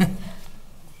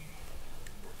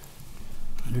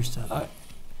 Understood.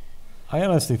 I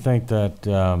honestly think that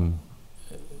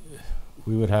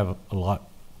we would have a lot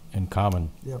in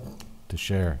common to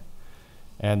share,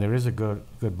 and there is a good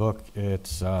book.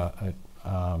 It's I'd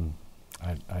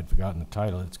forgotten the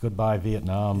title. It's Goodbye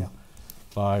Vietnam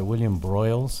by William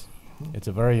Broyles. It's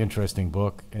a very interesting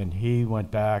book, and he went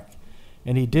back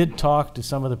and he did talk to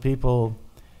some of the people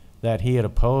that he had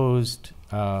opposed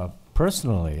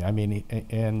personally. I mean,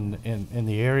 in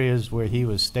the areas where he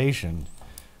was stationed,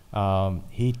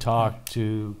 he talked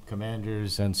to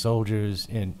commanders and soldiers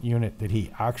in unit that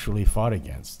he actually fought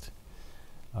against,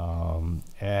 and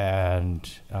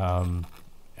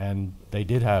they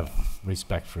did have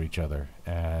respect for each other,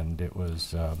 and it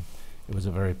was a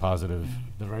very positive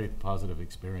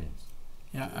experience.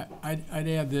 Yeah, I'd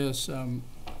add this.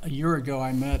 A year ago,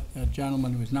 I met a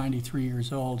gentleman who was 93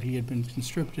 years old. He had been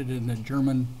conscripted in the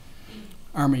German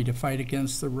army to fight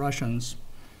against the Russians.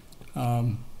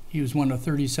 He was one of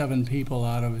 37 people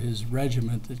out of his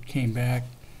regiment that came back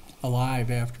alive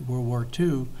after World War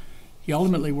II. He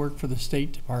ultimately worked for the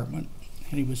State Department,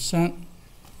 and he was sent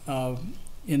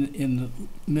in the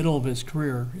middle of his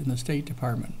career in the State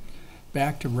Department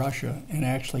back to Russia and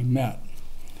actually met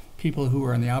people who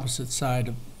were on the opposite side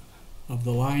of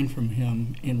the line from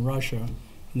him in Russia.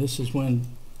 And this is when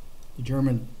the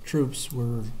German troops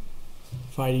were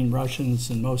fighting Russians,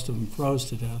 and most of them froze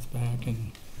to death back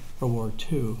in World War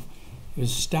II. It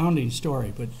was an astounding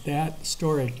story, but that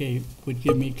story would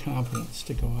give me confidence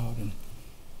to go out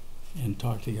and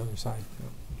talk to the other side.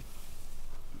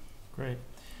 Great.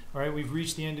 All right, we've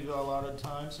reached the end of our allotted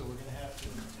time, so we're going to have to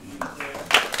leave it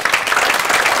there.